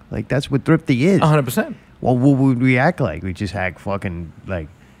thing. Like, that's what Thrifty is. 100%. Well, what would we act like? We just act fucking like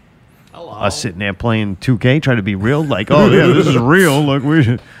us sitting there playing 2K, trying to be real. Like, oh yeah, this is real. Look,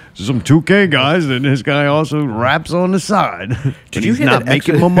 we some 2K guys, and this guy also raps on the side. But you he's hear not that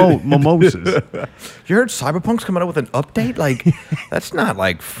making extra- mimosas. You heard Cyberpunk's coming out with an update? Like, that's not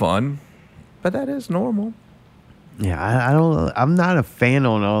like fun, but that is normal. Yeah, I don't. I'm not a fan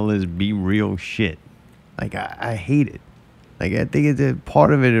on all this be real shit. Like, I hate it. Like, I think it's a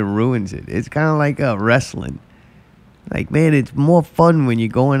part of it. It ruins it. It's kind of like wrestling. Like, man, it's more fun when you're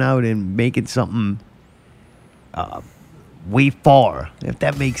going out and making something way far, if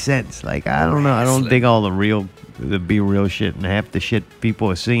that makes sense. Like, I don't know. I don't think all the be real shit and half the shit people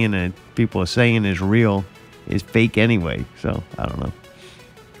are seeing and people are saying is real is fake anyway. So, I don't know.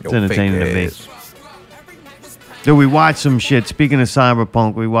 It's entertaining to me. So we watched some shit. Speaking of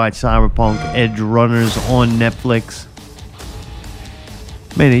Cyberpunk, we watched Cyberpunk Edge Runners on Netflix.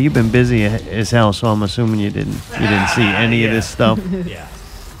 Man, you've been busy as hell, so I'm assuming you didn't see any of this stuff. Yeah.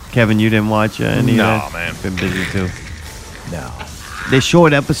 Kevin, you didn't watch any of that? No, man. Been busy too. No. They're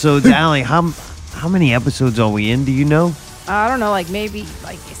short episodes. Allie, how many episodes are we in? Do you know? I don't know, like maybe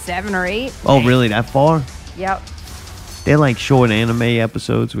like 7 or 8. Oh, really? That far? Yep. They're like short anime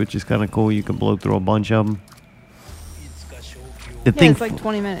episodes, which is kind of cool. You can blow through a bunch of them. It's like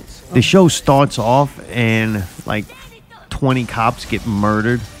 20 minutes. The show starts off and like 20 cops get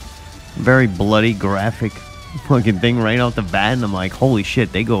murdered. Very bloody, graphic fucking thing right off the bat. And I'm like, holy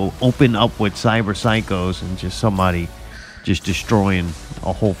shit, they go open up with cyber psychos and just somebody just destroying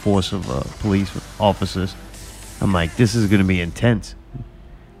a whole force of police officers. I'm like, this is going to be intense.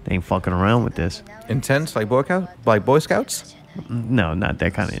 They ain't fucking around with this. Intense, like Boy Scouts? No, not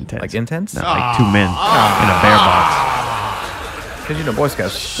that kind of intense. Like intense? Not like 2 men in a bear box. Because you know Boy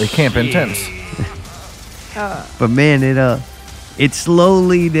Scouts, they camp intense. But man, it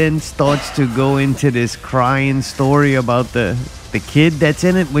slowly then starts to go into this crying story about the kid that's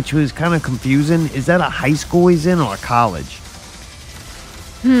in it, which was kind of confusing. Is that a high school he's in or a college?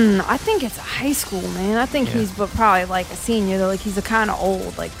 I think it's a high school, man. I think he's probably like a senior, though. Like he's a kind of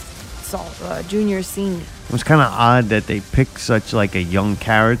old, like junior, senior. It was kind of odd that they picked such like a young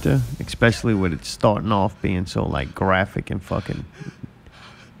character, especially with it starting off being so like graphic and fucking.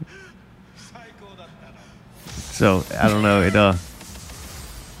 So I don't know.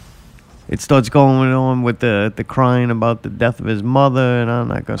 It starts going on with the crying about the death of his mother, and I'm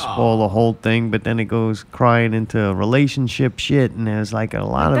not gonna spoil the whole thing. But then it goes crying into relationship shit, and there's like a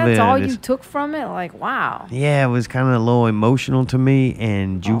lot of it. That's all you took from it? Like, wow. Yeah, it was kind of a little emotional to me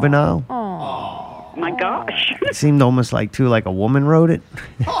and juvenile. Oh my gosh! It seemed almost like like a woman wrote it.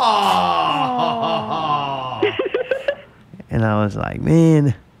 And I was like,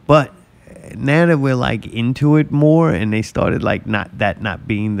 man, but. Now that we're like into it more, and they started like not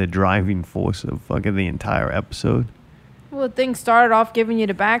being the driving force of fucking the entire episode. Well, the thing started off giving you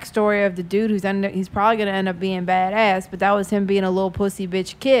the backstory of the dude he's probably gonna end up being badass, but that was him being a little pussy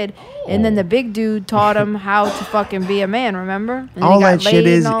bitch kid, and then the big dude taught him how to fucking be a man. Remember? And all that shit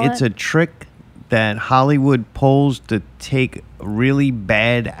is it's a trick that Hollywood pulls to take really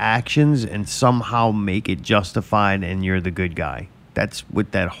bad actions and somehow make it justified, and you're the good guy. That's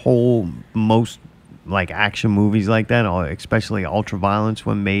with that whole most like action movies like that, or especially ultraviolence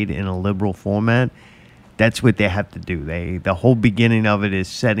when made in a liberal format. That's what they have to do. The whole beginning of it is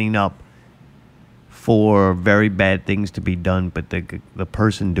setting up for very bad things to be done, but the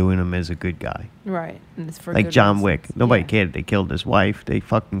person doing them is a good guy. Right. And it's for like good John reasons. Wick. Nobody cared. They killed his wife. They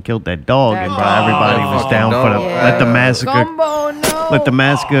fucking killed that dog, and everybody was down for let the massacre. Let the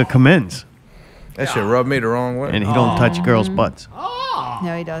massacre commence. That shit rubbed me the wrong way. And he don't touch girls' butts.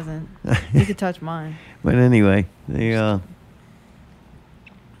 No, he doesn't. He could touch mine. But anyway, that's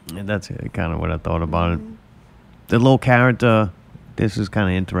kind of what I thought about it. The little character, this is kind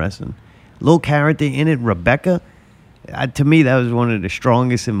of interesting. Little character in it, Rebecca. To me, that was one of the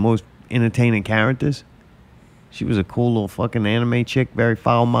strongest and most entertaining characters. She was a cool little fucking anime chick, very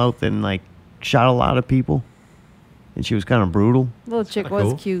foul-mouthed, and like shot a lot of people. And she was kind of brutal. Little chick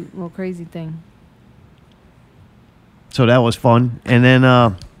was cute. Little crazy thing. So that was fun. And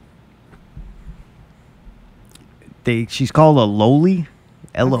then she's called a Loli,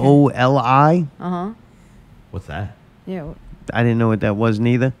 Loli. Uh-huh. What's that? Yeah. I didn't know what that was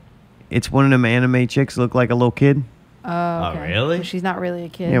neither. It's one of them anime chicks look like a little kid. Oh, okay. Really? So she's not really a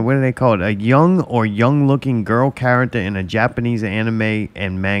kid. Yeah, what do they call it? A young or young-looking girl character in a Japanese anime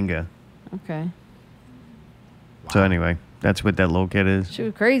and manga. Okay. So anyway, that's what that little kid is. She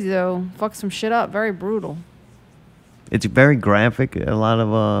was crazy, though. Fucked some shit up. Very brutal. It's very graphic. A lot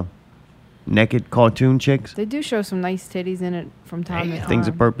of naked cartoon chicks. They do show some nice titties in it from time to time. Things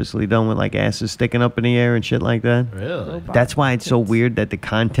are purposely done with like asses sticking up in the air and shit like that. Really? That's why it's so weird that the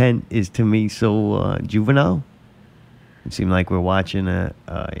content is to me so juvenile. It seemed like we're watching a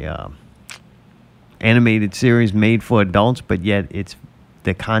animated series made for adults, but yet it's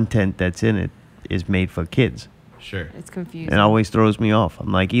the content that's in it is made for kids. Sure. It's confusing. It always throws me off.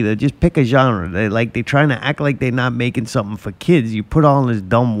 I'm like, either just pick a genre. They're trying to act like they're not making something for kids. You put all this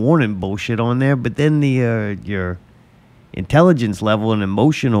dumb warning bullshit on there, but then your intelligence level and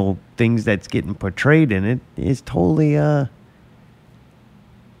emotional things that's getting portrayed in it is totally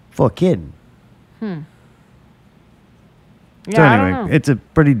for a kid. Yeah, So I don't anyway, know. it's a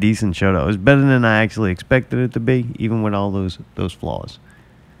pretty decent show though. It's better than I actually expected it to be, even with all those flaws.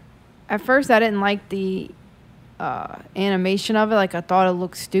 At first, I didn't like the animation of it. Like, I thought it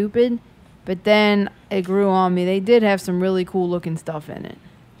looked stupid. But then it grew on me. They did have some really cool looking stuff in it.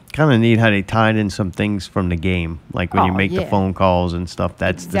 Kind of neat how they tied in some things from the game, like when you Oh, make the yeah. phone calls and stuff.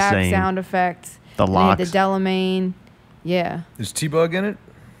 That's Exact the same. sound effects. The And they had locks. the Delamain. Yeah. Is T-Bug in it?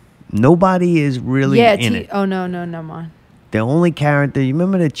 Nobody is really yeah. in it. Oh, no, mind. The only character, you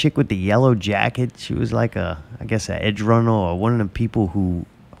remember the chick with the yellow jacket? She was like I guess an edge runner or one of the people who,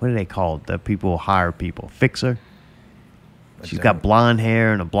 what are they called? The people who hire people. Fixer. She's got blonde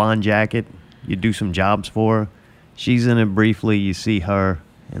hair and a blonde jacket. You do some jobs for her. She's in it briefly. You see her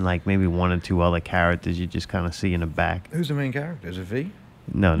and like maybe one or two other characters you just kind of see in the back. Who's the main character? Is it V?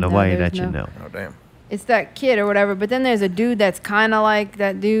 No, nobody there's that you no. know. Oh, damn. It's that kid or whatever. But then there's a dude that's kind of like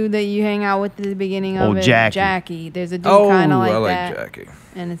that dude that you hang out with at the beginning of Oh, it. Jackie. Jackie. There's a dude Oh, kind of like I like that. Jackie.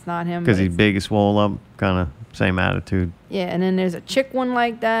 And it's not him. Because but he's big and swole up, kind of same attitude. yeah, and then there's a chick one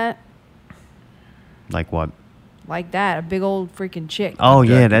like that. Like what? Like that. A big old freaking chick. Oh,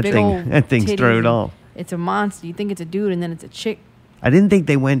 yeah, that Big thing. old That thing's titties throwed and off. It's a monster. You think it's a dude, and then it's a chick. I didn't think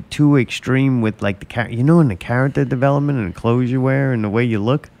they went too extreme with like in the character development and the clothes you wear and the way you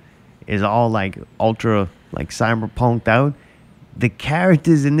look is all like ultra like cyberpunked out. The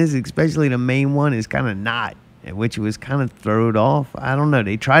characters in this, especially the main one, is kind of not, which was kind of thrown off. I don't know.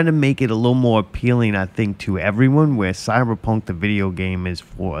 They tried to make it a little more appealing, I think, to everyone, where Cyberpunk, the video game, is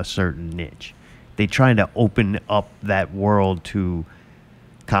for a certain niche. They tried to open up that world to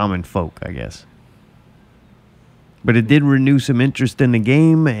common folk, I guess. But it did renew some interest in the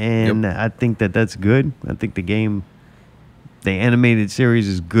game, and I think that's good. I think the animated series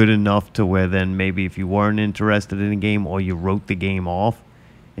is good enough to where then maybe if you weren't interested in the game or you wrote the game off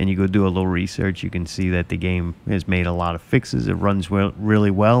and you go do a little research, you can see that the game has made a lot of fixes. It runs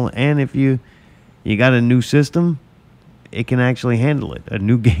really well. And if you got a new system, it can actually handle it. A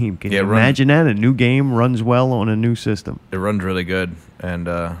new game. Can you imagine that? A new game runs well on a new system. It runs really good. And,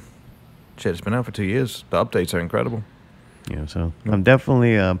 shit, it's been out for 2 years. The updates are incredible. Yeah, so I'm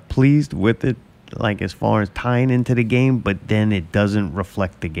definitely pleased with it, like as far as tying into the game, but then it doesn't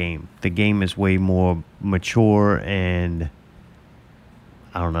reflect the game. The game is way more mature and,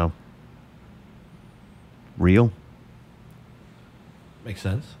 I don't know, real. Makes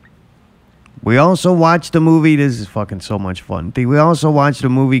sense. We also watched a movie. This is fucking so much fun. We also watched a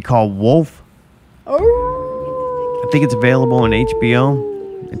movie called Wolf. I think it's available on HBO.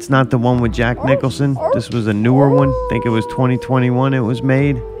 It's not the one with Jack Nicholson. This was a newer one. I think it was 2021 it was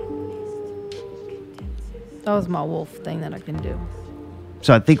made. That was my wolf thing that I can do.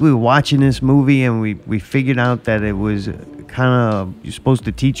 So I think we were watching this movie and we figured out that it was kind of you're supposed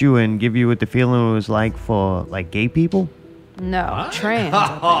to teach you and give you what the feeling it was like for like gay people. No, trans. I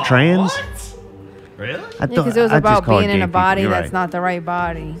think. Trans? Really? I Because it was I'd about just call it being in gay a people. body You're that's right. not the right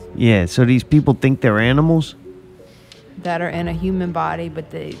body. Yeah, so these people think they're animals. That are in a human body, but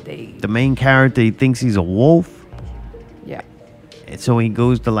they The main character, he thinks he's a wolf. yeah. And so he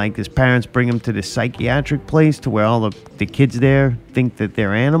goes to like his parents bring him to this psychiatric place to where all the kids there think that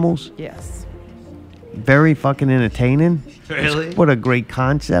they're animals. Yes. Very fucking entertaining. Really? What a great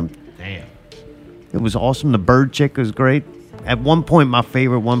concept. Damn. It was awesome. The bird chick was great. At one point, my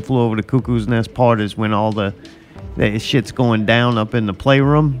favorite One Flew Over the Cuckoo's Nest part is when all the shit's going down up in the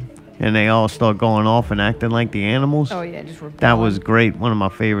playroom and they all start going off and acting like the animals. Oh yeah, just That was great. One of my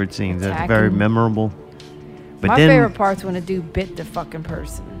favorite scenes. That's very Attacking. memorable. But my then, favorite part's when a dude bit the fucking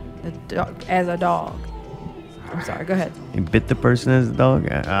person as a dog. I'm sorry. Go ahead. he bit the person as a dog.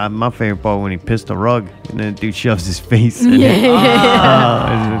 My favorite part when he pissed a rug and then the dude shoves his face in it.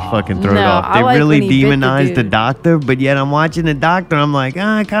 Yeah. Oh, it's just fucking throw it No, off. I They like really when he bit the demonized the dude. doctor, but yet I'm watching the doctor. I'm like,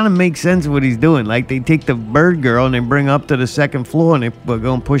 it kind of makes sense what he's doing. Like they take the bird girl and they bring her up to the second floor and they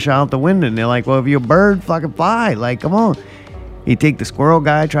go and push her out the window. And they're like, well, if you're a bird, fucking fly. Like, come on. He take the squirrel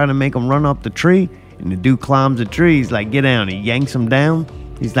guy trying to make him run up the tree. And the dude climbs the tree. He's like, get down. He yanks him down.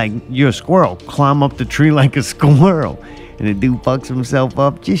 He's like, you're a squirrel. Climb up the tree like a squirrel. And the dude fucks himself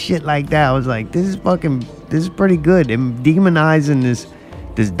up. Just shit like that. I was like, this is pretty good. And demonizing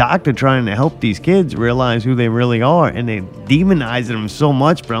this doctor trying to help these kids realize who they really are. And they demonizing him so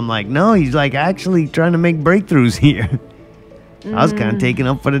much. But I'm like, no, he's like actually trying to make breakthroughs here. I was kind of taking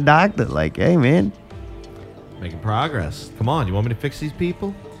up for the doctor. Like, hey, man. Making progress. Come on, you want me to fix these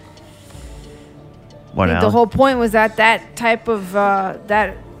people? What I think else? the whole point was that type of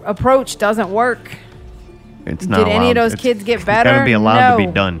that approach doesn't work. It's not Did any allowed. of those It's- kids get It's better? gotta be allowed to be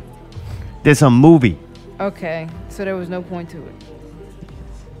No. done. There's a movie. Okay, so there was no point to it.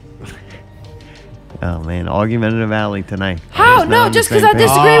 Oh man, argumentative alley tonight. How? No, just because I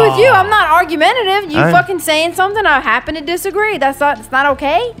disagree with you, I'm not argumentative. You All right. fucking saying something, I happen to disagree. It's not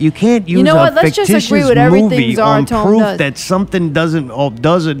okay. You can't use You know a what? Let's just fictitious agree with everything movie on Zaratone proof does. that something doesn't or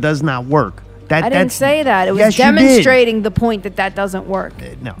does or does not work. I didn't say that. It was Yes, you did. demonstrating the point that doesn't work.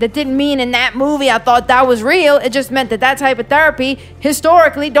 No. That didn't mean in that movie I thought that was real. It just meant that type of therapy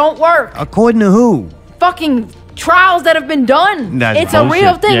historically don't work. According to who? Fucking trials that have been done. That's it's a bullshit.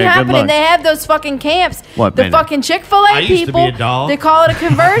 real thing Yeah, good happening. luck. They have those fucking camps. What, the Benny? fucking Chick-fil-A I used to be people, a dog. they call it a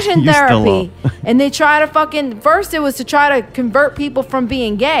conversion You still therapy. And they try to fucking, first it was to try to convert people from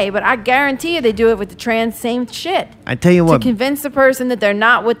being gay, but I guarantee you they do it with the trans same shit. I tell you To what, convince the person that they're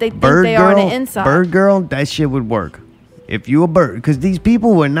not what they think Bird they are on Girl, the inside. Bird Girl, that shit would work. If you a bird, because these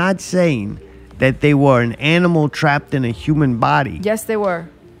people were not saying that they were an animal trapped in a human body. Yes, they were.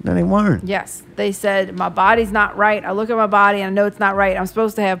 No, they weren't. Yes, they said my body's not right. I look at my body and I know it's not right. I'm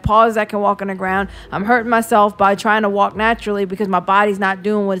supposed to have paws that can walk on the ground. I'm hurting myself by trying to walk naturally because my body's not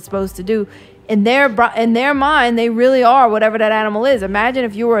doing what it's supposed to do. In their mind, they really are whatever that animal is. Imagine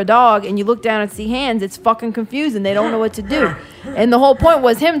if you were a dog and you look down and see hands. It's fucking confusing. They don't know what to do. And the whole point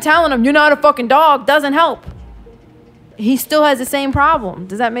was him telling them, "You're not a fucking dog," doesn't help. He still has the same problem.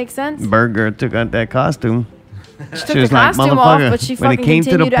 Does that make sense? Bird Girl took out that costume. She took the costume off, but she when it fucking came to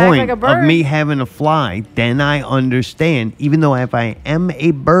the continued to act point like a of bird. me having to fly, then I understand. Even though if I am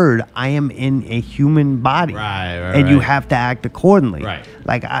a bird, I am in a human body, Right, and you right. have to act accordingly. Right.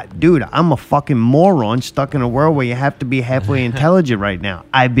 Like, dude, I'm a fucking moron stuck in a world where you have to be halfway intelligent right now.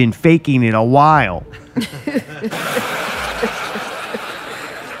 I've been faking it a while.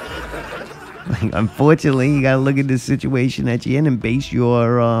 Like, unfortunately, you gotta look at the situation that you're in and base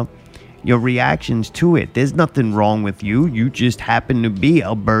your reactions to it. There's nothing wrong with you. You just happen to be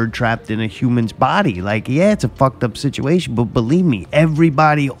a bird trapped in a human's body. Like, yeah, it's a fucked up situation, but believe me,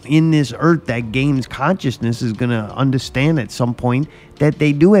 everybody in this earth that gains consciousness is gonna understand at some point that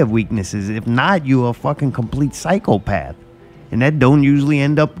they do have weaknesses. If not, you're a fucking complete psychopath. And that don't usually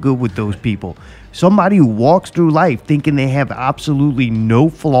end up good with those people. Somebody who walks through life thinking they have absolutely no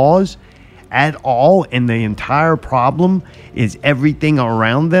flaws at all, and the entire problem is everything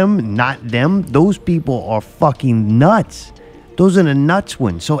around them, not them, those people are fucking nuts. Those are the nuts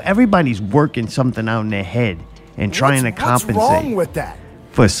ones. So everybody's working something out in their head and trying to compensate What's wrong with that?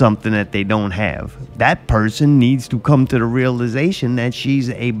 for something that they don't have. That person needs to come to the realization that she's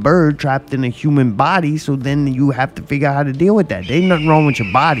a bird trapped in a human body, so then you have to figure out how to deal with that. There ain't nothing wrong with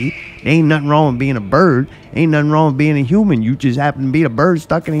your body. There ain't nothing wrong with being a bird. Ain't nothing wrong with being a human. You just happen to be a bird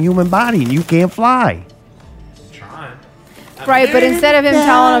stuck in a human body and you can't fly. Right, but instead of him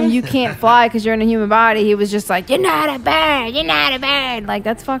telling him you can't fly because you're in a human body, he was just like, "You're not a bird. You're not a bird." Like,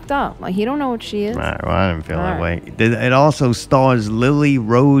 that's fucked up. Like, he don't know what she is. All right, well, I didn't feel that All way. It also stars Lily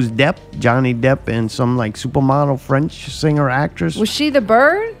Rose Depp, Johnny Depp, and some like supermodel French singer actress. Was she the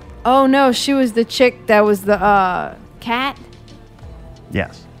bird? Oh no, she was the chick that was the cat.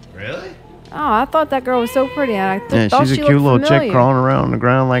 Yes. Really? Oh, I thought that girl was so pretty. And I Yeah, thought she's a she cute looked little familiar. chick crawling around on the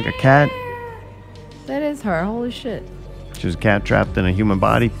ground like a cat. That is her. Holy shit. She's a cat trapped in a human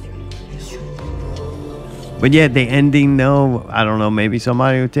body. But yeah, the ending, though, I don't know. Maybe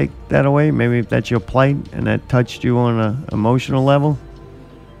somebody would take that away. Maybe if that's your plight and that touched you on an emotional level.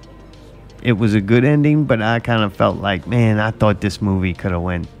 It was a good ending, but I kind of felt like, man, I thought this movie could have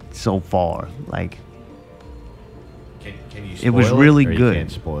went so far. Like, Can you it was spoil really or you good.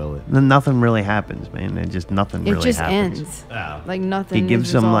 can't spoil it? Then nothing really happens, man. It just nothing It really just happens. ends. Oh. Like nothing. He gives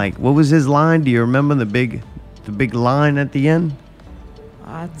is him resolved. like, what was his line? Do you remember the big line at the end?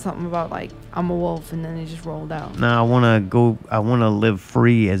 Something about like I'm a wolf, and then he just rolled out. No, I want to live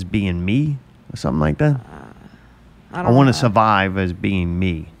free as being me, or something like that. I I don't want know. to survive as being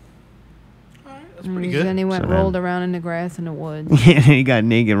me. That's pretty And good. then he went So then- rolled around in the grass in the woods. Yeah, he got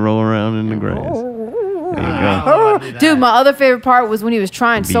naked, rolling around in the grass. There you go. Dude, my other favorite part was when he was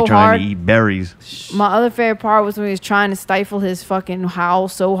trying Be so trying hard. to eat berries. My other favorite part was when he was trying to stifle his fucking howl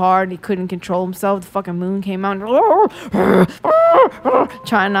so hard he couldn't control himself. The fucking moon came out and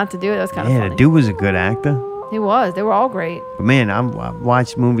trying not to do it. That was kind of Yeah, funny. the dude was a good actor. He was. They were all great. But man, I've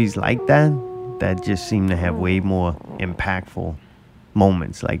watched movies like that just seem to have way more impactful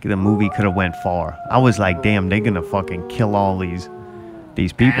moments. Like the movie could have went far. I was like, damn, they're gonna fucking kill all these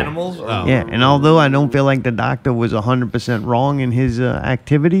people. Animals? Oh. Yeah, and although I don't feel like the doctor was 100% wrong in his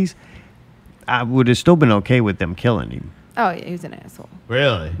activities, I would have still been okay with them killing him. Oh, yeah, he was an asshole.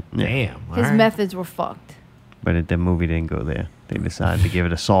 Really? Yeah. Damn. all His right. methods were fucked. But the movie didn't go there. They decided to give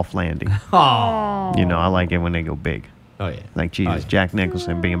it a soft landing. Oh. You know, I like it when they go big. Oh, yeah. Like Jesus, Oh, yeah. Jack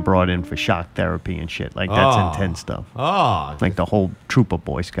Nicholson being brought in for shock therapy and shit. Like that's Oh. intense stuff. Oh. Like the whole troop of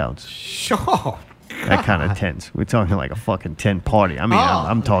Boy Scouts. Sure. That kind of tents. We're talking like a fucking tent party. I mean,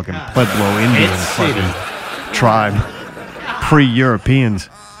 I'm talking Pueblo Indian fucking tribe, pre-Europeans.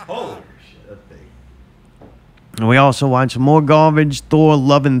 And we also watched more garbage. Thor: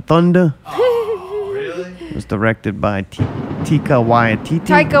 Love and Thunder. It was directed by Taika Waititi.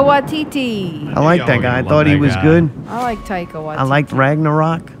 Taika Waititi. I like that guy. I thought he was good. I like Taika Waititi. I liked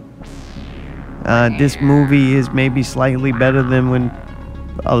Ragnarok. This movie is maybe slightly better than when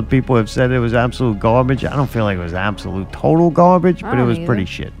other people have said it was absolute garbage. I don't feel like it was absolute total garbage, but it was pretty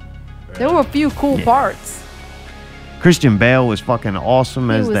shit. There were a few cool parts. Christian Bale was fucking awesome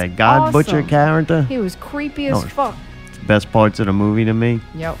as that God Butcher character. He was creepy as fuck. It's the best parts of the movie to me.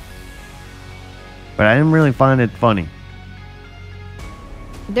 Yep. But I didn't really find it funny.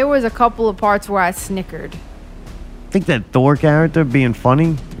 There was a couple of parts where I snickered. I think that Thor character being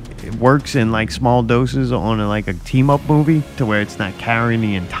funny, it works in like small doses on like a team-up movie to where it's not carrying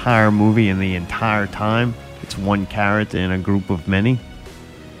the entire movie and the entire time. It's one character in a group of many.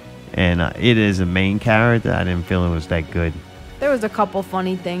 And it is a main character. I didn't feel it was that good. There was a couple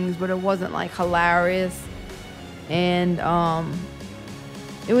funny things, but it wasn't like hilarious. And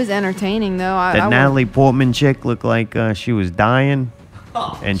it was entertaining though. That Natalie Portman chick looked like she was dying.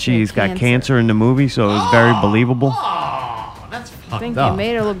 And she's got cancer in the movie, so it was very believable. I think they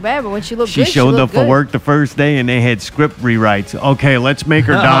made her look bad, but when she looked She good, showed up looked for good. work the first day, and they had script rewrites. Okay, let's make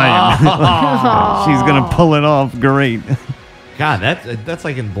her dying. She's gonna pull it off great. God, that's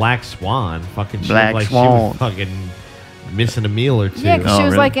like in Black Swan. Fucking Black like Swan. She was fucking missing a meal or two. Yeah, 'cause she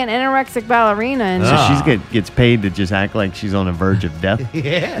was like an anorexic ballerina, and So she gets paid to just act like she's on the verge of death.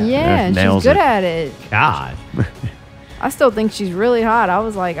 yeah, and Nails she's good it. at it. God. I still think she's really hot. I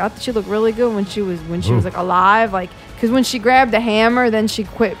was like, I thought she looked really good when she was Ooh. like alive, like because when she grabbed the hammer, then she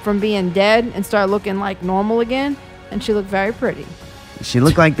quit from being dead and started looking like normal again, and she looked very pretty. She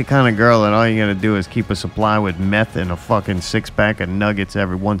looked like the kind of girl that all you gotta do is keep a supply with meth and a fucking 6-pack of nuggets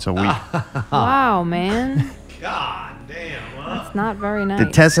every once a week. Wow, man. God damn. That's not very nice.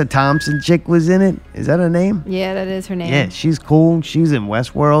 The Tessa Thompson chick was in it. Is that her name? Yeah, that is her name. Yeah, she's cool. She's in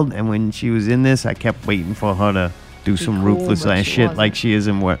Westworld, and when she was in this, I kept waiting for her to do some cool, ruthless but ass she shit wasn't. like she is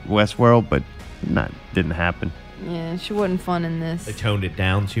in Westworld, but didn't happen. Yeah, she wasn't fun in this. They toned it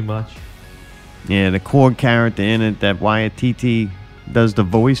down too much. Yeah, the core character in it that Waititi does the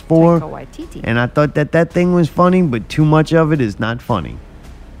voice for, Taika Waititi. and I thought that thing was funny, but too much of it is not funny.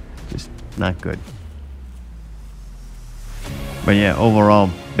 Just not good. But yeah,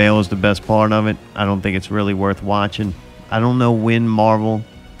 overall, Bale is the best part of it. I don't think it's really worth watching. I don't know when Marvel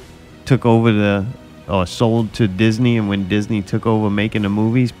took over or sold to Disney and when Disney took over making the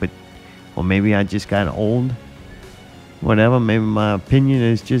movies, or maybe I just got old. Whatever, maybe my opinion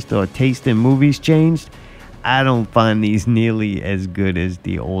is just, or taste in movies changed. I don't find these nearly as good as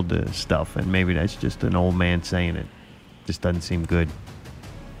the older stuff, and maybe that's just an old man saying it. Just doesn't seem good.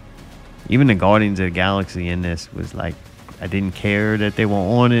 Even the Guardians of the Galaxy in this was like, I didn't care that they were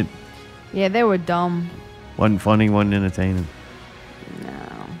on it. Yeah, they were dumb. Wasn't funny, wasn't entertaining.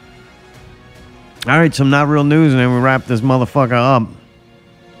 All right, some not real news, and then we wrap this motherfucker up.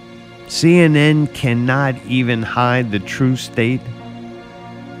 CNN cannot even hide the true state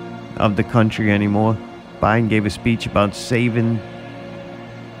of the country anymore. Biden gave a speech about saving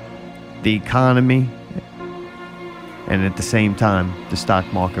the economy, and at the same time, the stock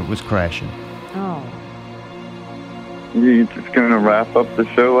market was crashing. Oh. You just gonna wrap up the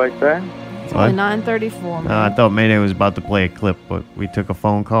show like that? It's only 9:34, man. I thought Mayday was about to play a clip, but we took a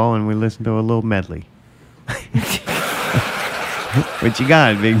phone call and we listened to a little medley. What you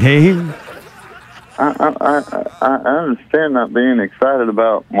got, Big Dave? I understand not being excited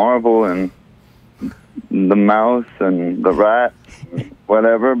about Marvel and the mouse and the rat, and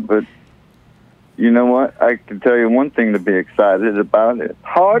whatever, but you know what? I can tell you one thing to be excited about. It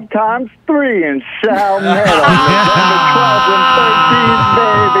Hard Times 3 in Chalmette on November 12th and 13th,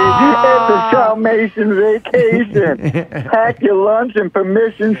 baby. It's a Chalmation vacation. Pack your lunch and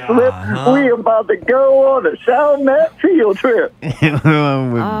permission slip. We about to go on a Chalmette field trip.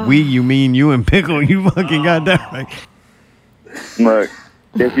 With we, you mean you and Pickle. You fucking got that right. Look,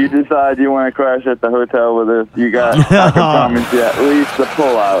 if you decide you want to crash at the hotel with us, you got, I can promise you, at least the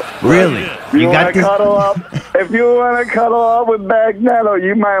pullout. Really? You got want to this? cuddle up? If you want to cuddle up with Bagnetto,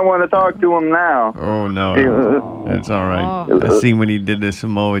 you might want to talk to him now. Oh, no. That's all right. I seen when he did this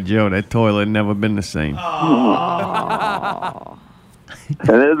Samoa Joe. That toilet never been the same. And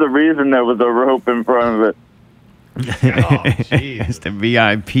there's a reason there was a rope in front of it. It's the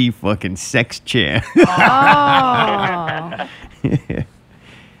VIP fucking sex chair. Oh.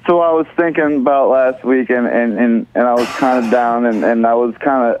 So I was thinking about last week, and I was kind of down, and I was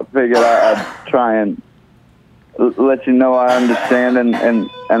kind of figured I'd try and let you know I understand, and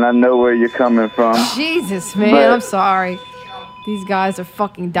I know where you're coming from. Jesus, man, But- I'm sorry. These guys are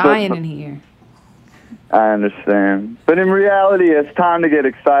fucking dying in here. I understand. But in reality, it's time to get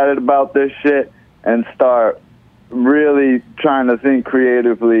excited about this shit and start really trying to think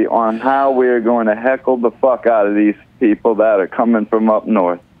creatively on how we're going to heckle the fuck out of these people that are coming from up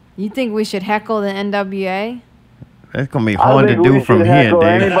north. You think we should heckle the NWA? That's going to be I hard to think do we from should here, heckle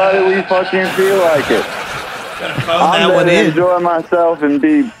Dave. anybody we fucking feel like it. I'm that one going to in. enjoy myself and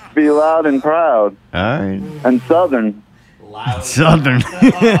be loud and proud All right. and southern. Southern.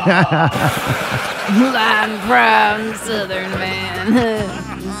 Loud and proud Southern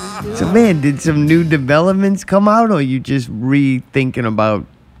man. So, man, did some new developments come out, or you just rethinking about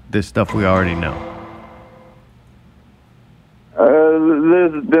the stuff we already know?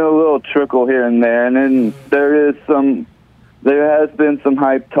 There's been a little trickle here and there, and then there has been some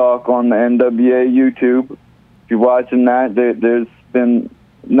hype talk on the NWA YouTube. If you're watching that, there's been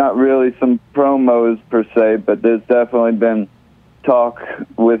not really some promos per se, but there's definitely been talk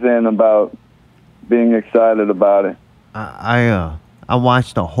within about being excited about it. I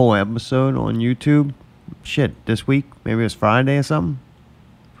watched a whole episode on YouTube. Shit, this week, maybe it was Friday or something.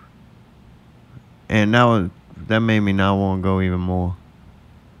 And that made me not want to go even more.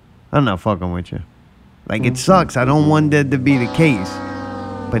 I'm not fucking with you. Like, it sucks. I don't want that to be the case.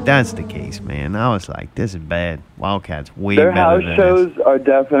 But that's the case, man. I was like, this is bad. Wildcat's way Their better house than shows are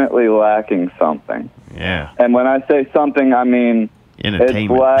definitely lacking something. this. Yeah. And when I say something, I mean it's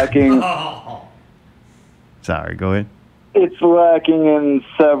Entertainment. lacking. Sorry, go ahead. It's lacking in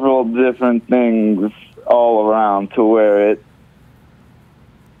several different things all around to where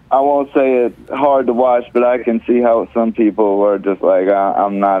I won't say it's hard to watch, but I can see how some people are just like,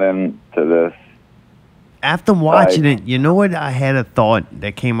 I'm not into this. After watching it, you know what? I had a thought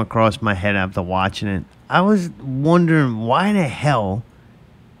that came across my head after watching it. I was wondering why the hell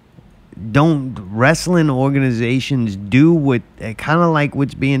don't wrestling organizations do what kind of like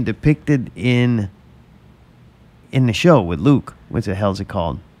what's being depicted in the show with Luke. What the hell's it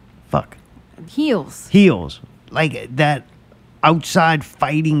called? Fuck. Heels. Like that outside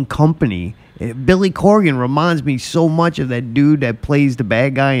fighting company. Billy Corgan reminds me so much of that dude that plays the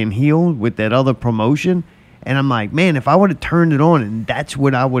bad guy in Heel with that other promotion. And I'm like, man, if I would have turned it on and that's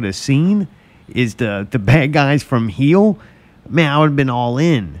what I would have seen is the bad guys from Heel, man, I would have been all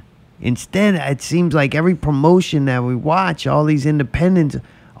in. Instead, it seems like every promotion that we watch, all these independents,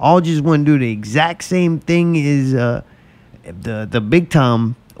 all just want to do the exact same thing as the big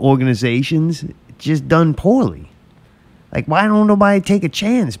time organizations, just done poorly. Like, why don't nobody take a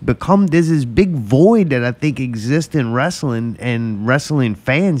chance? There's this big void that I think exists in wrestling and wrestling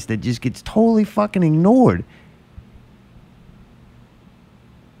fans that just gets totally fucking ignored.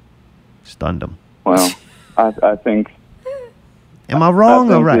 Stunned them. Well, I think. Am I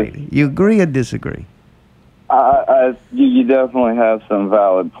wrong I or think right? You agree or disagree? You definitely have some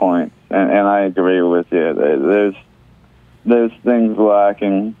valid points, and I agree with you. There's things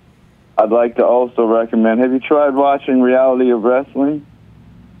lacking. I'd like to also recommend, have you tried watching Reality of Wrestling?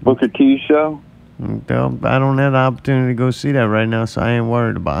 Booker T show? Well, I don't have the opportunity to go see that right now, so I ain't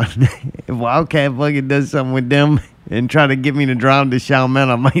worried about it. If Wildcat fucking does something with them and try to get me to drive to Xiamen,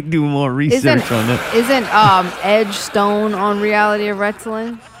 I might do more research on it. Isn't Edge Stone on Reality of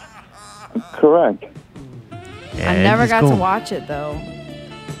Wrestling? Correct. Yeah, I Edge never is got cool. to watch it, though.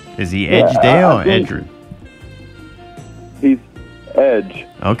 Is he Edge Yeah, there I or think- Edred? He's Edge.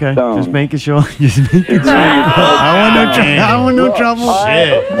 Okay, Stone. just making sure. Just making sure. I want no trouble.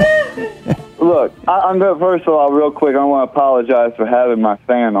 Look, I'm gonna, first of all, real quick, I want to apologize for having my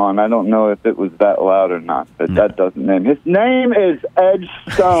fan on. I don't know if it was that loud or not, but that doesn't name. His name is Edge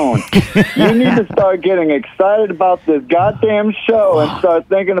Stone. You need to start getting excited about this goddamn show and start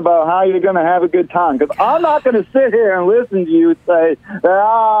thinking about how you're going to have a good time. Because I'm not going to sit here and listen to you say that,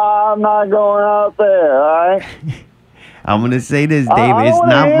 I'm not going out there, all right? I'm gonna say this, I David. don't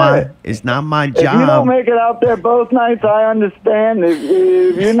wanna hear it. It's not my If you job. don't make it out there both nights, I understand.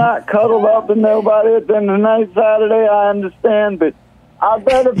 If you're not cuddled up with nobody at the end of the night Saturday, I understand. But I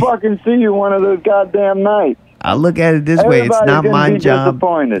better fucking see you one of those goddamn nights. I look at it this way: it's Everybody's not gonna my be job.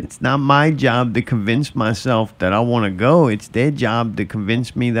 disappointed. It's not my job to convince myself that I want to go. It's their job to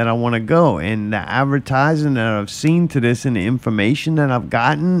convince me that I want to go. And the advertising that I've seen to this and the information that I've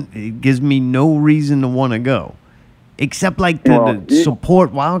gotten, it gives me no reason to want to go. Except like to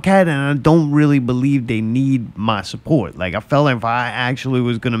support Wildcat, and I don't really believe they need my support. Like, I felt like if I actually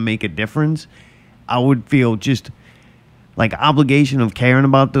was going to make a difference, I would feel just like obligation of caring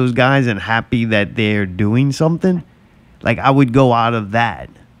about those guys and happy that they're doing something, like I would go out of that.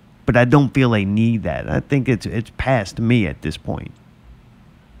 But I don't feel I need that. I think it's past me at this point.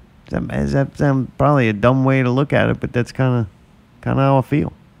 Does that sound probably a dumb way to look at it, but that's kind of how I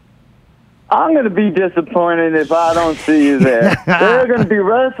feel. I'm going to be disappointed if I don't see you there. There are going to be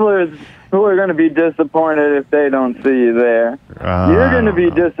wrestlers who are going to be disappointed if they don't see you there. You're going to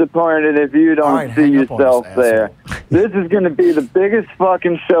be disappointed if you don't see yourself there. This is going to be the biggest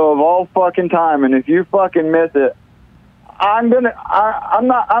fucking show of all fucking time, and if you fucking miss it, I'm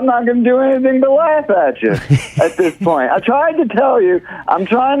not gonna do anything but laugh at you at this point. I tried to tell you. I'm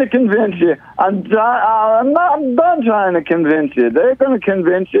trying to convince you. I'm done trying to convince you. They're gonna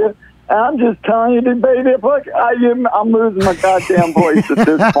convince you. And I'm just telling you, baby, fuck, I'm losing my goddamn voice at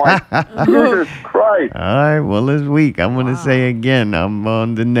this point. Jesus Christ. All right, well, this week, I'm going to say again, I'm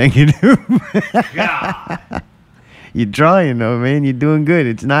on the negative. You're trying, though, man. You're doing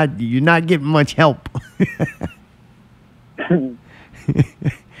good. You're not getting much help.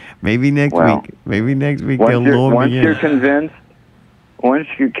 Maybe next week. Maybe next week they'll lure me in. Once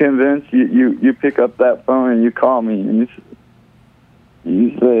you're convinced, you pick up that phone and you call me and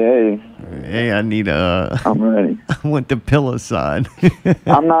you say, hey, I need I'm ready. I want the pillow side.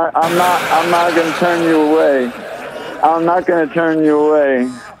 I'm not gonna turn you away. I'm not gonna turn you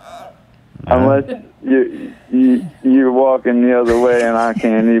away unless you're walking the other way and I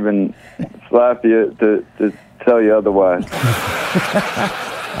can't even slap you to tell you otherwise.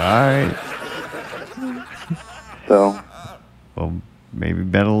 All right. So. Well, maybe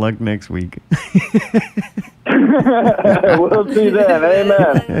better luck next week. We'll see then.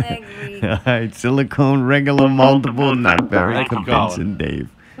 Amen. All right. Silicone, regular, multiple, not very convincing, Dave.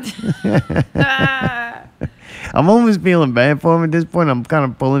 I'm almost feeling bad for him at this point. I'm kind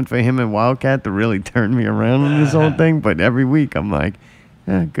of pulling for him and Wildcat to really turn me around on this whole thing. But every week I'm like,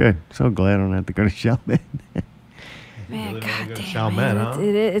 good. So glad I don't have to go to Chalmette. Man, Chalmette, man, huh?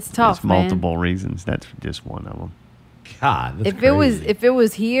 it's tough, There's multiple reasons. That's just one of them. God, that's if it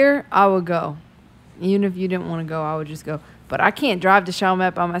was here, I would go. Even if you didn't want to go, I would just go. But I can't drive to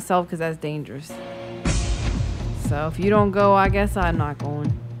Chalmette by myself because that's dangerous. So if you don't go, I guess I'm not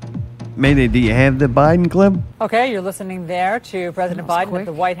going. Mayday, do you have the Biden clip? Okay, you're listening there to President Biden at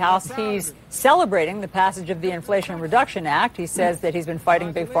the White House. He's celebrating the passage of the Inflation Reduction Act. He says that he's been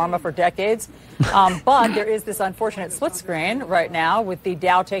fighting Big Pharma for decades. But there is this unfortunate split screen right now with the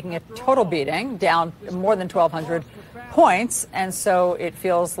Dow taking a total beating, down more than 1,200 points. And so it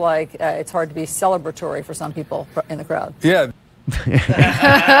feels like it's hard to be celebratory for some people in the crowd. Yeah.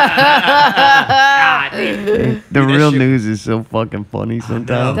 The real news is so fucking funny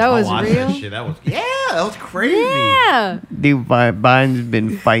sometimes. That was real? That was crazy. Yeah. Dude, Biden's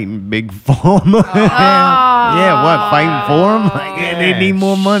been fighting Big Pharma. Yeah, what? Fighting for him? Like, they need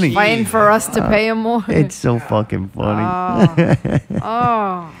more money. Fighting for us to pay him more. It's so fucking funny.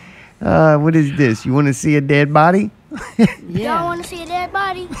 What is this? You want to see a dead body? Y'all want to see a dead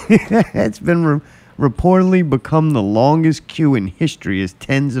body? It's been reportedly become the longest queue in history as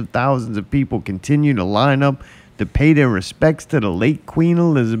tens of thousands of people continue to line up to pay their respects to the late Queen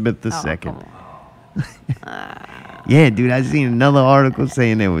Elizabeth II. Yeah, dude, I seen another article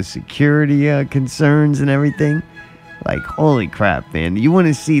saying there was security concerns and everything. Like, holy crap, man. You want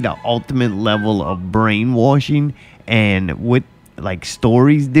to see the ultimate level of brainwashing and what, like,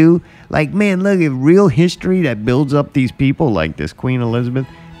 stories do? Like, man, look at real history that builds up these people like this Queen Elizabeth.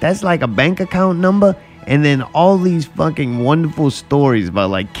 That's like a bank account number, and then all these fucking wonderful stories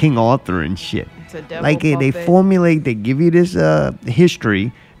about, like, King Arthur and shit. Like, they formulate, they give you this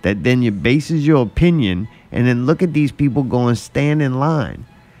history that then you bases your opinion, and then look at these people go and stand in line.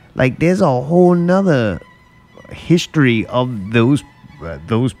 Like, there's a whole nother history of those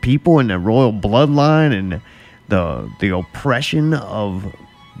people and the royal bloodline and the oppression of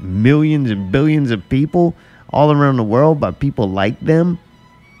millions and billions of people all around the world by people like them.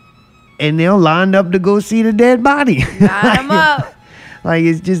 And they're lined up to go see the dead body. Line them up. Like,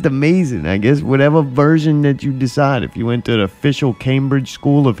 it's just amazing. I guess whatever version that you decide. If you went to the official Cambridge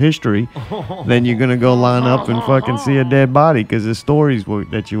School of History, then you're going to go line up and fucking see a dead body because the stories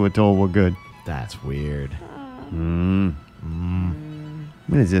that you were told were good. That's weird.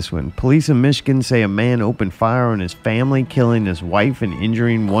 What is this one? Police in Michigan say a man opened fire on his family, killing his wife and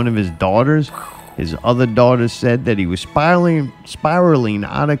injuring one of his daughters. His other daughter said that he was spiraling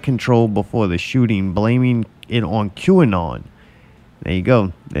out of control before the shooting, blaming it on QAnon. There you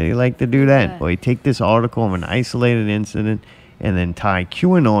go. They like to do that. Boy, take this article of an isolated incident and then tie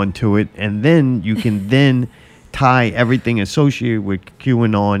QAnon to it, and then you can then tie everything associated with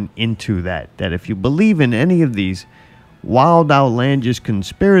QAnon into that. That if you believe in any of these wild, outlandish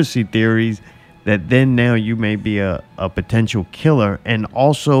conspiracy theories that then now you may be a potential killer and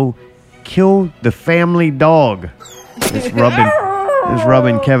also kill the family dog. It's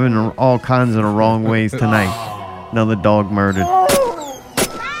rubbing Kevin all kinds of the wrong ways tonight. Another dog murdered.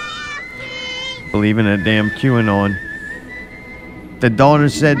 Believing a damn QAnon. The daughter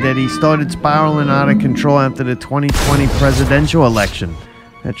said that he started spiraling out of control after the 2020 presidential election.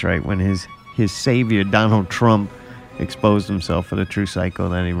 That's right, when his savior, Donald Trump, exposed himself for the true psycho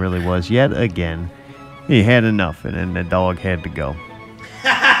that he really was. Yet again, he had enough, and then the dog had to go.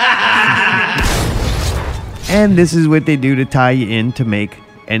 And this is what they do to tie you in to make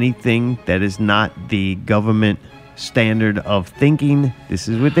anything that is not the government standard of thinking. This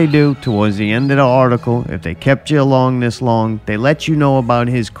is what they do towards the end of the article. If they kept you along this long, they let you know about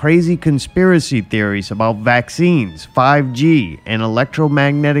his crazy conspiracy theories about vaccines, 5G, and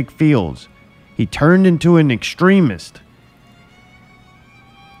electromagnetic fields. He turned into an extremist.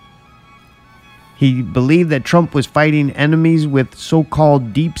 He believed that Trump was fighting enemies with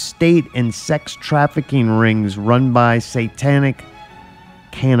so-called deep state and sex trafficking rings run by satanic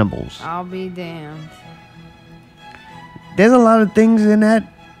cannibals. I'll be damned. There's a lot of things in that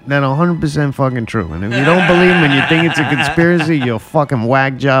are 100% fucking true. And if you don't believe them and you think it's a conspiracy, you're a fucking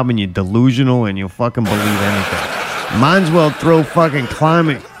whack job and you're delusional and you'll fucking believe anything. Might as well throw fucking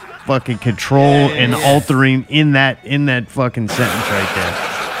climate fucking control and altering in that fucking sentence right there.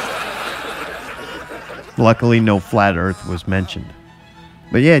 Luckily, no flat Earth was mentioned.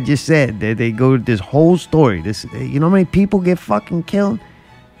 But yeah, just said they go to this whole story. You know how many people get fucking killed?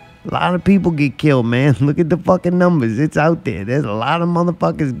 A lot of people get killed, man. Look at the fucking numbers. It's out there. There's a lot of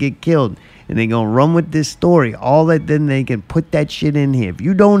motherfuckers get killed. And they're going to run with this story. All that, then they can put that shit in here. If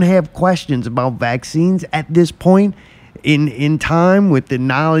you don't have questions about vaccines at this point in time with the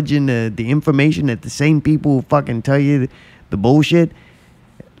knowledge and the information that the same people who fucking tell you the bullshit,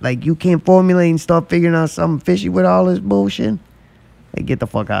 like you can't formulate and start figuring out something fishy with all this bullshit, hey, get the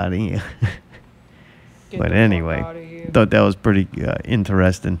fuck out of here. But anyway, thought that was pretty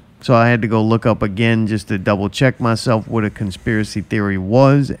interesting. So I had to go look up again just to double check myself what a conspiracy theory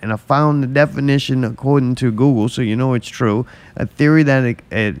was, and I found the definition according to Google, so you know it's true. A theory that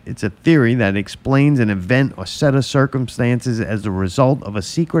it's a theory that explains an event or set of circumstances as the result of a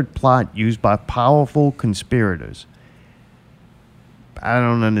secret plot used by powerful conspirators. I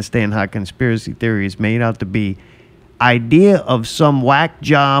don't understand how conspiracy theory is made out to be idea of some whack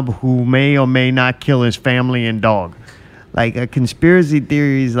job who may or may not kill his family and dog. Like, a conspiracy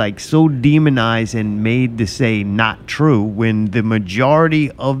theory is like so demonized and made to say not true when the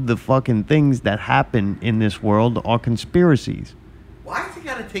majority of the fucking things that happen in this world are conspiracies. Why has he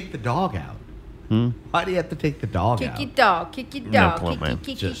got to take the dog out? Why do you have to take the dog out? Kick your dog, kick your No dog, clue, man.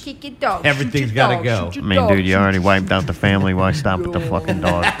 kick your dog. Everything's got to go. I mean, dude, you already wiped out the family. Why stop at the fucking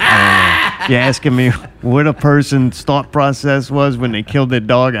dog? You're asking me what a person's thought process was when they killed their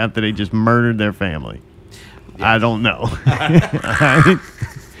dog after they just murdered their family. I don't know.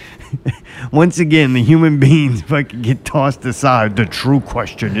 Once again, the human beings fucking get tossed aside. The true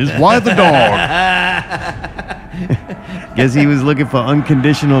question is, why the dog? Guess he was looking for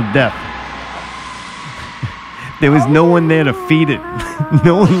unconditional death. There was no one there to feed it.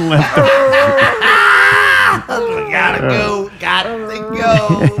 No one left to Gotta go.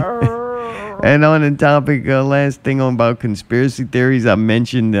 And on the topic, last thing about conspiracy theories, I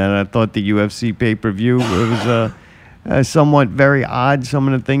mentioned that I thought the UFC pay-per-view was somewhat very odd, some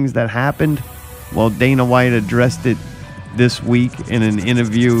of the things that happened. Well, Dana White addressed it this week in an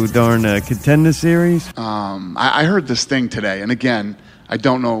interview during a Contender Series. I heard this thing today, and again, I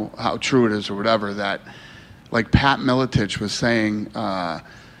don't know how true it is or whatever, that like Pat Miletich was saying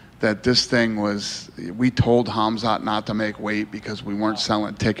that this thing was, we told Hamzat not to make weight because we weren't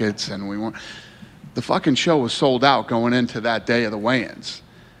selling tickets and we weren't. The fucking show was sold out going into that day of the weigh-ins.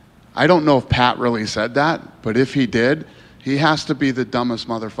 I don't know if Pat really said that, but if he did, he has to be the dumbest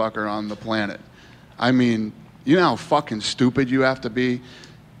motherfucker on the planet. I mean, you know how fucking stupid you have to be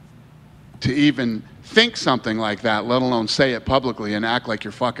to even think something like that, let alone say it publicly and act like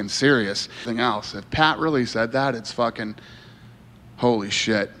you're fucking serious. Anything else. If Pat really said that, it's fucking, holy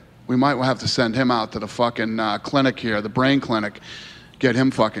shit. We might have to send him out to the fucking clinic here, the brain clinic, get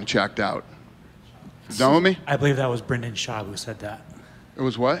him fucking checked out. You done with me? I believe that was Brendan Schaub who said that. It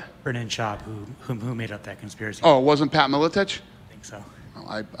was what? Brendan Schaub who made up that conspiracy. Oh, it wasn't Pat Miletich? I think so.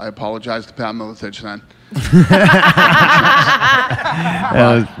 Well, I apologize to Pat Miletich then.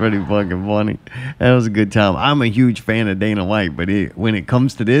 That was pretty fucking funny. That was a good time. I'm a huge fan of Dana White, but when it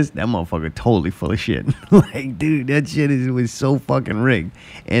comes to this, that motherfucker totally full of shit. Like, dude, that shit was so fucking rigged.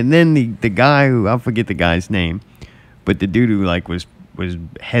 And then the guy who, I forget the guy's name, But the dude who like was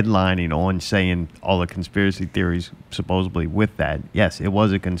headlining on saying all the conspiracy theories supposedly with that, yes, it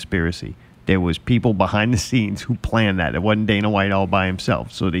was a conspiracy. There was people behind the scenes who planned that. It wasn't Dana White all by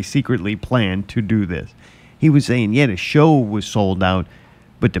himself. So they secretly planned to do this. He was saying, yeah, the show was sold out,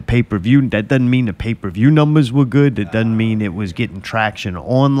 but the pay-per-view, that doesn't mean the pay-per-view numbers were good. That doesn't mean it was getting traction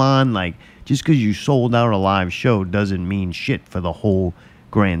online. Like, just because you sold out a live show doesn't mean shit for the whole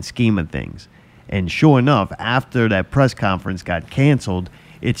grand scheme of things. And sure enough, after that press conference got canceled,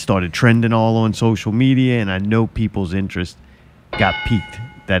 it started trending all on social media, and I know people's interest got piqued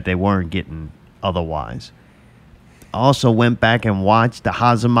that they weren't getting otherwise. I also went back and watched the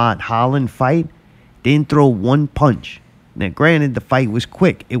Hazamat Holland fight. Didn't throw one punch. Now, granted, the fight was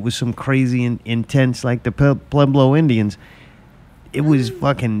quick. It was some crazy and intense, like the Pueblo Indians. It was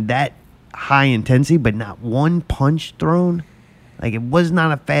fucking that high intensity, but not one punch thrown. Like, it was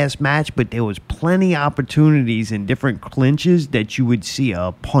not a fast match, but there was plenty of opportunities in different clinches that you would see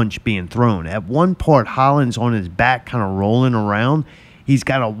a punch being thrown. At one part, Holland's on his back kind of rolling around. He's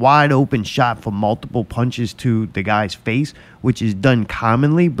got a wide open shot for multiple punches to the guy's face, which is done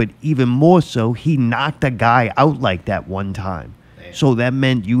commonly, but even more so, he knocked a guy out like that one time. Damn. So that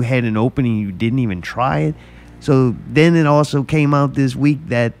meant you had an opening, you didn't even try it. So then it also came out this week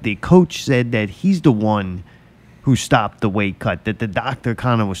that the coach said that he's the one who stopped the weight cut, that the doctor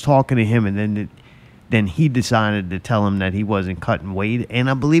kind of was talking to him, and then he decided to tell him that he wasn't cutting weight. And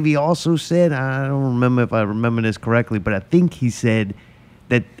I believe he also said, I don't remember if I remember this correctly, but I think he said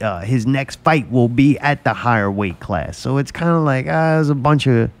that his next fight will be at the higher weight class. So it's kind of like, there's a bunch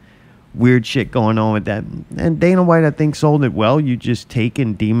of weird shit going on with that. And Dana White, I think, sold it well. You just take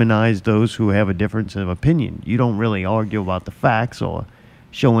and demonize those who have a difference of opinion. You don't really argue about the facts or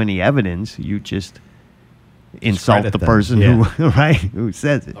show any evidence. You just insult the person who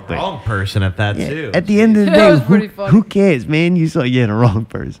says it. The wrong person at that, too. At the end of the day, who cares, man? You saw the wrong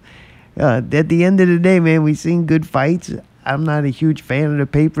person. At the end of the day, man, we've seen good fights. I'm not a huge fan of the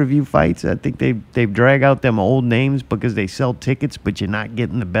pay-per-view fights. I think they've dragged out them old names because they sell tickets, but you're not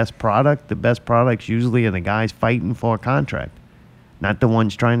getting the best product. The best products usually are the guys fighting for a contract, not the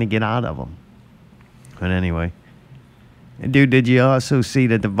ones trying to get out of them. But anyway. Dude, did you also see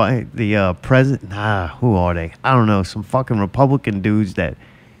that the president, who are they? I don't know, some fucking Republican dudes that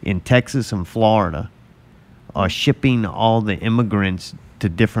in Texas and Florida are shipping all the immigrants to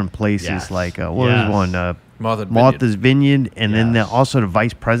different places. Yes. Like, what was one? Martha's Vineyard, and then also the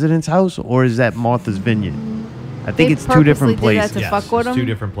vice president's house, or is that Martha's Vineyard? I think it's two different places. It's two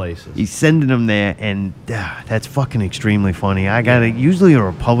different places. He's sending them there, and that's fucking extremely funny. Usually the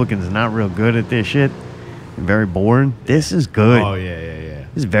Republicans are not real good at this shit. Very boring. This is good. Oh, yeah.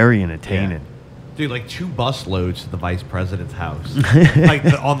 This is very entertaining. Yeah. Dude, like 2 bus loads to the vice president's house. Like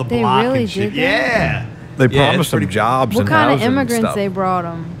on the block really and shit. Did Yeah. They promised them jobs what and kind of housing immigrants and stuff. they brought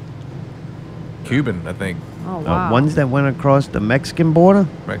them? Cuban, I think. Oh, wow. Ones that went across the Mexican border?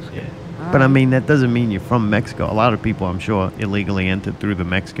 Mexican. Yeah. But I mean, that doesn't mean you're from Mexico. A lot of people, I'm sure, illegally entered through the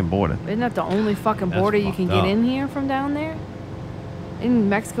Mexican border. Isn't that the only fucking border you can get in here from down there? Isn't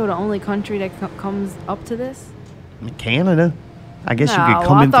Mexico the only country that comes up to this? Canada. I guess you No, could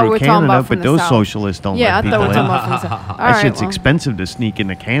come I in thought we through were talking Canada, about from but the those south. socialists don't Yeah, let I people thought we were in. talking about from the south. All That right, shit's well. expensive to sneak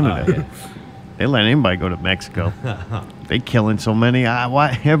into Canada. They let anybody go to Mexico. They killing so many.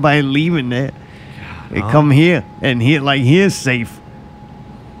 Why everybody leaving there? They come here, and here's safe.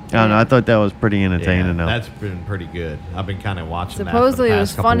 I don't know. I thought that was pretty entertaining. though. That's been pretty good. I've been kind of watching Supposedly that for the it was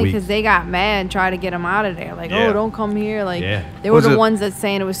past couple funny weeks. because they got mad and tried to get them out of there. Like, Yeah. oh, don't come here. Like, Yeah. they were Was the it- ones that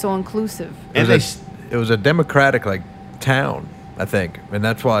saying it was so inclusive. It was a Democratic town, I think, and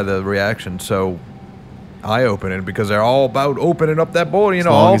that's why the reaction's so eye-opening because they're all about opening up that border, As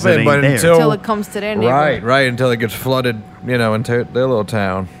all long of as it it, ain't but there. Until it comes to their neighborhood. right, until it gets flooded, into their little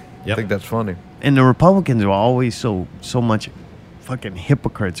town. I think that's funny. And the Republicans were always so much fucking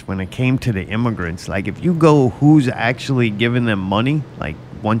hypocrites when it came to the immigrants. Like, if you go who's actually giving them money, like,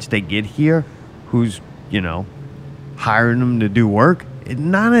 once they get here, who's, hiring them to do work,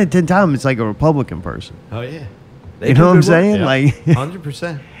 9 out of 10 times it's like a Republican person. Oh, yeah. You know what I'm saying? Yeah. Like,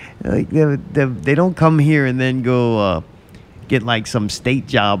 100%. like they don't come here and then go get like some state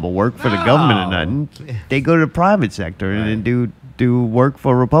job or work for the government or nothing. They go to the private sector and then do work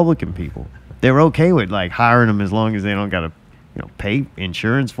for Republican people. They're okay with hiring them as long as they don't got to pay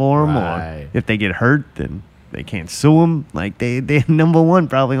insurance for them, or if they get hurt, then they can't sue them. Like they're number one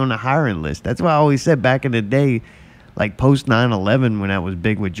probably on the hiring list. That's why I always said back in the day, like post 9/11 when that was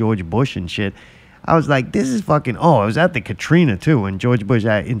big with George Bush and shit. I was like, this is fucking... Oh, I was at the Katrina, too, and George Bush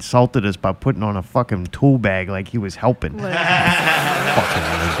insulted us by putting on a fucking tool bag like he was helping.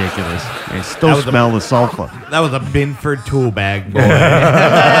 fucking ridiculous. I still That was smell the sulfur. That was a Binford tool bag, boy. But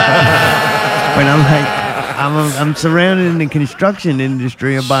I'm like, I'm surrounded in the construction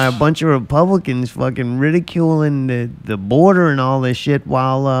industry by a bunch of Republicans fucking ridiculing the border and all this shit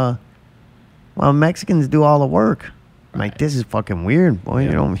while Mexicans do all the work. I'm like, this is fucking weird, boy.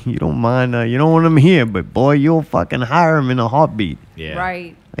 Yeah. You don't mind, you don't want them here, but boy, you'll fucking hire them in a heartbeat. Yeah.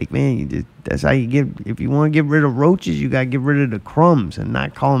 Right. Like, man, that's how you get. If you want to get rid of roaches, you gotta get rid of the crumbs and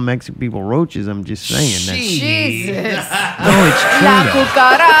not calling Mexican people roaches. I'm just saying that. Jesus. No, it's true. La though.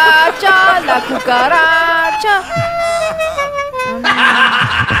 cucaracha, la cucaracha.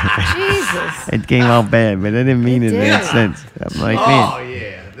 Jesus. It came out bad, but I didn't mean it in that did. sense. I'm like, Oh, man.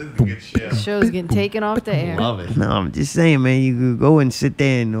 yeah. This is a good show. The show's getting taken off the air. Love it. No, I'm just saying, man, you could go and sit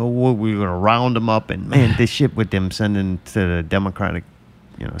there and we're going to round them up. And, man, this shit with them sending to the Democratic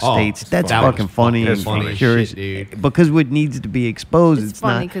Oh, states, that's that was fucking funny fucking and funny as curious. shit, dude. Because what needs to be exposed, It's it's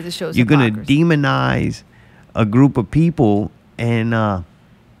funny not. 'cause it shows you're going to hypocrisy. demonize a group of people and,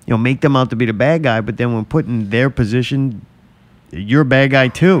 make them out to be the bad guy. But then when put in their position, you're a bad guy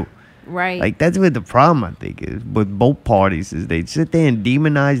too. Right. Like, that's what the problem, I think, is with both parties, is they sit there and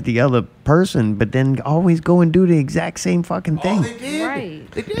demonize the other person, but then always go and do the exact same fucking thing. Right.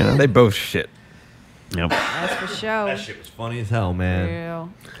 You know? They both shit. Yep. That's for sure. That shit was funny as hell, man. Real.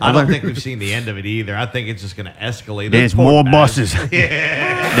 I don't think we've seen the end of it either. I think it's just going to escalate. There's Those poor more bastards. buses.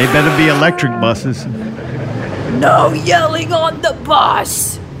 Yeah. They better be electric buses. No yelling on the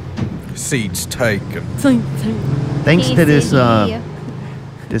bus. Seats taken. Thanks to this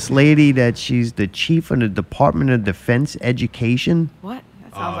lady that she's the chief of the Department of Defense Education. What?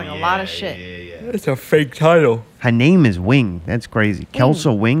 That sounds like a lot of shit. It's a fake title. Her name is Wing. That's crazy.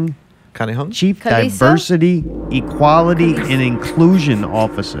 Kelsa Wing. Connie Hung? Chief Khaleesa? Diversity, Equality, and Inclusion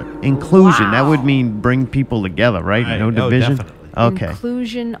Officer. Inclusion, that would mean bring people together, right? Right. No Oh, division? definitely. Okay.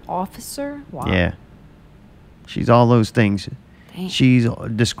 Inclusion officer? Wow. Yeah. She's all those things. Damn. She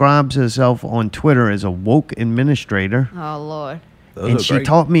describes herself on Twitter as a woke administrator. Oh, Lord. And she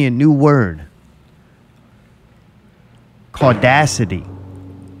taught me a new word. Caudacity.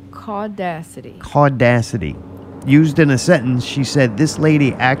 Caudacity. Caudacity. Used in a sentence, she said this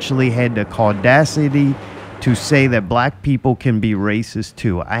lady actually had the caudacity to say that black people can be racist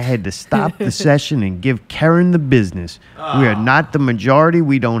too. I had to stop the session and give Karen the business. We are not the majority.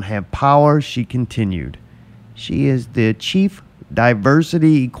 We don't have power, she continued. She is the Chief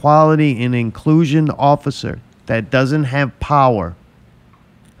Diversity, Equality, and Inclusion Officer that doesn't have power.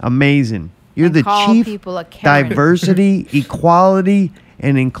 Amazing. You're And the call Chief people a Karen. Diversity, Equality,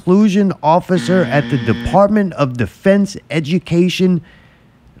 and Inclusion Officer at the Department of Defense Education,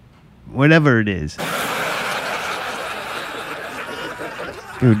 whatever it is.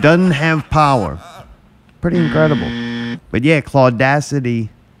 Who doesn't have power. Pretty incredible. But yeah, Caudacity,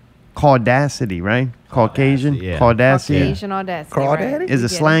 right? Caucasian? yeah. Caudacity. Caucasian audacity. Right. Is a You get it.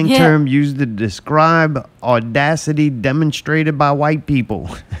 slang Yeah. term used to describe audacity demonstrated by white people.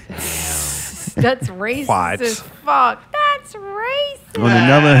 That's racist What? as fuck. That's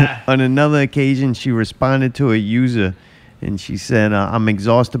racist. On another occasion, she responded to a user, and she said, "I'm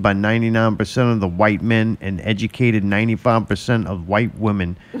exhausted by 99% of the white men and educated 95% of white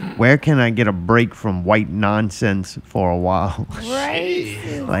women. Where can I get a break from white nonsense for a while?"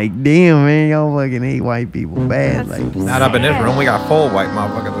 Racist. Like, damn, man, y'all fucking hate white people bad. That's Like, Not up in this room. We got 4 white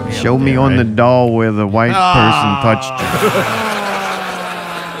motherfuckers in here. show me on the doll where the white person touched you.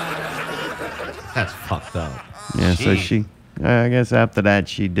 That's fucked up. Yeah, so Jeez. she, I guess after that,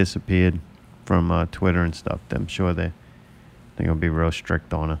 she disappeared from Twitter and stuff. I'm sure they're going to be real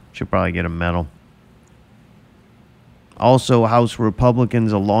strict on her. She'll probably get a medal. Also, House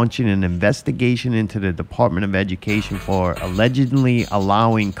Republicans are launching an investigation into the Department of Education for allegedly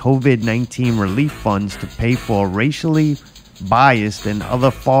allowing COVID-19 relief funds to pay for racially biased and other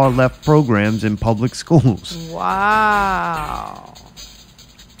far-left programs in public schools. Wow.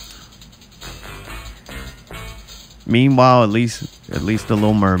 Meanwhile, at least the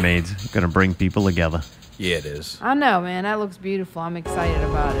Little Mermaid's going to bring people together. Yeah, it is. I know, man. That looks beautiful. I'm excited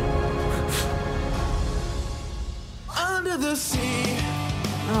about it. Under the sea.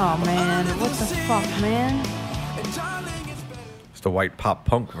 Oh, man. What the fuck, man? It's the white pop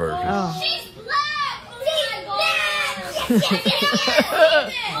punk version. Oh.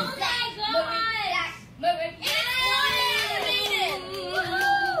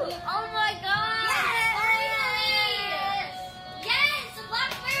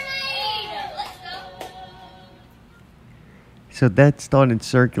 So that started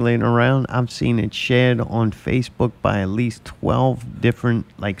circulating around. I've seen it shared on Facebook by at least 12 different,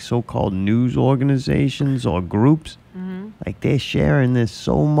 like, so-called news organizations or groups. Mm-hmm. Like, they're sharing this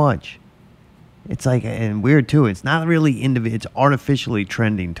so much. It's like, and weird too, it's not really it's artificially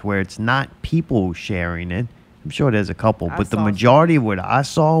trending to where it's not people sharing it. I'm sure there's a couple, but the majority of what I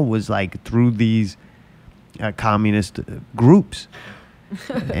saw was like through these communist groups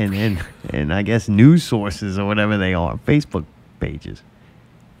and I guess news sources or whatever they are, Facebook pages.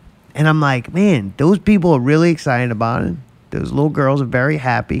 And I'm like, man, those people are really excited about it. Those little girls are very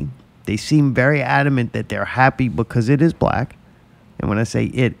happy. They seem very adamant that they're happy because it is black. And when I say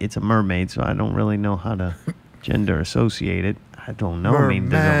it's a mermaid, so I don't really know how to gender associate it. I don't know. I mean,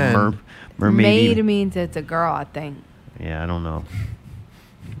 there's a mermaid. Maid means it's a girl, I think. Yeah, I don't know.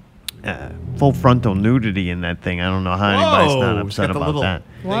 Full frontal nudity in that thing. I don't know how anybody's not upset about that.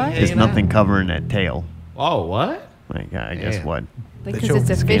 What? There's nothing covering that tail. Oh, what? Like, I guess what? Because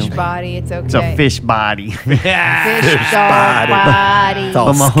it's a fish body, it's okay. It's a fish body. Fish dog body. It's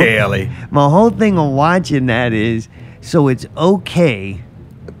all scaly. My whole thing of watching that is, so it's okay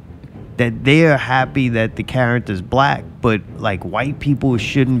that they're happy that the character's black, but like white people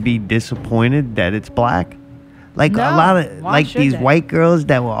shouldn't be disappointed that it's black. Like a lot of these white girls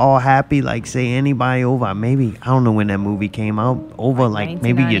that were all happy, like say anybody over maybe, I don't know when that movie came out, over like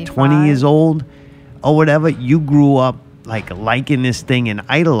maybe you're 20 years old or whatever, you grew up like liking this thing and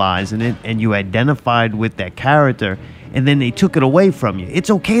idolizing it, and you identified with that character, and then they took it away from you. It's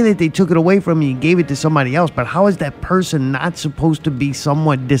okay that they took it away from you and gave it to somebody else, but how is that person not supposed to be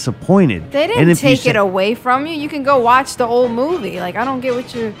somewhat disappointed? They didn't take it away from you. You can go watch the old movie. Like, I don't get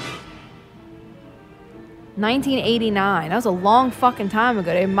what you're... 1989. That was a long fucking time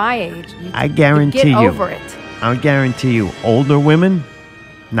ago. They're my age. I guarantee you. Get over it. I guarantee you, older women,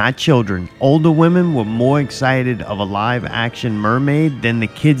 not children, older women were more excited of a live action mermaid than the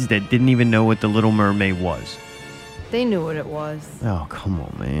kids that didn't even know what the Little Mermaid was. They knew what it was. Oh, come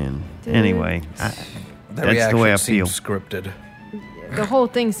on, man. Dude. Anyway, that's the way I feel. Scripted. The whole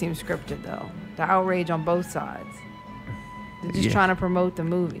thing seems scripted, though. The outrage on both sides. They're just trying to promote the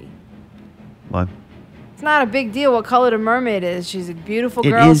movie. What? It's not a big deal what color the mermaid is. She's a beautiful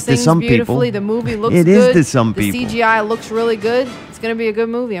girl, It is to sings some beautifully. people. The movie looks It good. is to some people. The CGI looks really good. It's going to be a good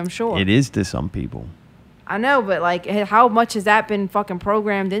movie, I'm sure. It is to some people. I know, but like, how much has that been fucking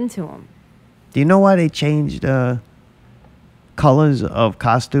programmed into them? Do you know why they changed colors of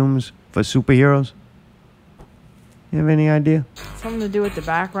costumes for superheroes? You have any idea? Something to do with the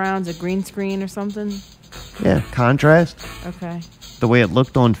backgrounds, a green screen or something? Yeah, contrast. Okay. The way it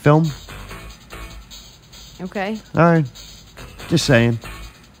looked on film. Okay. All right. Just saying.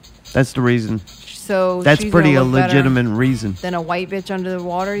 That's the reason. So that's she's pretty gonna a look legitimate better reason. than a white bitch under the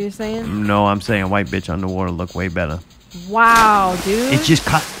water, you're saying? No, I'm saying a white bitch underwater look way better. Wow, dude. It's just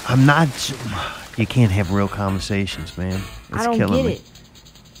I'm not. You can't have real conversations, man. It's I don't killing get me. it.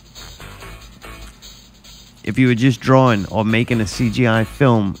 If you were just drawing or making a CGI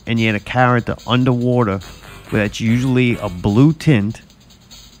film and you had a character underwater that's usually a blue tint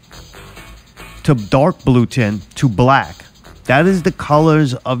to dark blue tint to black, that is the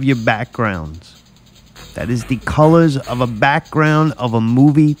colors of your backgrounds. That is the colors of a background of a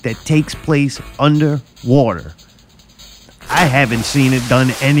movie that takes place underwater. I haven't seen it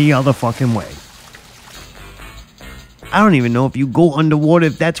done any other fucking way. I don't even know if you go underwater,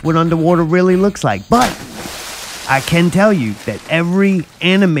 if that's what underwater really looks like. But I can tell you that every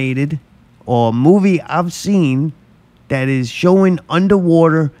animated or movie I've seen that is showing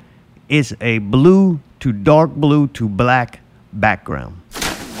underwater is a blue to dark blue to black background.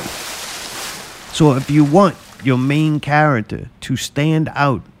 So if you want your main character to stand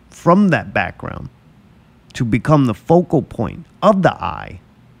out from that background, to become the focal point of the eye,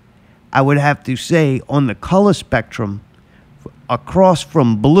 I would have to say on the color spectrum, across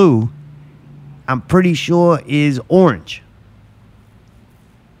from blue, I'm pretty sure is orange.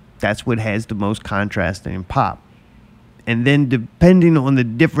 That's what has the most contrast and pop. And then depending on the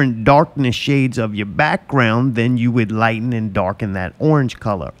different darkness shades of your background, then you would lighten and darken that orange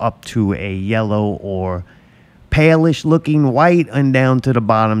color up to a yellow or palish looking white and down to the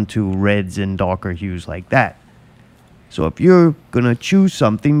bottom to reds and darker hues like that. So if you're going to choose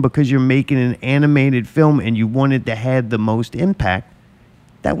something because you're making an animated film and you want it to have the most impact,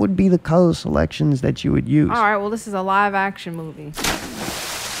 that would be the color selections that you would use. All right, well, this is a live action movie.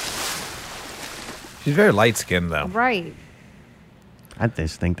 She's very light-skinned, though. Right. I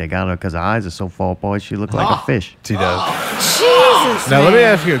just think they got her because her eyes are so far apart, she looked like a fish. She does. Jesus, Now, man. let me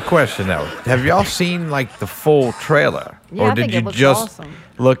ask you a question, though. Have y'all seen, like, the full trailer? Yeah, or I did think you it looks just awesome.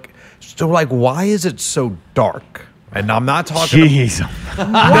 look... So, like, why is it so dark? And I'm not talking. Jeez. Wow,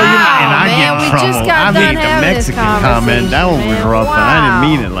 and I man, get we in trouble. just got I done made the having this Mexican comment. That one was conversation, rough, man. and I didn't Wow.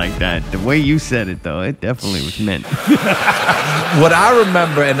 mean it like that. The way you said it, though, it definitely was meant. What I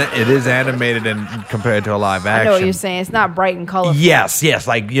remember, and it is animated and compared to a live I action. know what you're saying. It's not bright and colorful. Yes,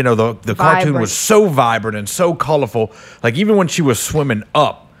 like the cartoon Vibrant. was so vibrant and so colorful. Like even when she was swimming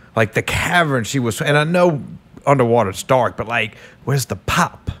up, like the cavern she was, and I know underwater it's dark, but like where's the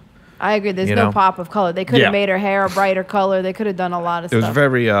pop? I agree. There's You no know? pop of color. They could have Yeah. made her hair a brighter color. They could have done a lot of It was stuff.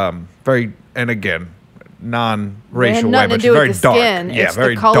 very, and again, It non-racial had way, nothing but to she's do very with the dark. skin. Yeah, It's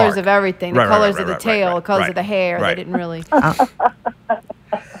very the colors dark. of everything. The Right, right, colors right, of the right, tail, right, the colors right, of the hair. right. They didn't really.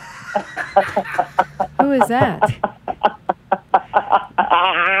 Who is that?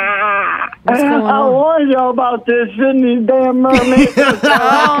 What's going I on? warned y'all about this, shouldn't these damn mermaids?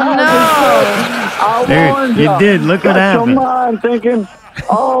 I Dude, warned you y'all. did. Look what Got your happened. mind thinking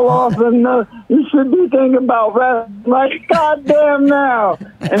all off and you should be thinking about wrestling like goddamn now.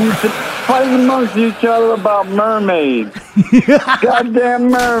 And you should fight amongst each other about mermaids. Goddamn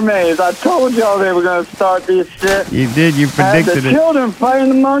mermaids. I told y'all they were going to start this shit. You did. You Had predicted the it. children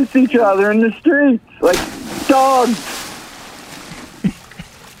fighting amongst each other in the streets like dogs.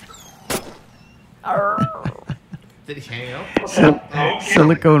 Did he hang up?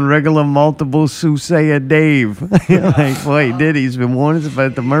 Silicone regular multiple soothsayer Dave. Like, boy, he did. He's been warning us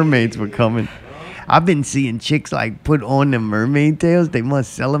about the mermaids were coming. I've been seeing chicks like put on the mermaid tails. They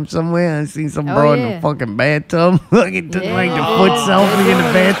must sell them somewhere. I seen some Oh, bro in yeah. the fucking bathtub. Fucking took like the Yeah. foot selfie in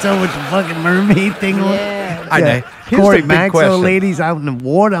the bathtub with the fucking mermaid thing on. Yeah. I know. Here's Corey the big Maxwell question. ladies out in the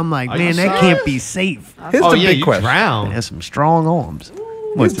water. I'm like, Are man, you that serious? can't be safe. Here's the big question. There's some strong arms.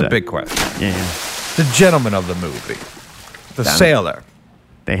 What's the big question? Yeah. The gentleman of the movie, the Damn it. sailor.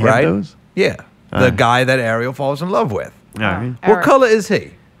 They have right? those? Yeah. The guy that Ariel falls in love with. All right. What color is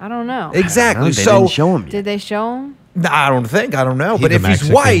he? I don't know. Exactly. They so didn't show him yet. Did they show him? I don't think. I don't know. He's But a if he's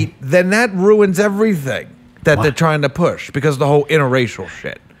Mexican. white, then that ruins everything that they're trying to push because of the whole interracial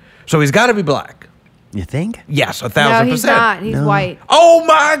shit. So he's got to be black. You think? Yes, 1,000%. No, he's not. He's white. Oh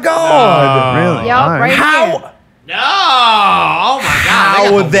my God! Really? Yup, All right. right How? here. No! Oh my God!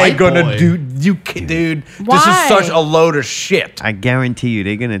 How are they white gonna boy. do? Dude, this Why? is such a load of shit. I guarantee you,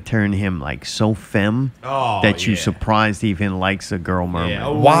 they're gonna turn him like so femme that you surprised he even likes a girl mermaid. Yeah.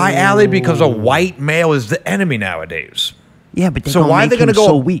 Why, Allie? Because a white male is the enemy nowadays. Yeah, but they So gonna why are make they gonna him go-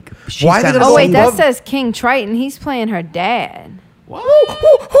 so weak? She's why are they gotta gonna Oh go wait, that above- says King Triton. He's playing her dad.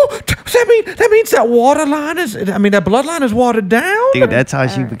 That means that waterline is. I mean, that bloodline is watered down. Dude, that's how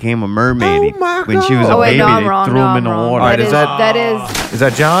she became a mermaid. Oh my When she was a Oh wait, baby, no, I'm they wrong. threw No, him I'm in the wrong. water. All right, is that is Is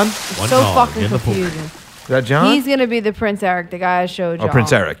that John? One so dog fucking in the pool. confusing. Is that John? He's gonna be the Prince Eric, the guy I showed you. Oh,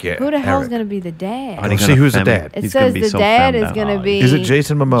 Prince Eric, yeah, Who the hell's Eric. gonna be the dad? I don't see who's the dad. It He's gonna says be the so dad femmed is up. gonna be. Is it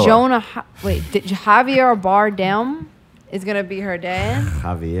Jason Momoa? Jonah. Javier Bardem is gonna be her dad.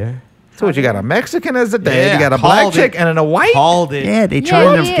 Javier. So what, you got a Mexican as the dad, Yeah, you got a black called chick it. and a white? Called it. Yeah, they Yeah,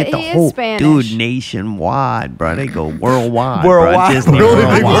 trying he- to get the he is whole Spanish. dude nationwide, bro. They go worldwide, Worldwide. bro. Disney Really? I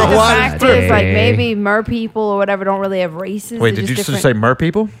think the worldwide. fact is, like, maybe mer people or whatever don't really have races. Wait, They're did you just just different- say mer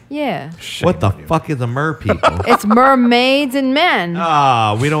people? Yeah, What the fuck is a mer people? it's mermaids and men.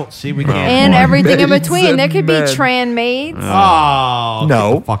 Ah, we don't see. We can't. And everything in Mermaids between. There and could be men. tran maids. Oh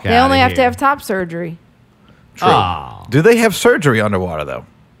No. get the fuck They outta only have to here. have top surgery. True. Oh, Do they have surgery underwater though?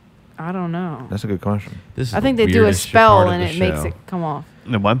 I don't know. That's a good question. this is I think the they do a weirdest spell part of and the it makes show. it come off.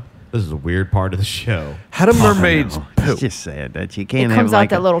 The what? This is a weird part of the show. How do mermaids It's poop? just sad that you It can't have comes out like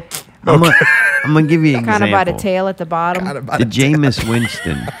that little I'm gonna give you an kind of by the example. tail at the bottom. The Jameis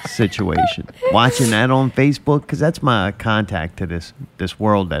Winston situation. Watching that on Facebook, because that's my contact to this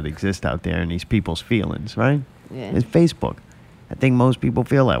world that exists out there and these people's feelings, right? Yeah. It's Facebook. I think most people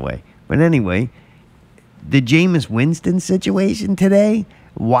feel that way. But anyway, the Jameis Winston situation today,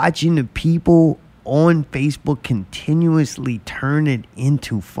 watching the people on Facebook continuously turn it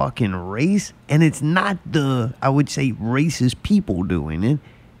into fucking race, and it's not the, I would say, racist people doing it.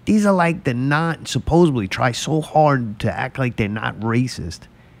 These are like the not supposedly try so hard to act like they're not racist,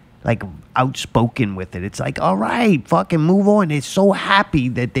 like outspoken with it. It's like, all right, fucking move on. They're so happy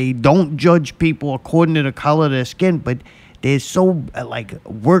that they don't judge people according to the color of their skin, but they're so like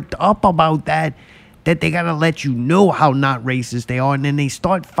worked up about that they gotta let you know how not racist they are, and then they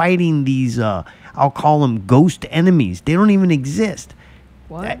start fighting these I'll call them ghost enemies. They don't even exist.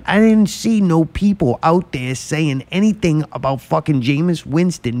 What? I didn't see no people out there saying anything about fucking Jameis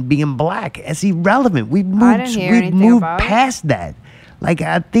Winston being black. It's irrelevant. We've didn't hear anything moved about it. past that. Like,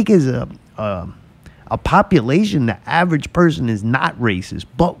 I think as a population, the average person is not racist.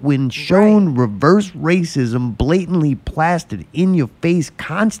 But when shown reverse racism blatantly plastered in your face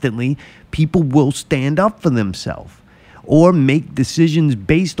constantly, people will stand up for themselves. or make decisions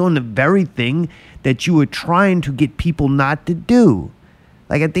based on the very thing that you are trying to get people not to do.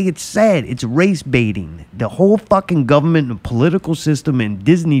 Like, I think it's sad. It's race baiting. The whole fucking government and political system and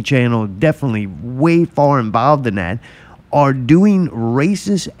Disney Channel, definitely way far involved in that, are doing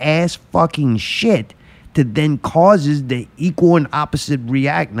racist ass fucking shit to then causes the equal and opposite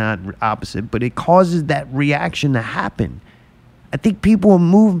not opposite, but it causes that reaction to happen. I think people are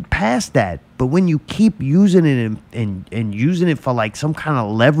moving past that. But when you keep using it and using it for like some kind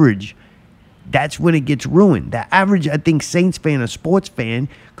of leverage, that's when it gets ruined. The average, I think, Saints fan or sports fan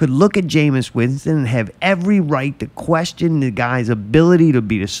could look at Jameis Winston and have every right to question the guy's ability to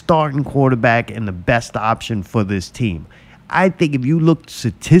be the starting quarterback and the best option for this team. I think if you look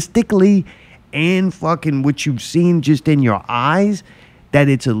statistically and fucking what you've seen just in your eyes, that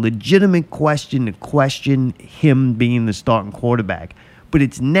it's a legitimate question to question him being the starting quarterback. But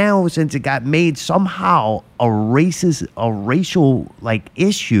it's now, since it got made somehow a racial like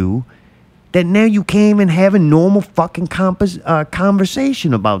issue, that now you can't even have a normal fucking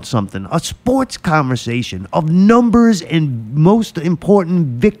conversation about something. A sports conversation of numbers and most important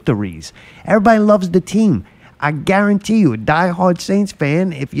victories. Everybody loves the team. I guarantee you, a diehard Saints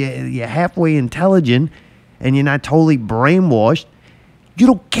fan, if you're halfway intelligent and you're not totally brainwashed, you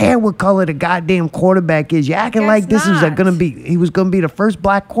don't care what color the goddamn quarterback is. You're acting like he was gonna be the first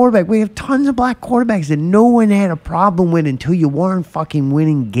black quarterback. We have tons of black quarterbacks that no one had a problem with until you weren't fucking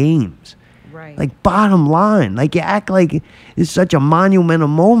winning games. Right. Like, bottom line, like, you act like it's such a monumental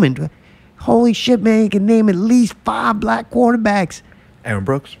moment. Holy shit, man, you can name at least 5 black quarterbacks. Aaron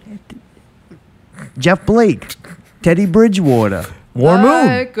Brooks, Jeff Blake, Teddy Bridgewater, Warren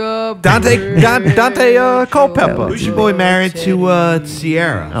Moon, Dante Culpepper. Who's your boy married to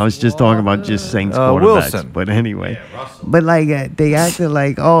Sierra? I was just talking about just Saints quarterbacks. Wilson. But anyway. But like they acted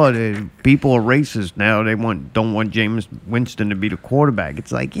like, the people are racist now. They don't want Jameis Winston to be the quarterback.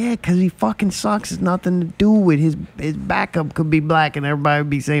 It's like, yeah, because he fucking sucks. It's nothing to do with his backup could be black and everybody would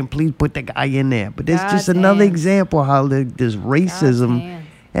be saying, please put that guy in there. But it's just another example how this racism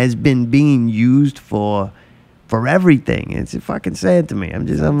has been being used for everything. It's fucking sad to me. I'm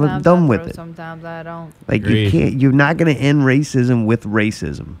done with it. Sometimes I don't. Like, you're not going to end racism with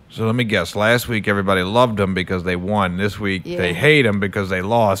racism. So let me guess. Last week, everybody loved him because they won. This week, they hate him because they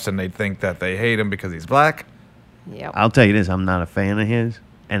lost, and they think that they hate him because he's black. Yep. I'll tell you this. I'm not a fan of his.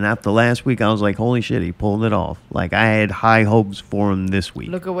 And after last week, I was like, holy shit, he pulled it off. Like, I had high hopes for him this week.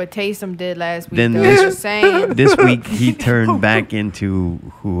 Look at what Taysom did last week. Then this week, he turned back into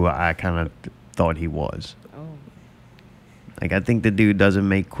who I kind of thought he was. Like, I think the dude doesn't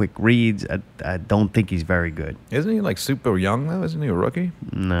make quick reads. I don't think he's very good. Isn't he, like, super young, though? Isn't he a rookie?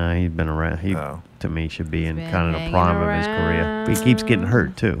 Nah, he's been around. He, to me, should be in kind of the prime of his career. But he keeps getting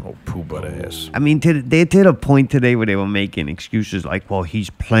hurt, too. Oh, poo butt ass. I mean, they did a point today where they were making excuses like, well, he's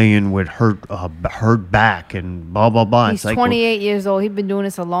playing with hurt back and blah, blah, blah. He's 28 years old. He's been doing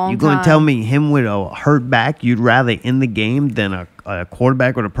this a long time. You're going to tell me him with a hurt back, you'd rather in the game than a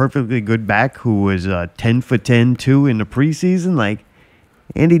quarterback with a perfectly good back who was 10 for 10 too in the preseason? Like,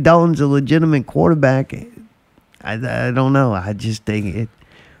 Andy Dalton's a legitimate quarterback. I don't know. I just think it.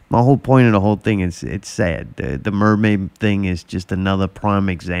 My whole point of the whole thing is it's sad. The mermaid thing is just another prime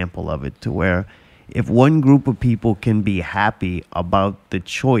example of it, to where if one group of people can be happy about the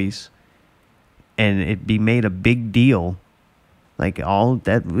choice and it be made a big deal, like, all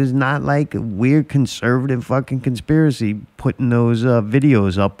that was not like a weird conservative fucking conspiracy putting those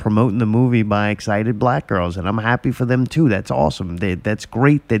videos up promoting the movie by excited black girls. And I'm happy for them too. That's awesome. That's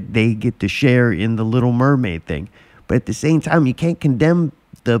great that they get to share in the Little Mermaid thing. But at the same time, you can't condemn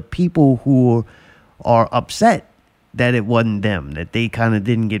the people who are upset that it wasn't them, that they kind of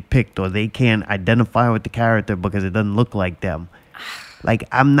didn't get picked, or they can't identify with the character because it doesn't look like them. Like,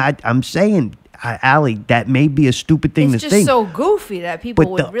 I'm saying, Allie, that may be a stupid thing to think. It's just so goofy that people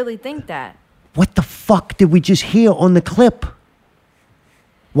would really think that. What the fuck did we just hear on the clip?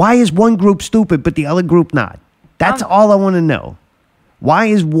 Why is one group stupid but the other group not? That's all I want to know. Why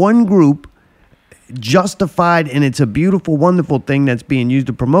is one group justified and it's a beautiful, wonderful thing that's being used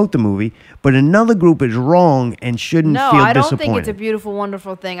to promote the movie, but another group is wrong and shouldn't feel disappointed? No, I don't think it's a beautiful,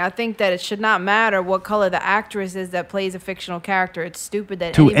 wonderful thing. I think that it should not matter what color the actress is that plays a fictional character. It's stupid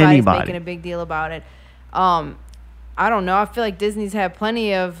that anybody's making a big deal about it. I don't know. I feel like Disney's had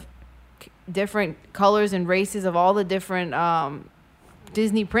plenty of different colors and races of all the different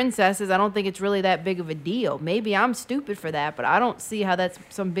Disney princesses. I don't think it's really that big of a deal. Maybe I'm stupid for that, but I don't see how that's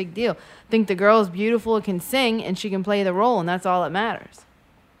some big deal. I think the girl's beautiful and can sing, and she can play the role, and that's all that matters.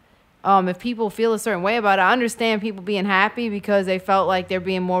 If people feel a certain way about it, I understand people being happy because they felt like they're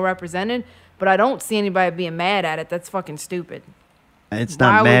being more represented, but I don't see anybody being mad at it. That's fucking stupid. It's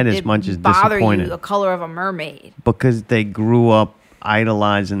not mad as much as bother disappointed. you, the color of a mermaid? Because they grew up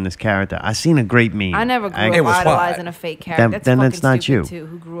idolizing this character. I seen a great meme. I never grew up idolizing a fake character. Then That's it's not you. Too,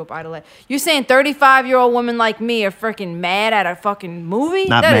 who grew up idolizing. You're saying 35-year-old women like me are freaking mad at a fucking movie?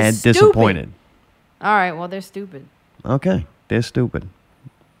 Not That mad, is stupid. disappointed. All right, well, they're stupid. Okay, they're stupid.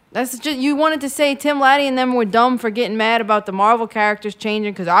 That's just, you wanted to say Tim Laddie and them were dumb for getting mad about the Marvel characters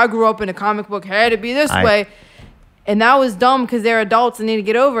changing because I grew up in a comic book, had to be this way. And that was dumb because they're adults and need to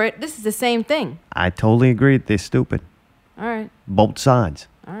get over it. This is the same thing. I totally agree. They're stupid. All right. Both sides.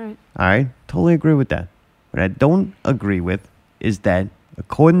 All right. All right? Totally agree with that. What I don't agree with is that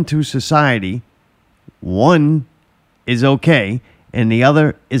according to society, one is okay and the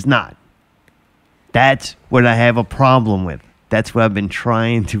other is not. That's what I have a problem with. That's what I've been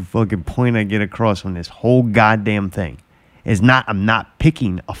trying to fucking point and get across on this whole goddamn thing. I'm not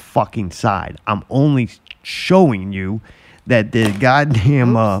picking a fucking side. I'm only showing you that the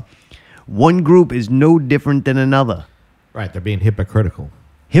goddamn one group is no different than another. Right, they're being hypocritical.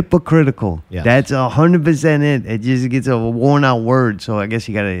 Hypocritical. Yes. That's 100% it. It just gets a worn out word. So I guess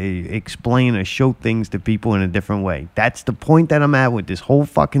you got to explain or show things to people in a different way. That's the point that I'm at with this whole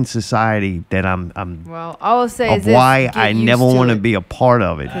fucking society that I'm well, I will say of why I never want to be a part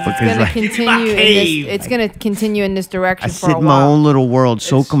of it. Because it's going to continue in this. It's going to continue in this direction I for sit a in my while. own little world,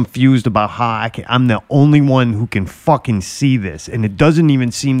 so confused about how I'm the only one who can fucking see this, and it doesn't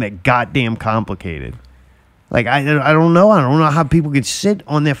even seem that goddamn complicated. Like, I don't know. I don't know how people could sit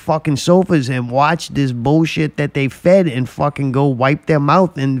on their fucking sofas and watch this bullshit that they fed and fucking go wipe their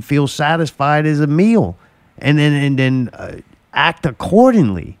mouth and feel satisfied as a meal and then act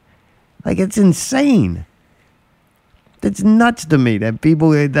accordingly. Like, it's insane. It's nuts to me that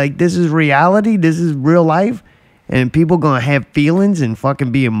people, like, this is reality. This is real life. And people gonna have feelings and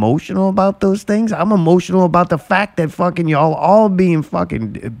fucking be emotional about those things. I'm emotional about the fact that fucking y'all all being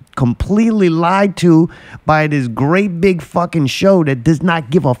fucking completely lied to by this great big fucking show that does not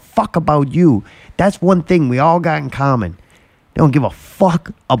give a fuck about you. That's one thing we all got in common. They don't give a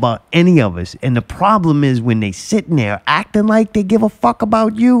fuck about any of us. And the problem is when they sitting there acting like they give a fuck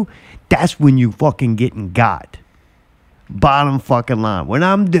about you, that's when you fucking getting got. Bottom fucking line. What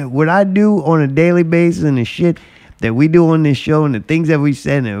I do on a daily basis and the shit that we do on this show and the things that we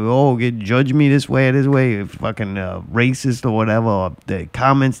said and judge me this way or this way, fucking racist or whatever, or the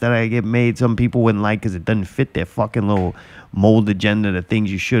comments that I get made some people wouldn't like because it doesn't fit their fucking little mold agenda, the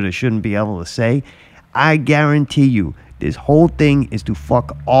things you should or shouldn't be able to say. I guarantee you, this whole thing is to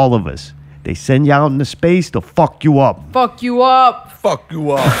fuck all of us. They send you out into space to fuck you up. Fuck you up. Fuck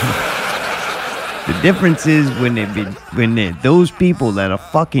you up. The difference is when those people that are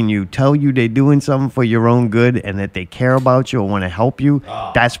fucking you tell you they're doing something for your own good and that they care about you or want to help you,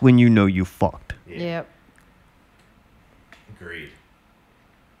 that's when you know you fucked. Yep. Agreed.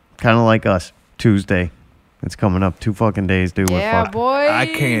 Kind of like us, Tuesday. It's coming up 2 fucking days, dude. Yeah, We're fucked. boy. I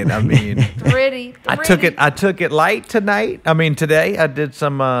can't. I mean, Pretty. I took it light tonight. I mean, today I did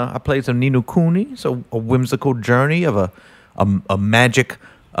some. I played some Ni no Kuni, so a whimsical journey of a magic.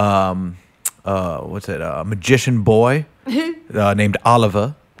 A magician boy named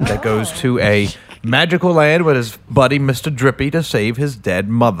Oliver that goes to a magical land with his buddy Mr. Drippy to save his dead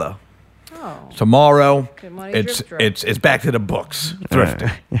mother. Tomorrow, it's back to the books,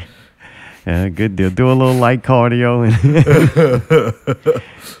 thrifting. Yeah, good deal. Do a little light cardio. And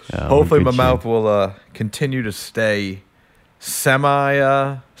Hopefully, good my shit. mouth will continue to stay semi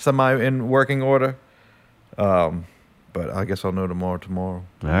in working order. But I guess I'll know tomorrow.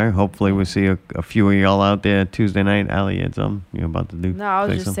 All right. Hopefully, we'll see a few of y'all out there Tuesday night. Allie, you had something you're about to do? No, I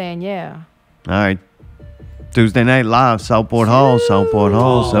was Say just something? saying, yeah. All right. Tuesday night live, Southport Hall, 7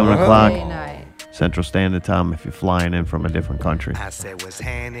 o'clock. Tuesday night. Central Standard Time if you're flying in from a different country. I said, "What's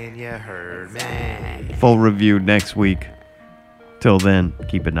happening? You heard me." Full review next week. Till then,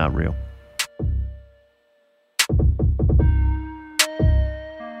 keep it not real.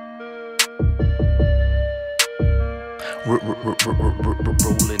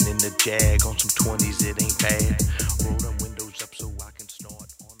 Rolling in the Jag on some 20s, it ain't bad.